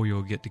with Audible,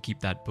 you'll get to keep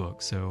that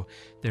book. So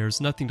there's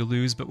nothing to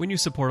lose, but when you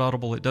support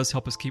Audible, it does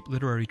help us keep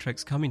literary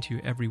treks coming to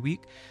you every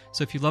week.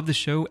 So if you love the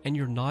show and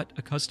you're not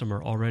a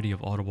customer already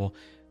of Audible,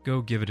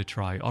 go give it a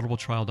try.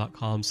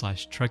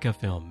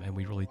 audibletrial.com/TrekFM, and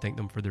we really thank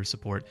them for their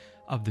support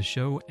of the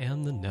show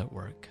and the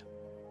network.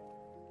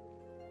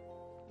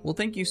 Well,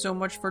 thank you so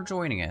much for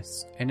joining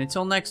us. And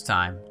until next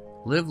time,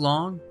 live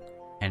long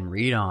and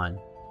read on.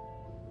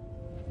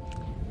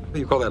 What do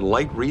you call that,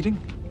 light reading?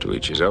 To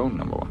each his own,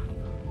 number one.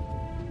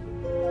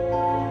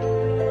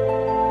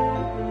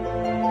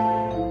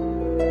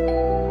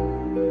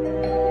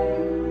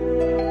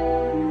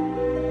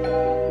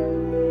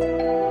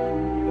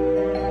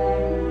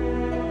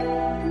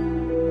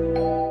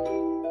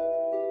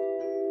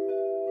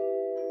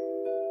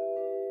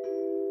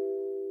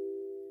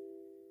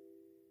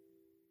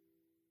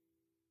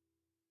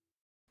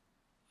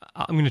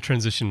 I'm going to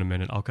transition in a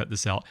minute. I'll cut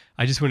this out.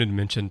 I just wanted to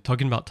mention,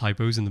 talking about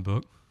typos in the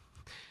book,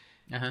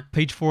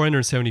 page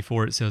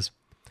 474, it says,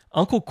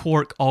 Uncle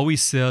Quark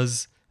always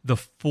says the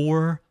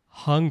 4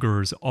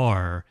 hungers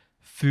are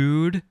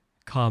food,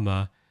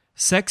 comma,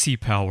 sexy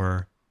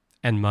power,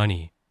 and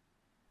money.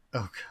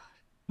 Oh, God.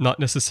 Not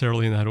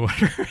necessarily in that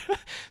order.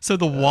 So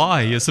the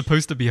Y is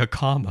supposed to be a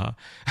comma.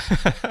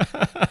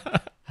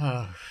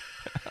 All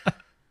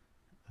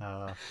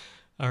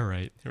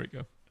right, here we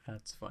go.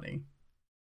 That's funny.